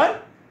 You done?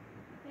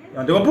 You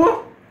want to go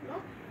poo?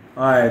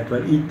 No. Alright,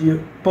 well eat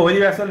you. Poo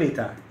the rest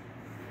later.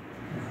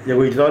 You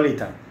go eat it all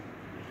later.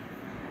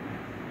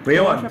 What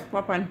you want?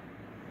 Poppin'.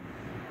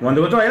 You want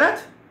to go to the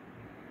toilet?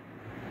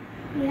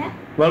 Yeah.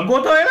 Well go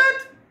to the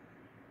toilet.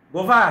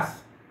 Go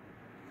fast.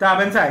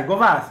 Tab inside, go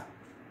fast.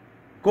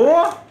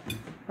 Go.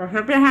 Wash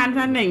up your hands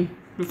and thing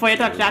before you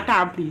touch that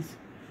tab, please.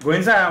 Go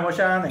inside and wash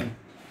your hands.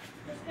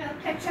 Just gonna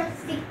catch up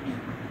stick.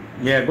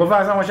 Yeah, go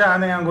fast and wash your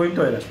hands and go in the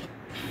toilet.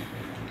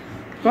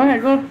 Go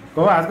ahead, go.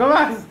 Go fast, go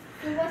fast.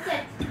 What's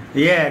it?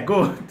 Yeah,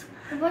 good.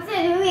 What's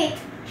it? Wait.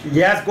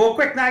 Yes, go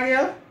quick now,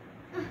 girl.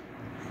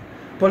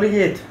 Pull the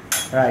gate.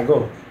 Right,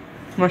 go.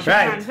 Wash your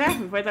Right.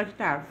 hands before you touch the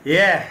tab.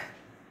 Yeah.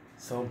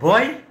 So,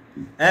 boy,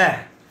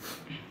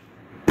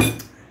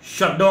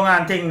 shut down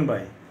and thing,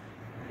 boy.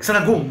 So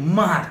I go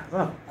mad.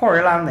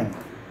 Quarrel and thing.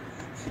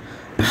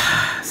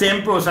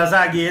 Same process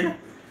again.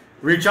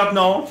 Reach up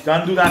now.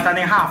 Don't do that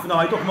in half now.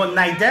 I talk about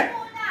night, eh?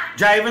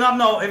 Driving up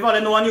now. If I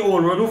know on the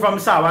old road, who from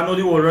Sawa know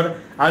the old road.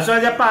 As soon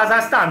as you pass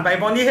a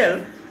standpipe on the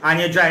hill, and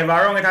you drive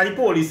around it at the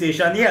police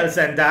station, the health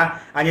center,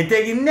 and you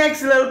take the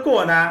next little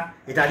corner,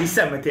 it's at the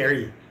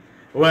cemetery.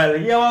 Well,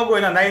 here we're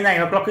going on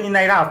 9 o'clock in the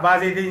night,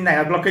 8:30, 9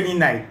 o'clock in the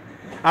night.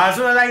 As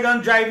soon as I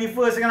don't drive the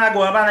first thing I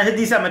go up and hit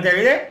the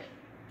cemetery there,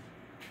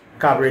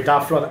 carburetor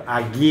flood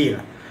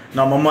again.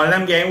 Now my mom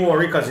them getting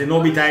worried because you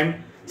know by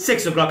time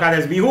 6 o'clock I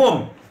just be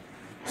home.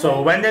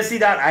 So when they see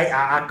that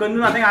I couldn't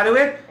do nothing out of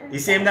it, the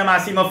same time I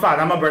see my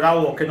father and my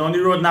brother walking on the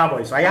road now,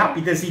 boy. So I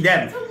happy to see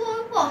them. So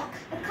go walk.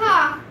 A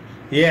car.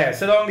 Yeah,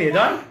 sit down there,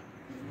 done?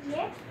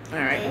 Yeah.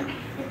 Alright.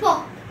 The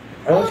walk.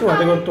 I don't want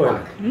to go to the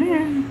toilet.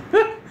 Yeah.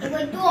 The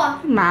way door.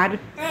 Mad.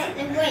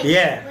 The way.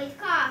 Yeah. Wait,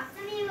 car.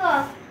 Let me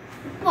go.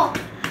 The walk.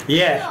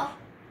 Yeah.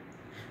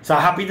 So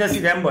happy to see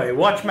them, boy.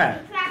 Watch me.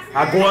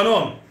 I go on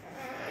home.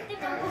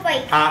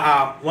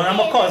 One of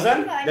my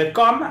cousins that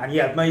come and he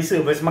helped me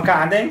service my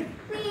car and thing.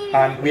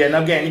 And we end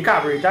up getting the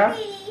carburetor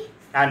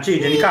and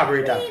changing the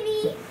carburetor.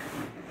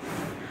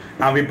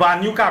 And we bought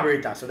a new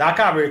carburetor. So that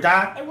carburetor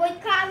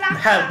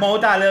helped me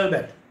out a little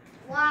bit.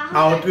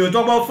 Wow. We'll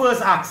talk about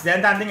first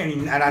accident and thing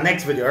in our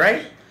next video,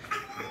 right?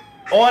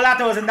 All that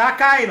was in that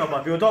car, you know,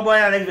 but we'll talk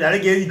about it in the next video. I'll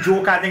give you a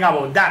joke and thing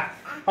about that.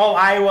 How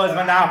I was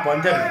when that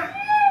happened to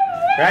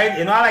me. Right?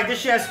 You know, I like to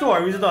share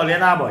stories with all you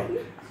now, boy.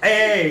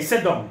 Hey,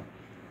 sit down.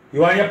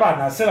 You want your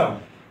partner? Sit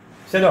down.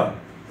 Sit down.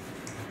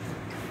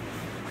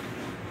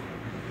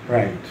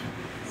 Right.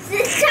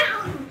 Sit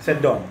down.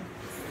 Sit down.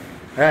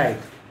 Right.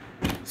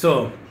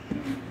 So,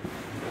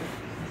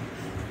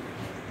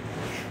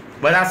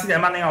 when I see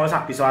them, I was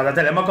happy. So I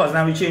tell them, my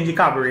cousin, we change the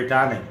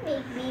carburetor.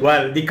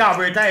 Well, the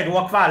carburetor, it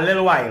worked for a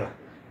little while.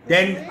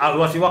 Then I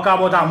was working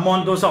about a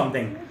month or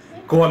something,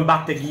 going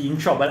back to get in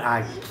trouble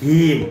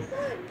again.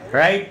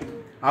 Right?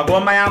 I go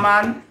to my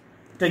man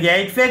to get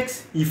it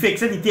fixed. He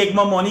fix it, he take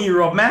my money, he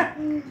rob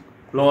me.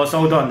 Lost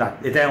out on that.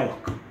 It didn't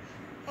work.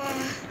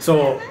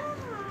 So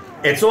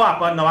it so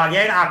happened now I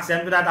get an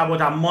accident with that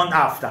about a month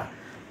after.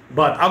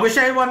 But I will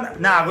share it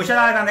one. Nah, I will share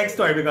that in the next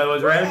story because it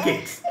was real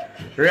kicks.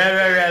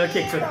 Real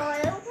kicks with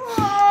that.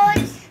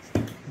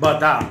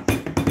 But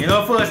you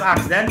know, first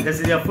accident, this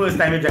is your first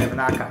time you drive in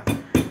a car.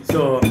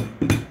 So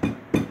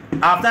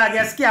after I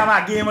get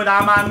scammed again with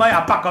that man boy,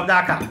 I pack up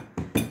that car.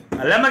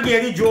 Let me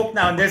give you the joke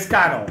now in this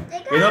car now.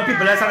 You know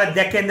people that's on the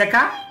deck in the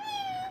car?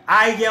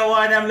 I get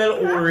one of them little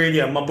old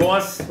radio. My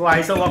boss, who I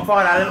used to work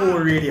for, that little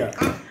old radio.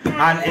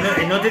 And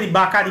you know to the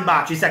back of the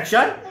battery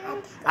section?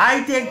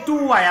 I take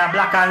 2 wire,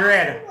 black and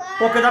red,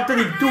 hook it up to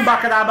the 2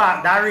 back of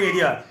that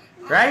radio,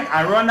 right?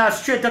 And run that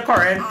straight to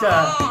current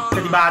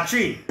to the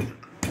battery.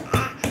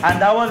 And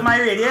that was my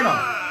radio, you know.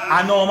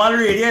 A normal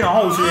radio, you know,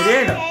 house radio,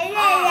 you know.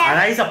 And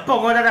I used to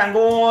poke out that and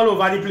go all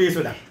over the place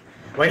with that.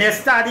 When you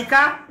start the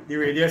car, the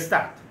radio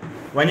start.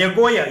 When you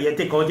go here, you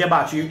take out your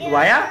battery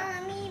wire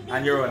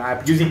and you run.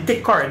 I'm using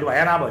thick current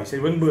wire now, boy, so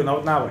it wouldn't burn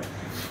out now, boy.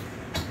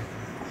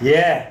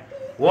 Yeah,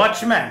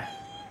 watch me.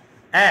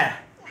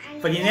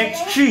 For the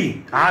next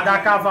 3, I had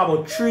that car for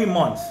about 3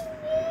 months.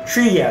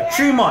 3 years,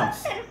 3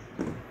 months.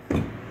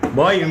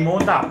 Boy, you know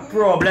the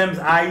problems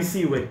I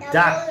see with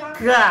that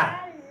car.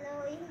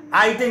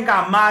 I think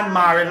a man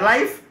married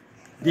life,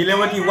 dealing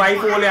with the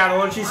wife only and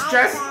all she's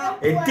stressed,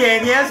 in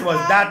 10 years was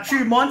that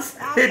 3 months.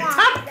 Yeah,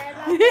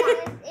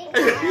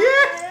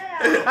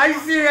 I'm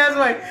serious,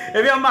 boy.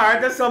 If you're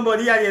married to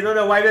somebody and you know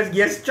the wife is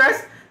getting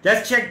stressed,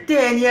 just check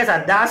 10 years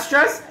at that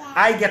stress.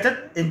 I get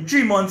it in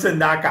 3 months in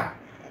that car.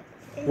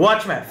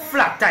 Watch me,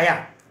 flat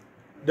tire.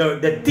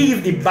 The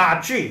thief the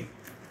battery.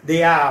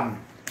 They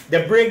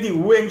break the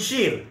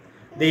windshield.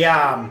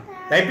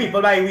 Like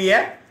people by we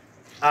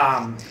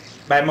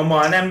by my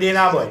mom and them day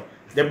now, boy.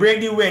 They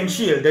break the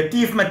windshield, they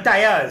thief my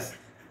tires,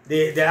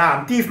 they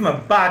thief my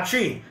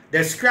battery,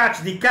 they scratch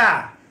the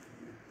car.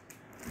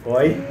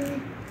 Boy.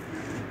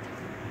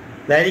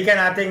 Like the kind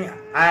of thing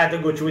I had to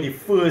go through the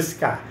first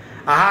car.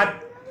 I had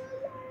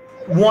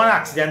 1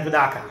 accident with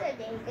that car.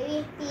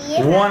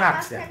 1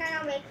 accident.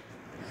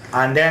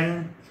 And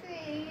then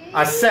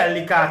I sell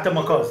the car to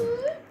my cousin.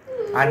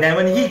 And then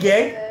when he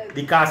get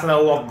the car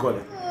started work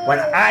good. When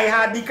I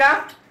had the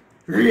car,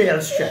 real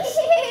stress.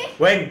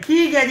 When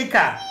he get the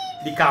car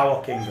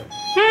working good.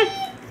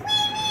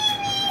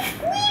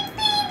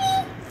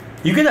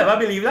 You can never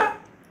believe that?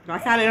 I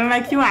don't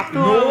like you at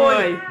all. No,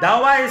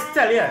 that's why I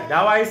tell you.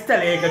 That's why I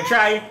tell you. You can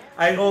try.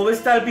 I always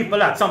tell people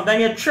that sometimes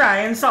you're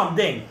trying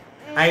something.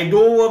 I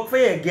don't work for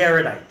you, get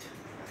it right.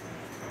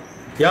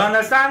 You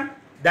understand?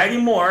 That's the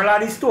moral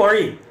of the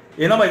story.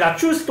 You know, but it's a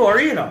true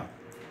story, you know.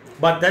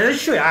 But that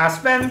is true. I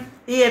spent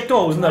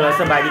 $8,000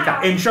 to buy the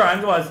car.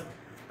 Insurance was,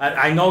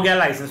 I now get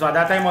license. So at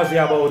that time was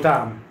about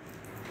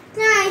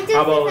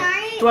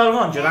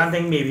 $1,200, I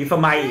think maybe for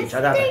my age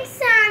at that time.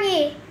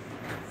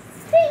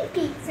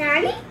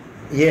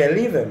 Yeah,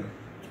 leave him.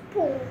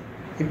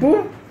 He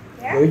poo?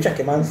 Yeah. Go check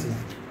him and see.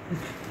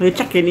 We're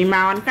checking him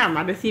out on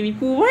camera to see me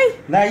poo, boy.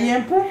 Nah, he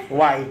ain't poo.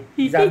 Why?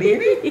 He's a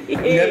baby. He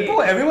does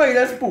poo. Everybody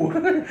does poo.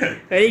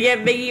 When you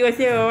get big, you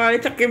say, oh, you're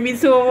checking me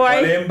so,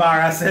 boy. Well,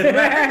 embarrassing,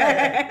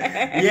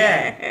 man.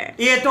 Yeah.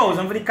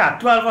 8,000 for the car,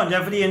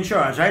 1,200 for the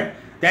insurance, right?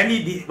 Then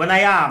when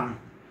I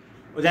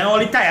then all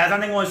the tires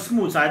and thing was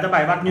smooth, so I had to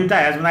buy back new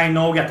tires when I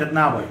now get it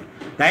now, boy.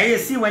 Now you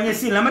see, when you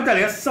see, let me tell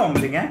you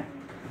something, eh?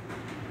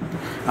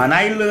 And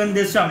I learned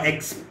this from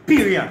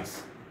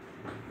experience.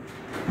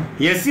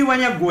 You see,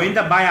 when you're going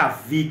to buy a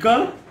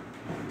vehicle,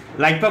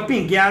 like for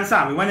Pinky and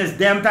Sammy, when it's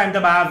them time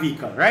to buy a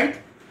vehicle, right?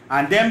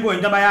 And them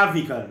going to buy a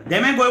vehicle,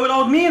 them ain't going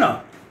without me,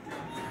 no?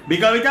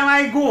 Because every time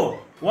I go,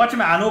 watch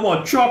me, I know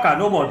about truck, I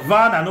know about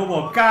van, I know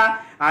about car,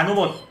 I know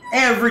about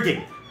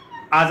everything.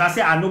 As I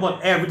say, I know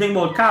about everything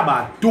about car,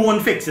 but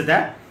don't fix it,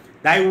 eh?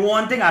 That's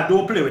one thing I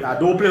don't play with. I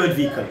don't play with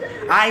vehicle.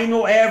 I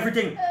know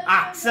everything.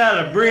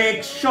 Axle,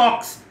 brakes,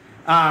 shocks,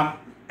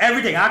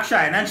 everything. Action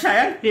and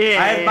shine.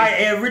 Yeah. I buy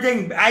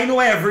everything. I know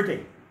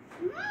everything.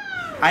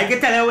 I can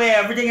tell you where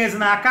everything is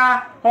in a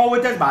car, how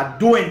it is, but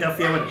don't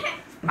interfere with it.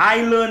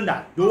 I learned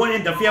that. Don't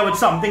interfere with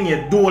something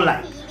you don't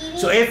like.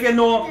 So if you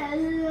know,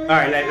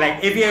 alright,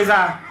 like if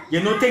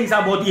you know things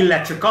about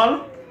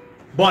electrical,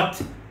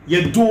 but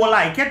you don't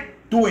like it,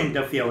 don't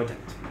interfere with it.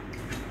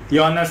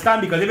 You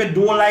understand? Because if you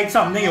don't like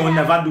something, you will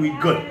never do it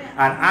good.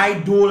 And I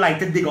don't like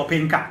to dig up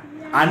in car.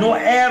 I know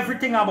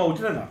everything about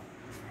it, you know.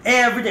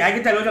 Everything. I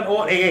can tell you that,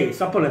 oh, hey,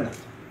 stop pulling that.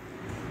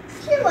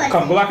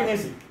 Come, go back in your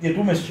seat. You're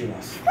too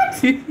mischievous.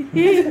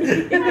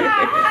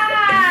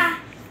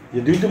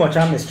 You're doing too much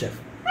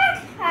mischief.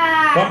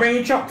 Come bring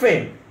your truck for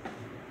him.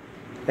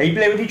 Let you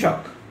play with the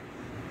truck.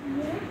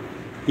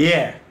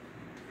 Yeah.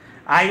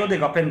 I don't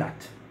dig up in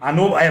that. I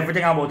know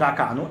everything about that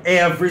car. I know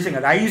everything.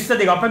 I used to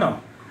dig up in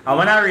them. And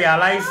when I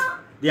realized,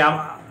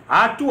 I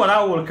had 2 other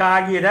old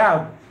car here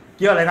there.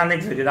 You'll let the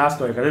next video that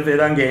story because if they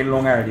don't get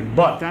long already.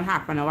 But Don't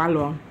half an hour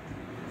long.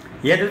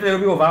 Yeah, this will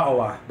be over an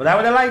hour. But I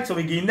would have liked, so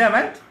we gained them,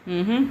 right?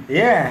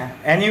 Yeah.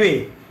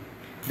 Anyway,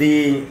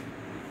 do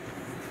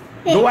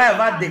I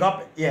ever dig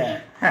up?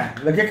 Yeah.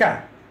 Look at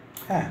car.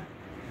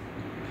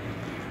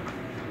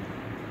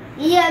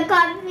 Yeah,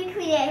 God, we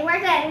create.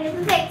 Where's that? We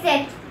fix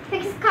it.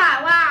 Fix the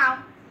car. Wow.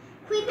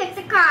 We fix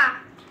the car.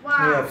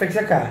 Wow. Yeah, fix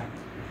the car.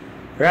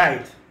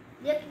 Right.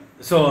 Yep.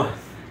 So,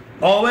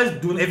 always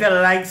do, if you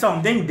like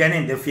something, then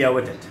interfere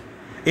with it.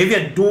 If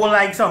you don't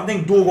like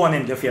something, don't go and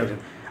interfere with it.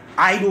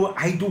 I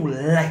do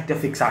like to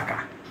fix a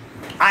car.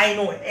 I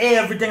know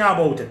everything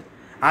about it.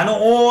 I know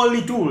all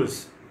the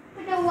tools.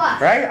 But the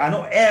what? Right? I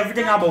know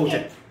everything about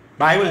it.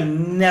 But I will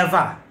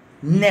never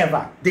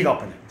dig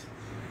up in it.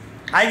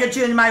 I can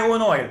change my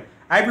own oil.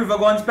 I prefer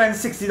go and spend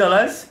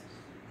 $60.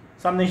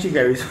 Something she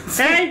carries.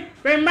 Hey,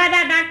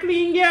 remember that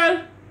clean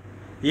girl?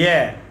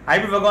 Yeah. I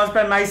prefer go and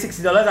spend my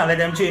 $60 and let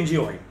them change the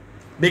oil.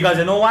 Because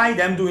you know why?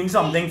 Them doing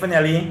something for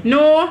nearly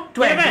No.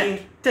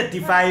 20,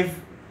 35,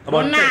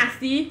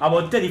 nasty.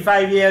 about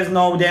 35 years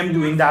now, them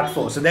doing that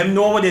for. So them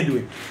know what they're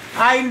doing.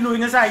 I'm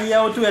doing this a year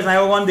or 2 years and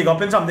I want to dig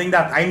up in something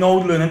that I know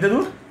learning to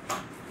do.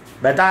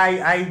 But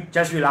I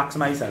just relax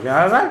myself. You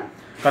understand?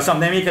 Because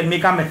sometimes you can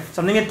make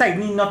something you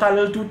tighten not a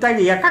little too tight.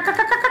 You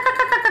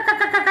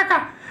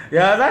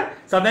understand?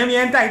 Sometimes you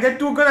ain't tight it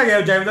too good and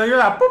you drive down, you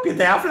like, poop, your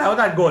tire fly out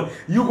and go.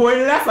 You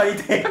going left and your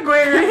tire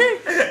going right.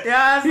 You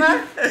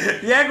understand?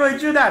 Yeah, going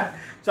through that.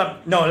 So,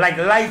 no, like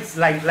lights,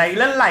 like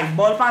little light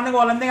bulb and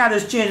all them things, I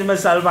just change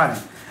myself and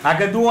I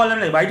can do all them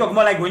things. But I talk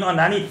about like going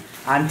underneath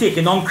and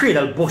taking on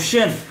cradle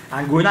bushing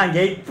and going and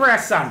get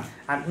press and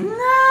no.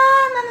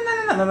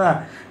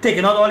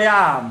 Taking out all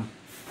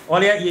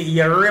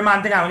your rim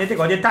and thing, and when you take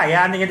out the tire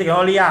and you take out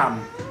all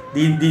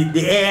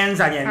the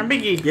ends and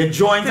your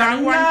joints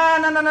and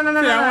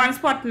one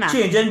spot now.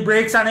 Changing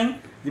brakes and thing.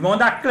 The moment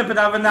that clip it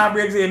up in that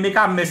brakes, you make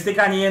a mistake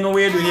and you know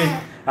where you're doing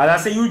it. And I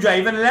say you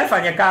driving left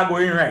and your car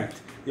going right.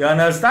 You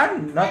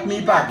understand? Not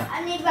me, partner.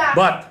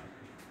 But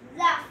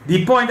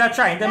the point I'm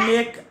trying to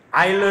make,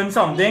 I learned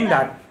something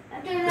that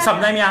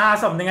sometimes you have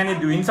something and you're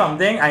doing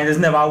something and it just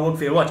never work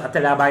for you. Watch, I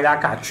tell you I buy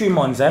that car 3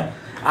 months.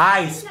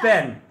 I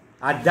spent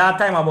at that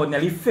time about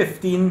nearly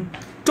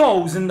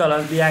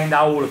 $15,000 behind that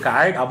whole car.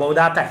 Right? About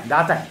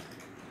that time.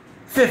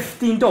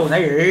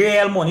 15,000,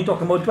 real money,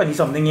 talking about 20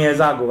 something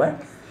years ago.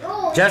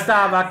 Just to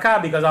have a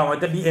car because I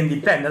want to be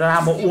independent and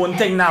have my own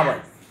thing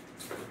now.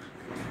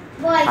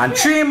 And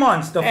 3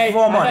 months to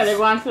 4 months.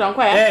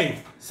 Hey,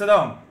 sit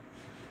down.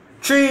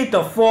 3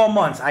 to 4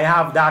 months I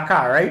have that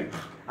car, right?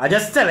 I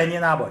just telling you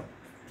now, boy.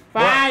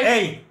 5.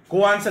 Hey,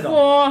 go and sit down.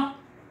 4,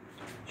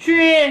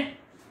 3,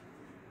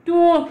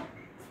 2.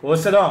 Go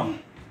sit down.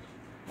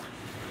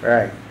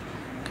 Right.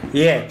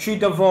 Yeah, 3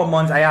 to 4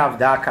 months I have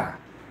that car.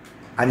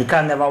 And he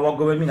can never walk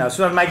with me now.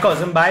 So as my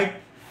cousin bike,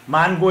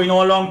 man going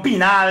all along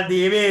Pinal,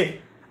 David.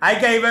 I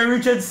can't even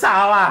reach it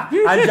sour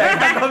and drive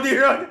back up the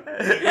road.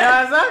 You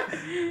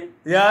understand?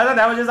 Yeah,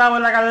 that was just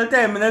like a little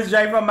 10 minutes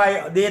drive from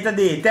my day to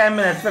day. 10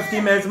 minutes,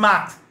 15 minutes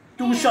max.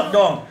 2 shut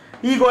down.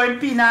 He going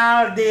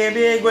Pinal,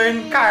 David,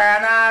 going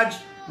Carnage,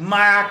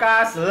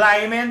 Maracas,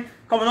 Lyman.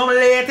 Coming home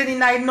late in the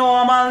night,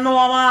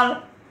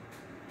 normal.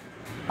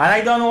 And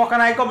I don't walk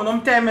and I come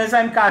home 10 minutes,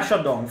 I'm car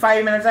shut down.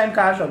 5 minutes, I'm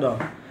car shut down.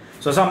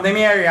 So something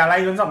I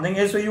realize when something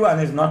is for you and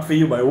it's not for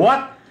you. But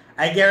what?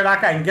 I get that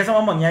car and guess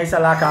how much money I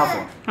sell that car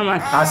for? How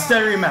much? I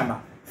still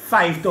remember.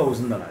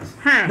 $5,000.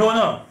 Huh.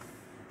 No.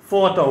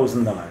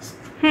 $4,000.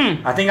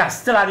 I think I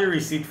still had the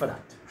receipt for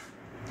that.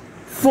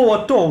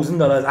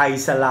 $4,000 I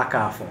sell that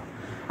car for.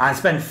 And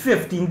spent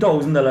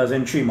 $15,000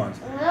 in 3 months.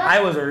 I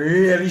was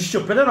really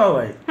stupid in a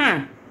way.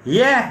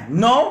 Yeah,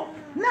 no,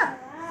 nah.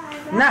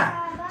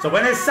 So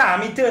when they saw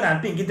me turn and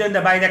Pinky turn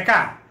to buy the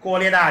car,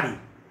 call your daddy.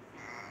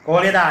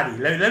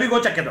 Let me go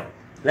check it out.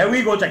 Go,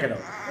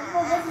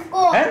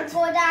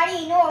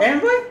 daddy, no.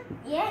 Boy?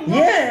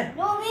 Yeah.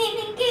 No, me,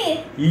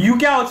 Pinky. You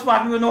can't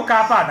outsmart me with no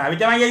car partner. Every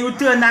time I hear you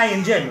turn that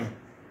engine,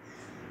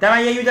 time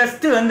I hear you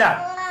just turn that,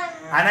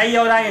 and I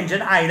hear that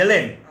engine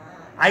idling,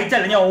 I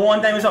telling you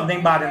one time is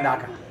something bad in that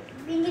car.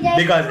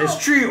 Because it's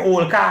 3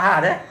 old car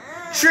had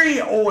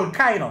 3 old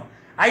car, you know.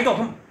 I told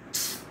him,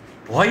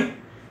 boy,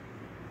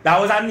 that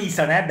was a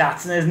Nissan,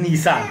 that's his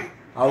Nissan.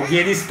 I'll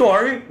get the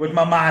story with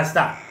my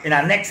master in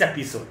our next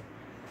episode.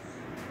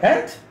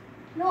 Right?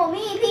 No,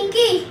 me,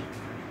 Pinky.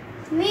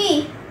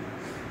 Me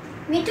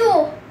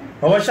too.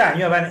 Oh, Shan,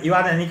 you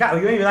have any car?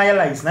 You even have your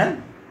license?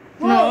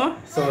 No.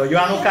 So you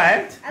have no car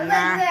yet?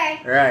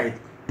 I Right.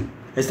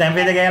 It's time for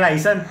you to get your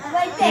license.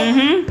 went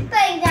pink.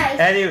 Pink, guys.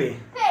 Anyway,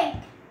 Pink.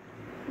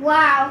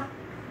 Wow.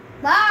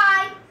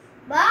 Bye.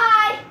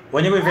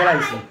 when you go for your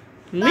license?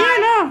 Me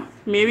no.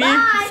 Maybe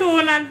Bye.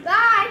 soon.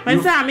 Bye.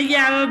 When Sammy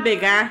get a little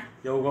bigger,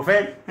 You go for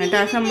it? and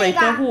tell somebody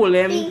to hold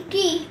him.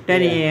 Pinky.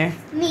 Then yeah.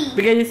 Me.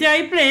 Because you see how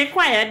you play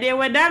quiet there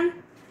with them.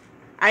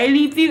 I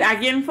leave it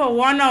again for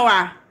 1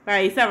 hour.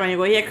 By 7 you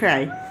go here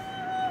cry.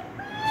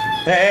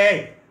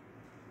 Hey.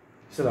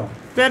 Sit down.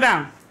 Sit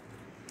down.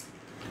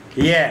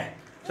 Yeah.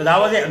 So that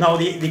was it. Now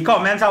the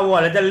comments I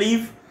wanted to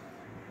leave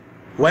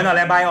when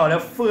I buy all the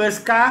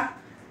first car.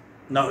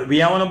 No, we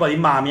don't want nobody,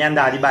 mommy and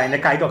daddy buying the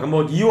car. Talking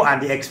about you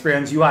and the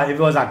experience you had. If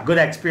it was a good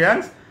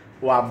experience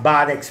or a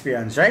bad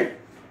experience, right?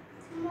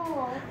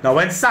 No. Now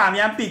when Sammy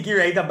and Pinky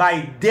ready to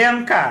buy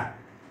them car,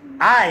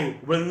 I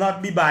will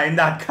not be buying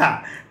that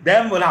car.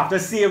 Them will have to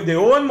save their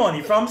own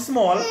money from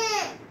small.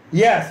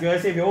 Yes, you will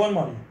save your own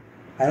money.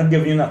 I don't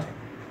give you nothing.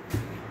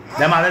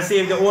 Them have to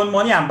save their own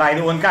money and buy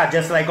their own car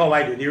just like how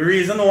I do. The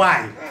reason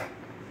why,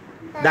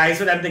 that is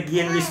for them to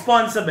gain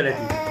responsibility.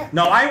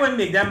 Now I wouldn't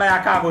make them buy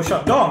a car go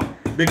shut down.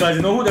 Because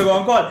you know who they're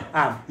going to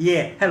call?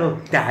 Yeah,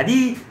 hello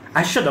daddy,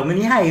 I shut down on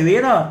the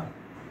highway now.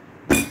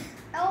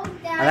 Oh,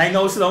 Daddy. And I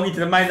know so long into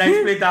the mind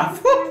life plate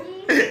off.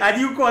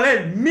 And you call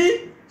it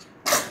me?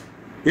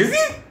 You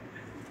see?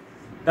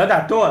 Not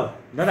at all.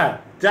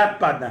 Not that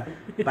partner.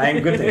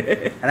 Buying good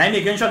thing. And I'm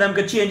making sure them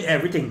could change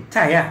everything.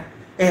 Tire,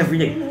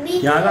 everything. Me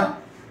You know?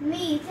 too.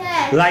 Me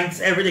too.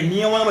 Lights, everything.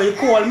 Me and one you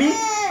call me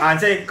and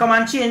say, come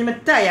and change my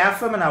tire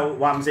for me now.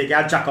 What I'm saying, you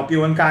jack up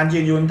your own car and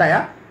change your own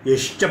tire. You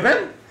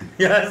stupid.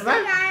 You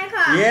understand?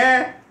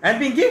 Yeah. And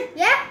Pinky?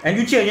 Yeah. And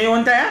you change your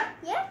own tire?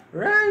 Yeah.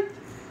 Right.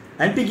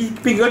 And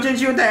Pinky will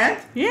change your own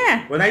tire?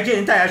 Yeah. When I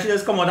change the tire, she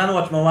just come out and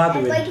watch me what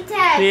I do. Bite it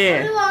out.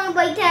 Yeah. You want to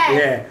bite it out.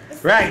 Yeah.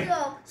 Right.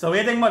 So what do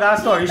you think about that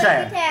story,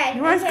 Shia?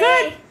 It was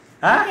good.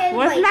 Huh? It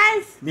was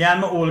nice. Me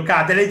and my old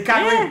car, tell it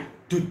car Yeah.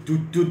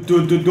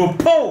 do,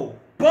 po,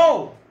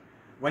 po.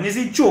 When you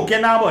see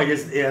choking now, boy,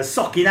 it's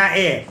sucking that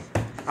air.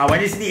 And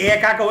when you see the air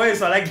cack away,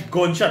 it's like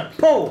gunshot,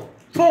 po,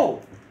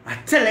 po. I'm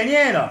telling you,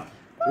 you know.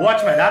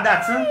 Watch me,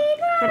 that's it.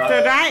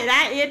 So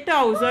that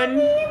 8,000,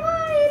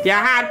 you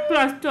had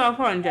plus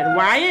 1,200.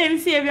 Why you didn't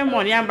save your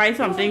money and buy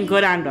something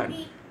good and done?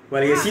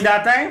 Well, you see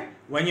that time?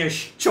 When you're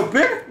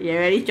stupid, You're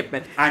very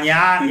stupid. and you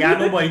have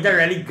nobody to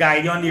really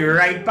guide you on the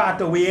right path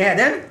to where you're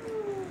heading,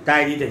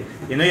 that's the thing.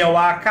 You know, you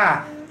walk a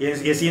car,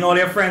 you see all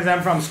your friends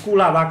and from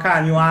school have a car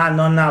and you have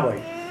none now,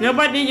 boy.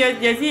 Nobody,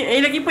 you see,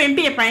 you keep putting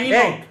paper in the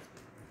Hey. book.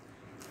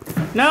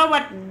 No,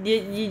 but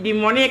the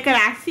money you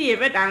can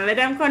save it and let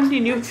them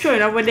continue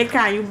showing up with the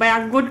car. You buy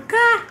a good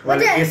car. Well,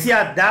 you see,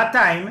 at that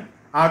time,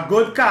 a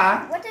good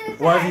car What is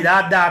was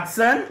that? either a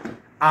Datsun,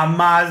 a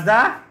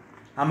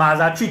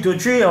Mazda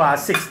 323 or a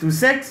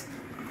 626,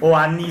 or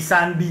a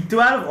Nissan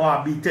B12 or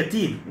a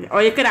B13.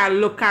 Or you could have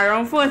look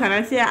around first and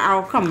then say,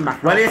 I'll come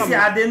back. Well, I'll you come see,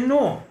 back. I didn't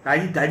know.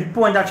 That's the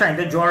point I'm trying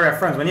to draw a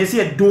reference. When you see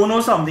you don't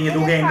know something, you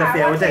don't get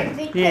interfere with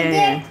it.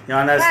 Yeah. You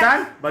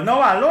understand? But now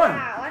I learn.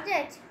 What's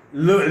it?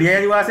 Yeah,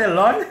 you want to say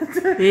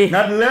learn?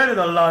 Not learn it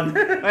or learn.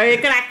 Or you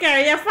could have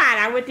carry your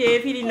father with you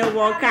if he didn't know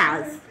about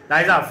cars.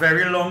 That is a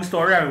very long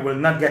story and we will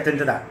not get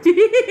into that.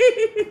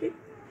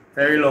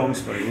 Very long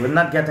story. We will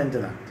not get into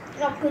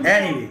that.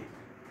 Anyway,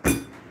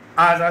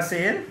 as I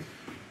said,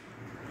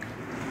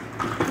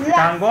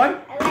 thank God,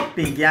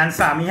 Pinky and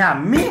Sammy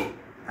have me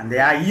and they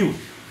are you.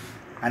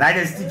 And I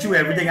just teach you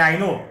everything I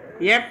know.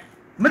 Yep.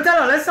 But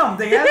tell you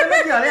something, let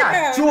me tell you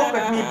a joke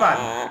with me,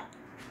 Pat.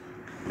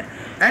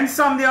 And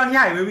someday on the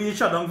highway, we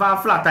shut down for a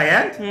flat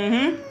tire.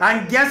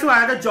 And guess what? I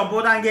had to jump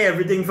out and get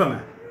everything for me.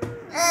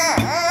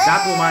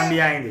 That woman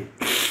behind it.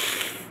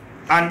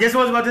 And this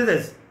was what it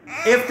is.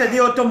 If today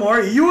or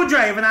tomorrow you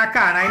driving a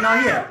car and I'm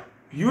not here,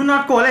 you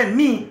not calling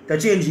me to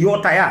change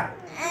your tire.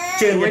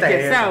 Change Do your it tire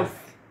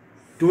yourself.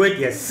 Do it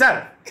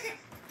yourself.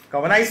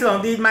 Because when I sit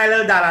down to eat my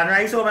little dollar and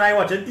rice when I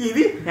watch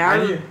TV, You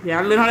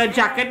have to learn how to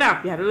jack it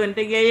up. You have to learn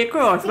to get your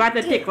cross. You have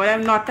to take all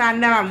them nuts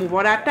and them and move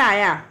all that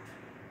tire.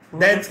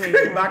 then screw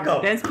it back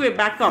up. Then screw it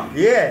back up.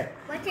 Yeah.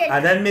 What's it?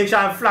 And then make sure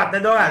I flatten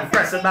it down and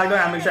press it back down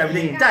and make sure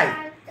everything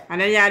tight. And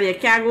then you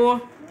can't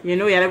go, you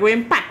know, you have to go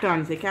in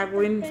patterns. You can't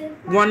go in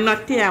one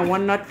nut here and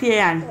one nut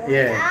here. And,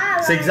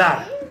 Yeah.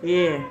 Zigzag. yeah.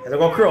 You have to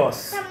go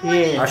cross.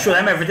 Yeah. I show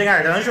them everything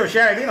I don't show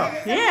share it, you know.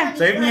 Yeah.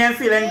 So if me ain't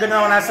feeling good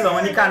now when I sit down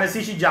when you can't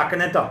see she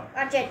jacking it up.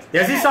 Watch it.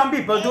 You see some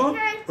people do,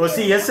 go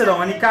see you sit down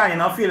when you can't, you're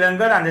not feeling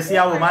good and they see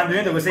a woman doing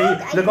it, they go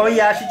say, look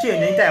how she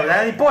changing time.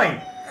 That's the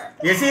point.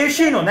 You see if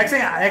she know, next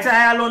thing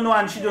I alone know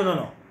and she don't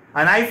know.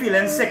 And I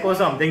feeling sick or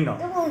something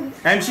now.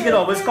 And she could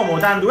always come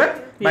out and do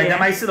it. By the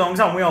time I sit down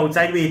somewhere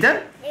outside waiting.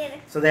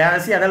 So they have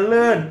to see how to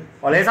learn.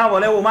 Or let's have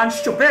a woman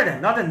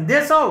stupid. Not in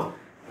this house.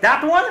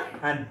 That one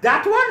and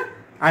that one.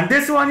 And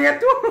this one here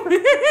too.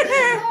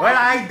 Well,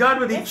 I done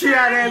with the chair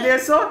and there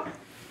so.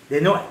 They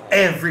know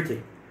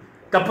everything.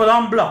 To put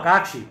on block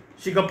actually.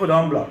 She could put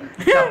on block.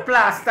 The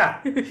plaster.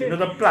 She know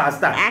the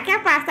plaster. I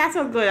can't pass that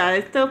so good.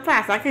 I still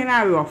pass. I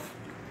can't rough.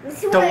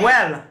 To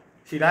well.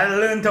 She done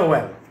learn to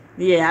well.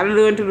 Yeah, I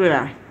learned to do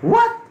that.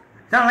 What?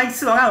 Don't like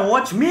sit down and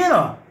watch me, you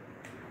know.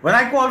 When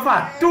I call for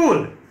a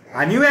tool,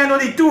 and you ain't know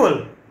the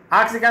tool,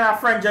 ask the kind of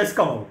friend just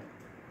come out.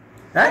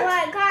 Right? Oh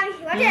my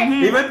gosh, watch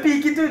it. Even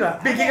Pinky too, though.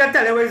 Pinky can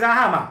tell you where's a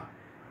hammer,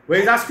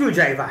 where's a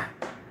screwdriver,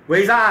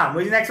 where's a arm,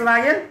 where's the next one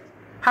again?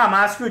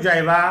 Hammer,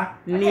 screwdriver,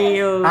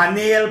 Nail. a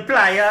nail,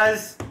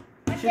 pliers.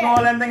 She know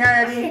all them things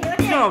already.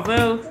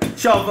 Shovel.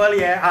 Shovel,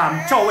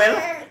 yeah, towel.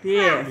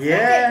 Yeah.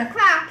 Yeah.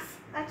 Cracks.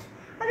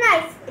 Oh,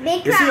 nice.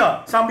 Big You see,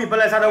 cracks. some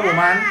people as a woman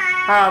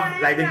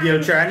have like the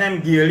girl chair and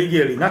them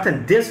girly. Not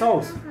in this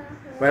house.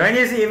 But when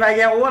you see if I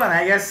get old and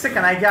I get sick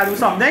and I can't do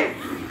something,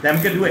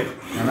 them can do it.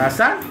 You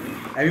understand?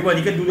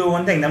 everybody can do their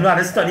own thing. Them not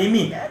to study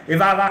me.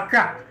 If I have a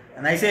crack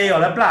and I say, yo,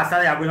 the plaster,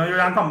 I'm going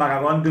to come back,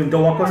 I'm going to do into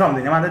work or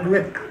something. You want to do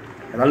it.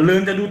 And I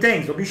learn to do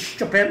things. So be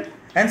stupid.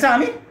 And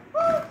Sammy?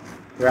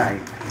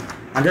 Right.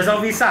 And just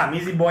how we Sam,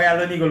 he's the boy I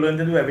learn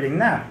to do everything.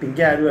 Nah,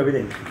 Pinky I do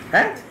everything.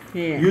 Eh?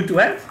 Yeah. You too,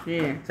 eh?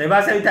 Yeah. So if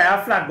I say you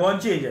tie a flat, go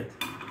and change it.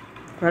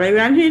 Well, I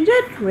want to change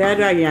it. We are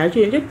dragging, I'll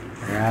change it.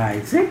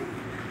 Right, see?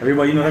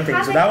 Everybody know the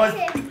thing. So that was,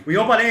 we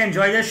hope you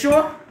enjoyed the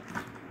show.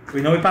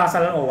 We know we passed a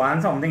little hour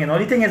and something. You know,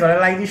 the thing is, I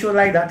like the show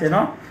like that, you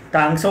know.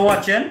 Thanks for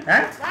watching,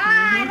 eh?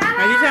 Bye.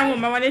 And this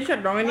time, when they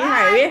shut down in the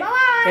highway,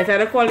 they said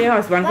to call your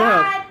husband for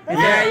help. They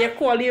said, you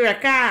call the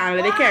wrecker and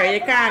let they carry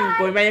your car and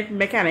go by the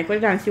mechanic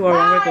and see what's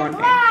wrong with one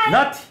time.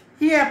 Not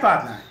here,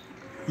 partner.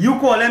 You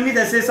calling me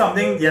to say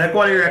something, you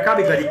call the wrecker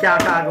because the car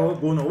can't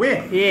go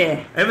nowhere.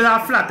 Yeah. If it's a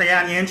flat tire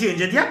and you ain't change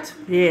it yet,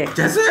 Yeah.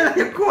 just so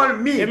you call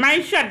me. It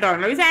might shut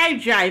down. Let me say I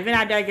drive and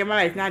I get my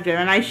license, not drive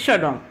and I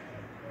shut down.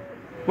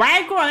 Why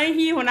I calling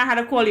he when I had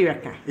to call the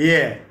wrecker?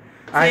 Yeah.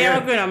 So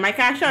you're going on, my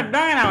car shut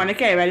down and I want to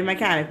carry by the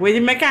mechanic. Where's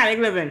the mechanic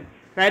living?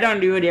 Right on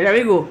the road there. Let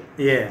me go.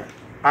 Yeah.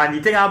 And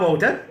you think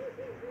about it?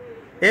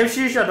 If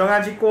she shut down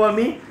and she call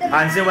me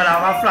and say, well, I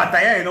have a flat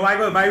tire, you know why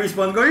my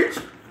response go reach?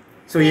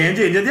 So you ain't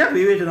change it yet?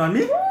 We waiting on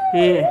me?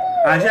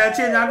 Yeah. And she'll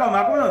change and come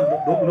back.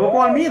 Don't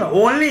call me. No.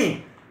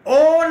 Only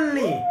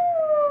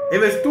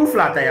if it's two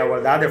flat tire,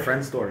 well, that's a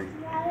different story.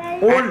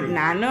 Only.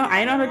 Nah, no,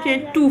 I know how to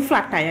change 2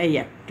 flat tire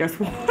yet. Just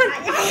one. No,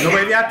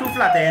 but if you have 2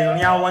 flat tires, you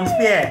only have 1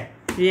 spare.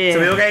 Yeah. So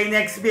where you get your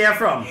next spare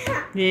from?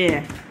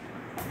 Yeah.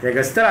 You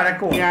can still have the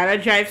code. You gotta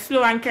drive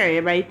slow and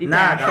carry by the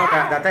Nah, tire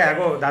shop. that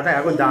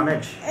tire go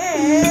damage.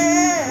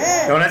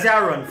 You wanna see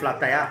a run flat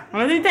tire? I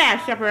want the tire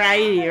shop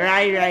right.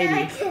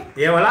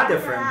 Yeah, well, that's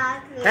different.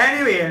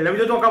 Anyway, let me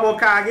just talk about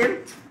car again.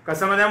 Because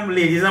some of them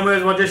ladies and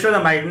boys want to show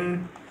them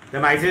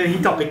might say he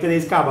topic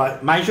today's car,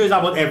 but my show is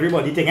about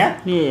everybody thing, eh?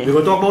 Yeah. We're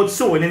going to talk about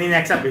sewing in the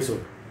next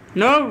episode.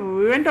 No,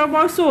 we went talk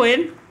about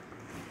sewing.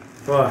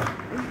 What?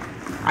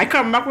 I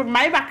come back with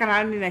my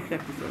bacchanal in the next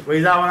episode. What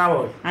is that one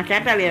about? I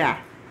can't tell you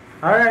that.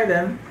 Alright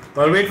then.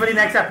 Well, wait for the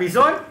next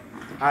episode.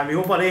 And we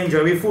hope you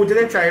enjoy the food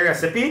today. Try the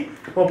recipe.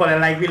 Hope you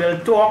like the little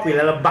talk, the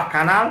little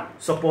bacchanal.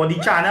 Support the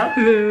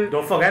channel.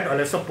 Don't forget,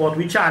 all support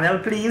the channel.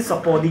 Please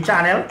support the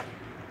channel.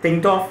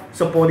 Think tough,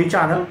 support the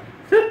channel.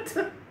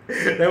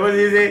 That was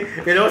easy.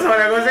 You know what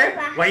I'm going to say?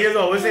 Why you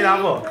always say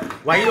that for?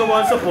 Why you don't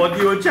want to support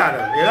your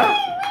channel? You know?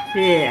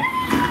 Yeah.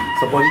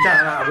 Support the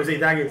channel. I will say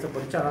that again.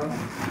 Support the channel.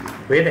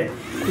 Wait there.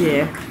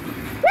 Yeah.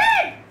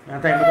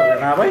 Time to talk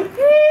now, boy.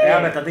 I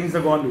have better things to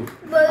go and do.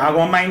 I'm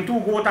going to mine 2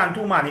 goat and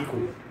 2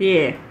 manicoot.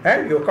 Yeah.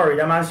 Eh? You curry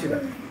them and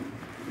sugar.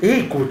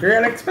 Hey, goat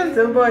real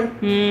expensive, boy.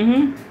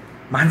 Mm-hmm.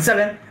 Man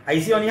selling. I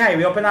see on the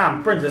highway up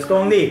in Princess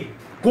Town there.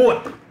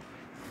 Goat.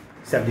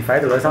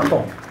 $75 a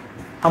pound.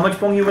 How much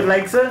pound you would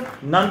like, sir?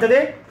 None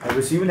today? I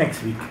will see you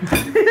next week.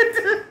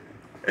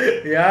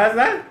 Yeah,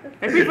 sir?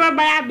 If people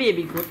buy a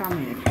baby goat, I'm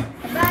here.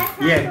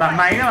 Yeah, but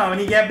mine, when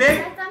you get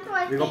big,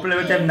 we go play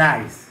with them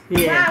nice.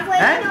 Yeah.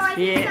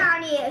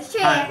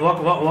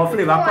 What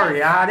flavor curry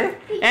you had it?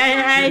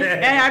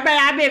 Hey, I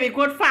buy a baby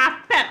goat for a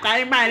pet.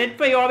 I buy it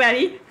for you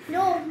already.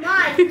 No,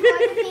 mine.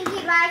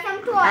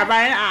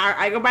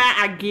 I go buy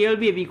a girl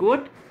baby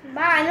goat.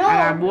 Bye, no.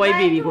 And a boy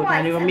baby goat.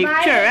 And you go make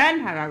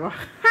children. And I go.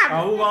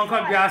 Who gonna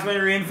cut grass when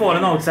rain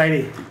falling outside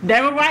it?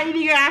 Then we go eat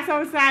the grass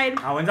outside.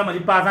 And when somebody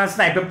pass and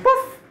snipe it,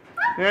 poof!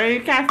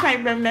 You can't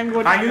snipe them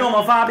go. And you know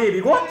my far baby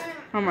goat?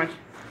 How much?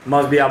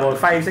 Must be about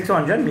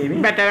 500-600 maybe.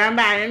 Better than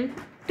buying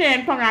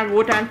 10 pounds of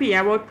goat and pay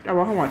about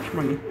how much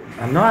money?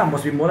 No, it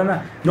must be more than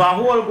that. No, a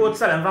whole goat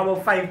selling for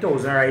about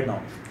 5,000 right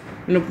now.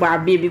 No, but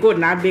a baby goat,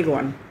 not a big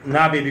one.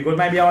 Nah, baby goat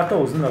might be about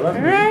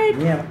 $1,000. Right.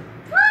 Yeah.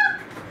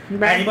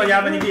 Anybody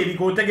have any baby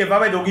goat to give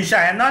away? Don't give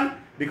shy none,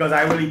 because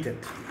I will eat it.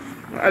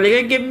 Are they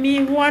gonna give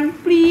me one,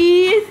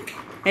 please?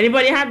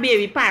 Anybody have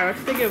baby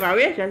parrots to give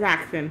away? Just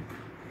asking.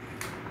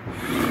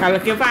 I'm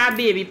looking for a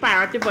baby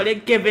parrot, but they're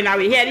giving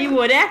away. Here you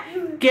go there.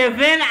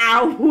 Giving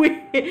away.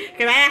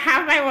 Can I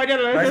have my one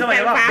little But somebody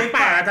have a big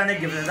parrot? parrot and they're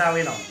giving it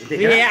away now. You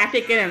take it? Yeah, I'm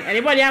taking them.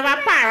 Anybody have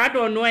a parrot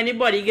or know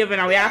anybody giving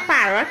away a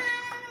parrot?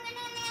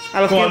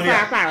 I'm looking Call for me.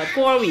 a parrot.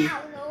 Call me.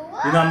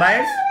 You know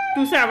my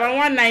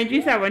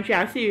 2719373.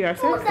 I'm serious.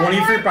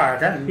 only free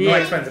parrot, eh? No Yeah.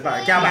 expensive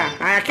parrot. Can't buy.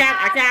 I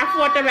can't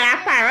afford to buy a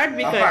parrot A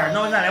because parrot?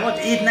 No, it's not. I want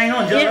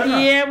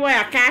 800-900. yeah, boy,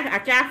 I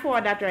can't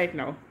afford that right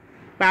now.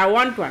 But I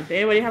want one. So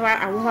anybody have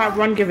I will have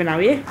one given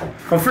away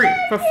For free.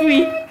 for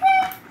free.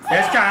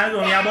 This channel is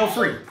only about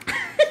free.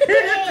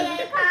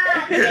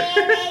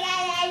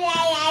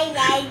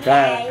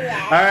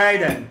 Alright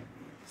then.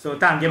 So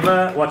thank you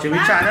for watching the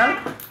channel.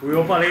 We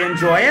hope you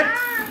enjoy it.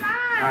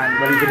 And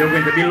well, the video is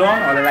going to be long,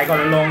 or like all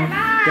the long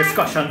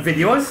discussion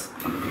videos.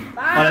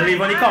 Or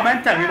leave on the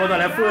comment, tell me about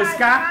your first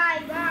car,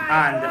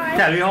 and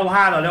tell me how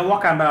hard or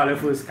work and buy your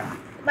first car.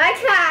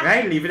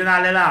 Right? Leave it in a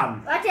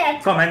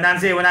little comment and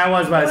say when I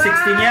was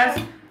 16 years,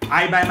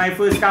 I buy my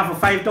first car for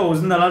 $5,000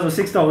 or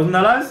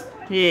 $6,000.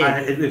 Yeah.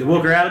 And it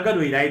worked real good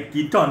with it.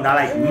 He turned out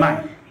like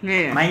mine.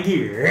 Yeah. Mine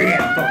give real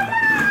thunder.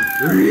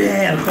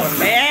 Real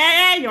thunder.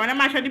 Hey, you wanna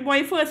mash up the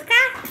boy first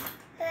car?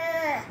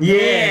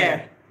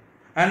 Yeah.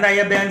 And now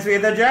your Benz way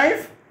to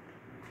drive?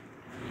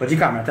 But you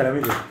camera, tell him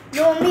we go.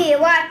 No, me,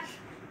 what?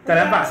 Tell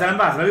him pass. Let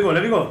me go.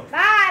 Bye,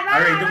 bye.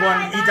 Alright, to go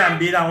and eat and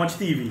bathe and watch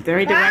TV. Then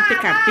we don't want to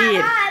take a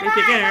beat. We're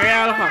taking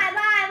real hot.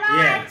 Bye.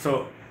 Yeah,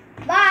 so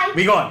Bye.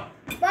 we gone.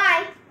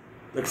 Bye.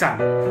 Look, Sam.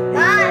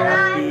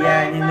 Bye.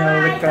 Yeah, you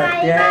know we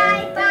cut,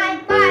 yeah. Bye.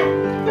 Bye. Bye.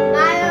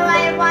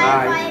 Bye.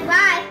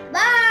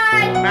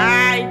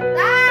 Alright.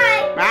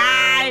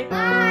 Bye.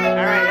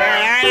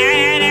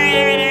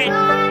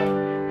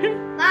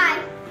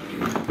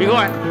 We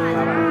going.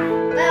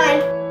 Bye.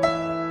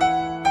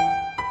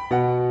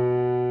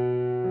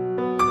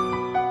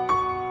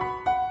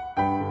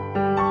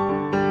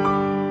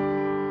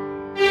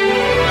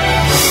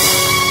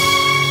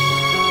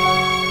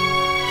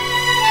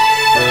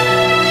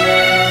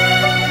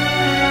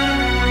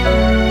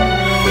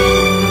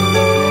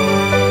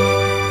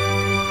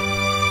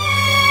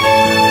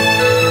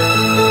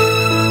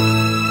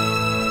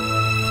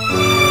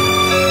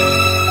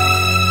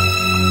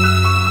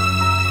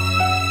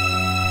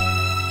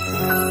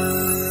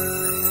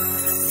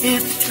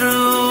 It's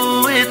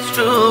true,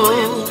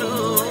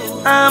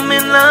 I'm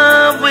in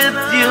love with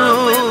you.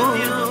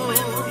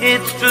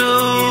 It's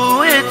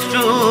true,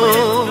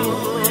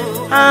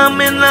 I'm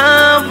in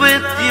love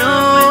with you.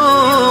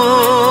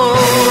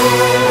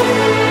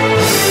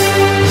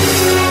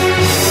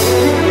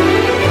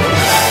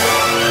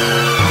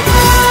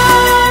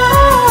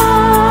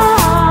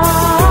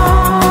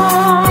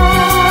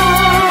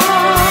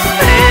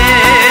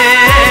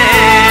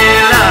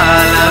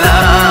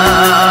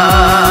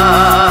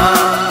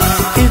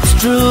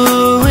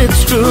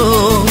 It's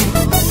true,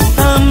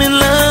 I'm in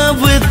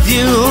love with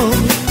you.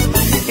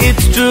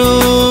 It's true.